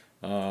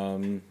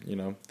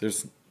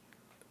 There's.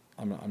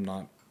 I'm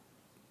not.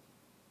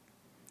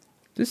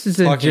 This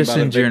isn't just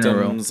in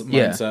general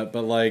mindset,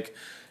 but like,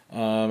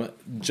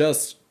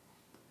 just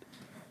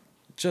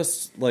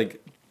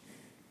like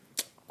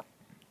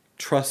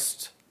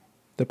trust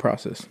the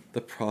process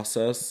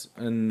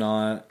and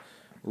not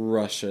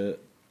rush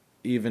it,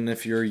 even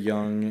if you're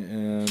young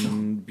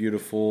and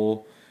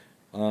beautiful.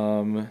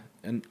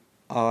 And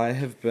I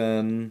have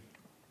been.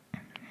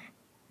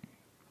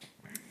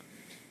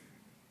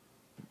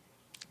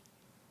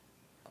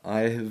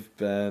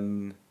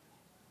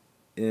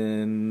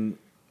 In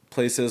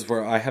places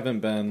where I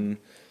haven't been,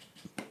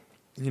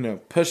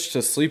 pushed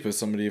to sleep with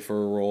somebody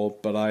for a role,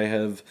 but I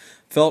have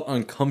felt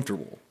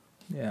uncomfortable.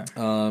 Yeah.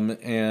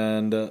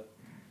 And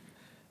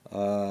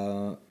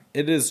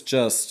it is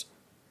just,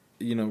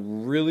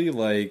 really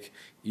like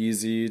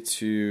easy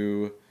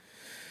to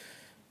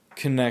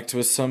connect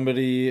with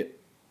somebody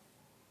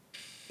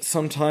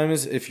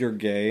sometimes if you're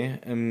gay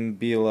and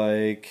be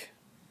like,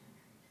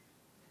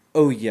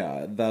 oh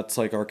yeah, that's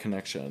like our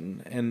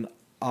connection. And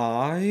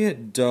I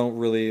don't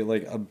really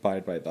like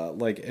abide by that.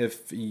 Like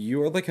if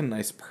you are like a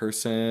nice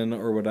person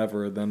or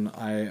whatever, then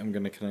I am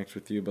going to connect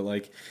with you. But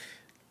like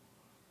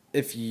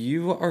if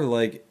you are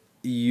like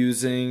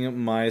using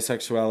my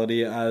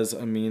sexuality as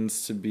a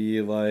means to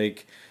be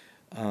like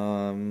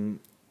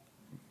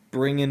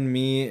bringing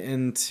me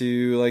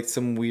into like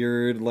some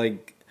weird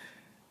like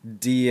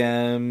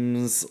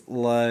DMs,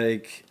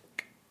 like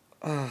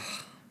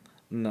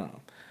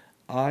no.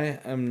 I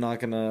am not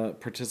going to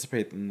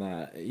participate in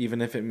that,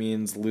 even if it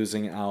means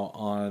losing out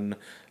on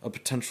a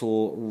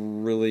potential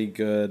really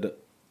good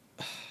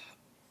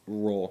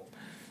role.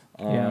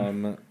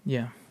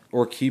 Yeah.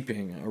 Or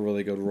keeping a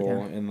really good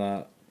role in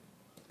that.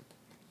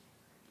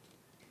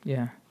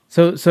 Yeah.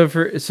 So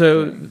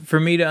for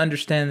me to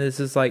understand this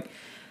is like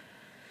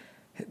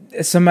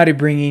somebody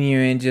bringing you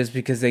in just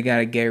because they got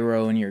a gay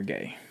role and you're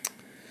gay.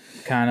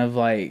 Kind of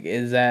like,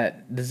 does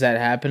that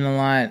happen a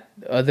lot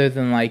other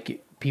than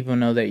like people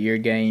know that you're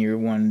gay and you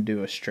want to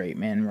do a straight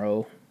man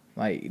role?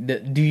 Like,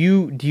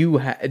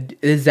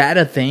 is that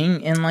a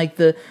thing in like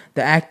the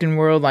acting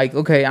world? Like,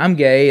 okay, I'm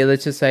gay.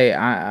 Let's just say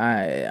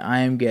I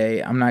am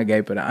gay. I'm not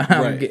gay, but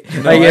I'm gay.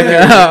 No, like,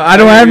 I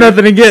don't have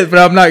nothing against, but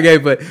I'm not gay.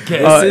 But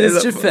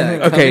this is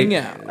Jafet coming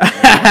out.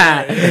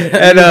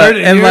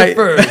 and like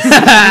first.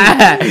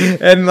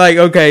 And like,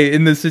 okay,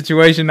 in the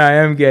situation I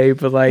am gay,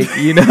 but like,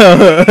 and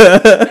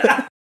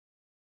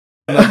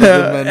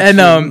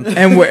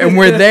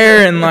we're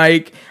there, and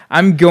like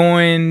I'm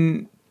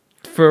going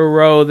for a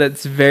role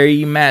that's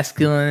very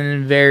masculine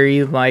and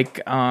very like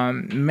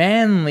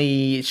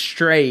manly,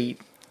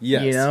 straight.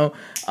 Yes.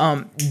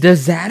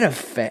 Does that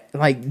affect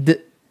like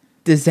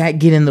does that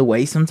get in the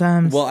way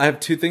sometimes? Well, I have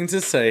two things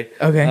to say.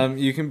 Okay.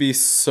 You can be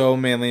so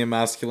manly and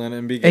masculine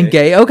and be gay. And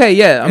gay. Okay,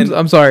 yeah.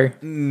 I'm sorry.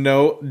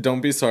 No,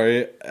 don't be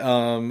sorry.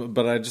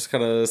 But I just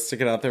gotta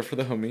stick it out there for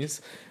the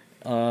homies.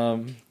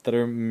 That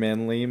are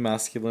manly,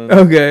 masculine.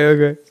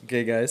 Okay.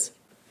 Gay guys.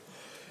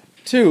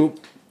 Two,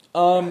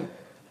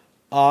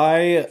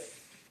 I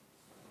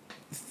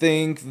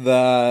think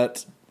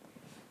that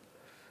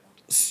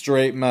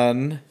straight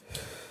men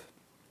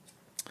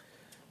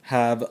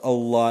have a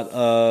lot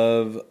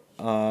of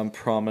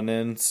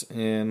prominent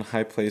in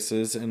high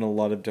places in a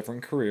lot of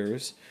different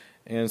careers.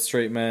 And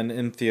straight men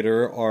in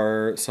theater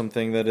are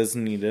something that is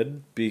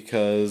needed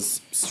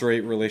because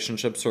straight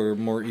relationships are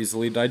more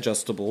easily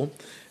digestible.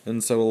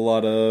 And so a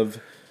lot of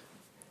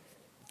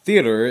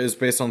theater is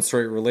based on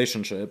straight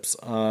relationships.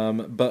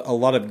 But a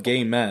lot of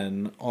gay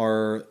men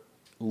are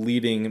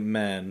leading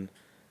men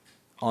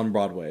on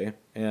Broadway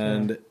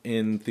and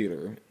in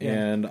theater. Yeah.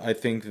 And I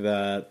think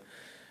that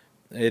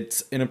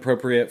it's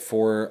inappropriate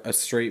for a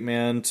straight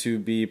man to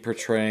be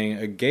portraying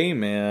a gay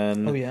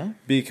man. Oh, yeah?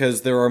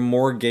 Because there are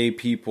more gay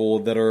people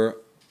that are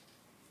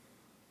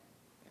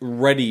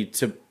ready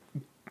to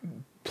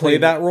play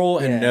that role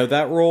and know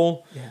that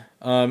role. Yeah.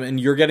 And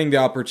you're getting the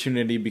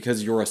opportunity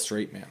because you're a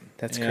straight man.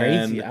 That's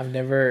crazy. I've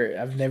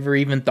never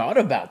even thought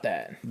about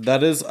that.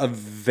 That is a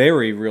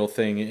very real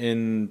thing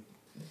in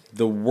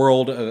the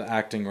world of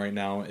acting right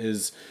now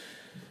is,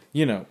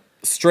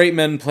 straight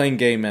men playing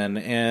gay men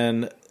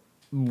and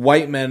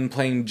white men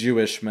playing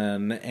Jewish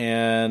men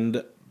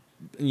and,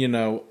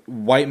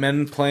 white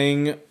men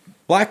playing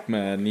black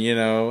men,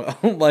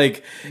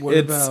 like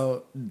it's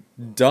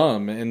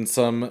dumb in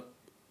some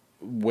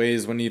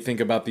ways when you think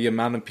about the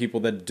amount of people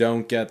that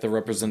don't get the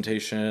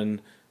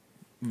representation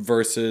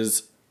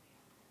versus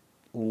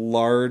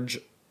large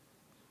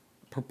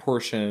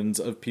proportions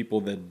of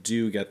people that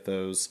do get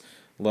those,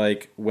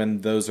 like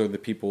when those are the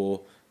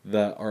people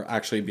that are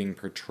actually being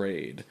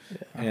portrayed.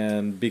 Yeah.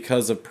 And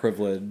because of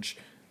privilege,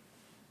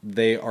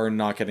 they are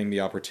not getting the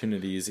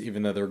opportunities,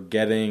 even though they're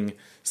getting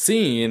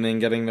seen and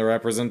getting the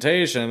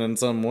representation in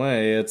some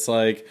way. It's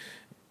like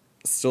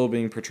still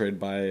being portrayed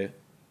by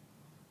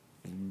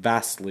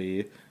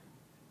vastly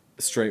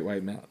straight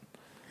white men.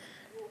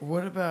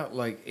 What about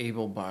like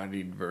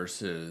able-bodied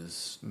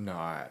versus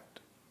not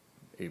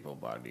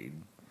able-bodied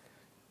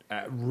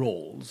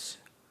roles?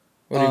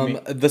 What do you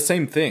mean? The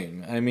same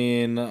thing. I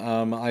mean,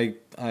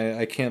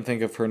 I can't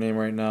think of her name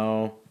right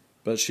now,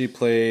 but she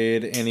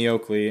played Annie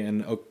Oakley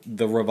in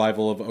the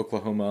revival of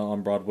Oklahoma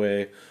on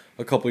Broadway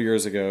a couple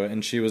years ago,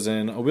 and she was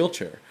in a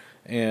wheelchair.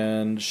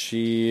 And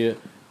she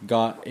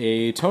got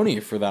a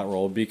Tony for that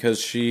role because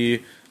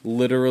she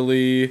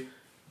literally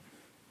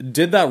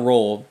did that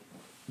role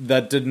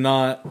that did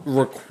not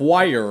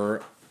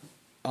require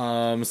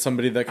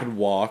somebody that could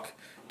walk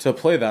to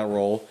play that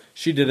role.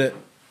 She did it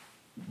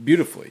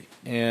beautifully,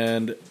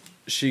 and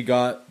she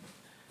got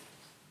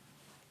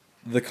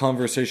the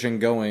conversation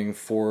going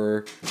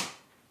for,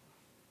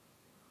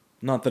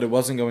 not that it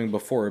wasn't going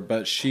before,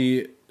 but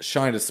she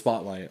shined a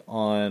spotlight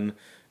on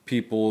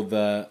people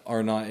that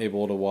are not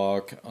able to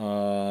walk,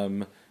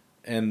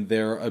 and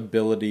their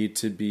ability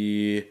to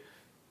be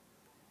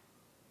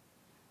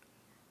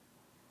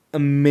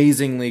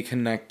amazingly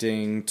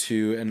connecting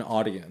to an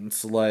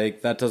audience.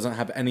 Like, that doesn't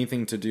have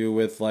anything to do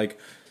with like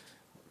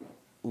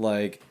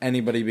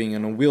anybody being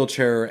in a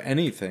wheelchair or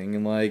anything.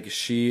 And like,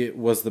 she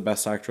was the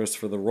best actress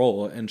for the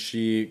role, and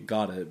she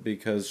got it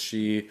because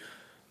she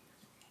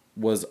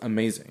was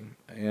amazing.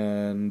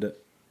 And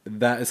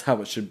that is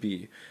how it should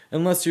be.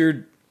 Unless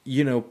you're,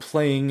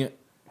 playing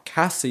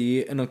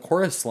Cassie in a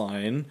chorus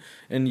line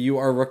and you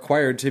are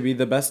required to be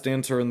the best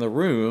dancer in the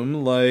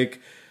room,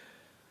 like,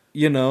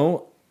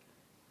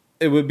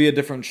 it would be a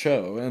different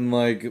show. And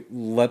like,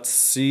 let's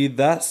see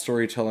that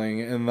storytelling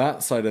and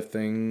that side of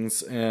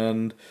things,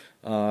 and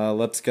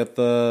let's get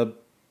the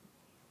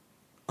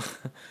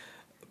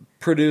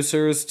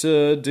producers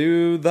to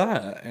do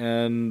that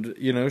and,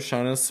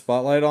 shine a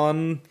spotlight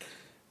on,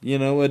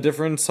 a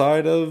different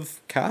side of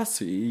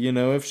Cassie.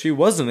 If she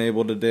wasn't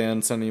able to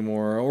dance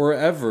anymore or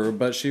ever,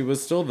 but she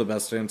was still the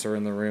best dancer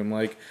in the room,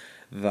 like,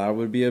 that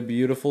would be a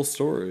beautiful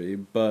story.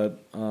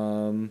 But,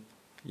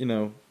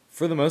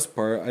 for the most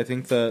part, I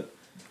think that,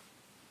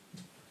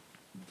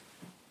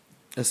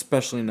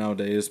 especially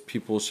nowadays,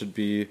 people should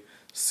be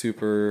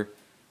super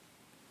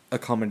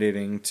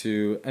accommodating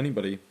to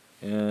anybody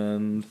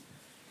and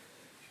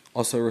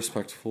also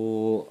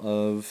respectful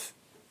of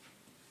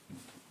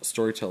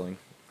storytelling,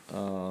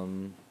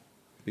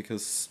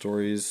 because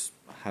stories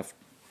have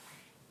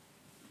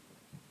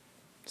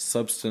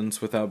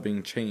substance without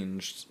being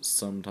changed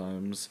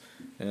sometimes,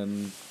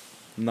 and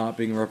not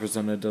being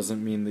represented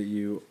doesn't mean that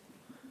you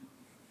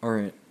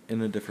aren't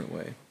in a different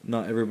way.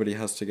 Not everybody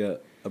has to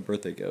get a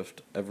birthday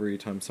gift every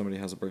time somebody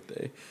has a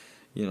birthday,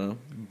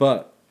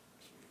 but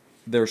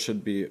there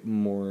should be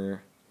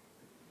more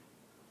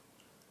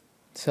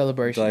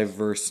celebration,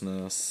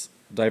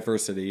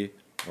 diversity,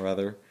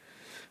 rather,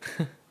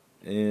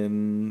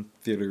 in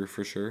theater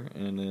for sure,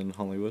 and in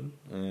Hollywood,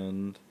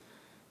 and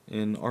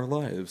in our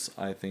lives.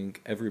 I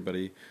think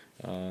everybody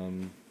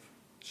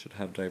should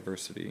have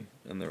diversity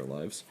in their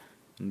lives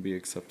and be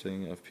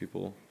accepting of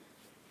people.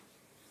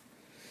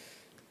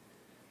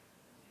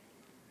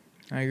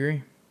 I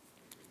agree.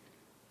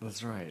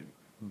 That's right.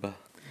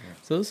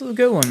 So this was a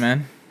good one,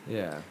 man.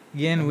 Yeah.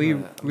 Again, we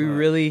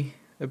really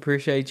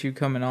appreciate you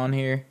coming on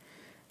here,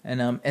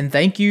 and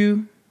thank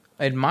you.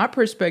 In my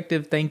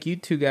perspective, thank you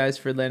two guys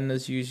for letting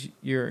us use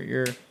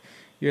your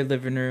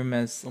living room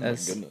as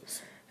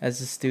a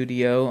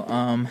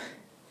studio.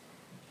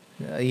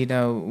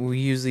 We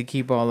usually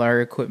keep all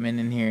our equipment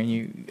in here,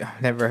 and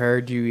I've never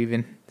heard you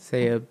even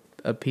say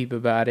a peep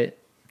about it.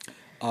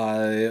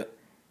 I,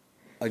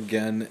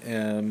 again,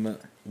 am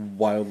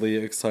wildly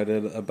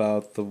excited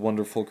about the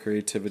wonderful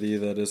creativity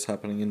that is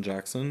happening in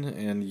Jackson,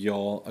 and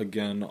y'all,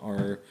 again,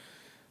 are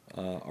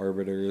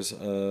arbiters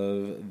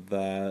of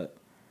that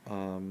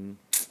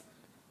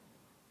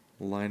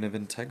line of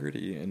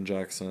integrity in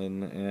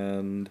Jackson,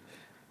 and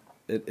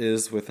it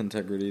is with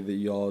integrity that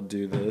y'all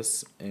do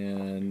this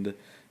and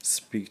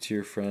speak to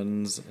your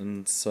friends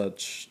in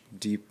such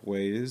deep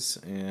ways,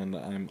 and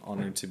I'm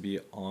honored to be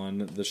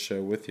on the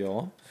show with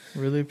y'all.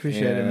 Really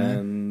appreciate it, man.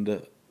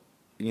 And,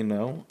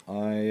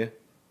 I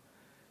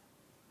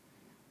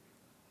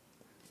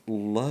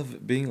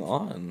love being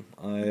on.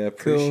 I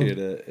appreciate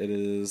it. It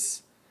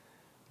is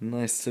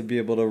nice to be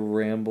able to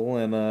ramble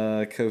in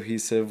a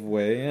cohesive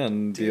way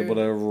and be able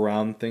to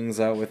round things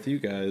out with you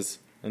guys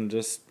and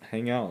just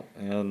hang out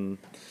and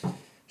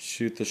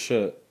shoot the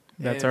shit.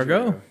 That's our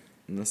goal.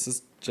 And this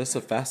is just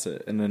a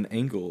facet and an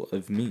angle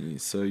of me,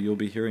 so you'll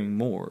be hearing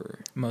more.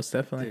 Most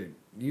definitely. Dude,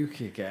 you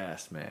kick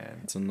ass,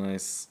 man. It's a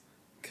nice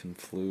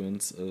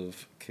confluence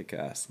of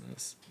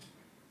kick-assness.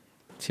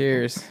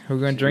 Cheers. We're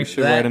going to drink We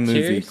should that. write a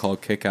movie Cheers.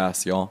 called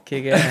Kick-Ass, y'all.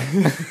 Kick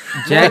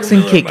ass.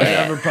 Jackson Kick I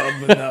have a Ass.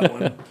 problem with that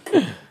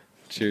one.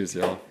 Cheers,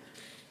 y'all.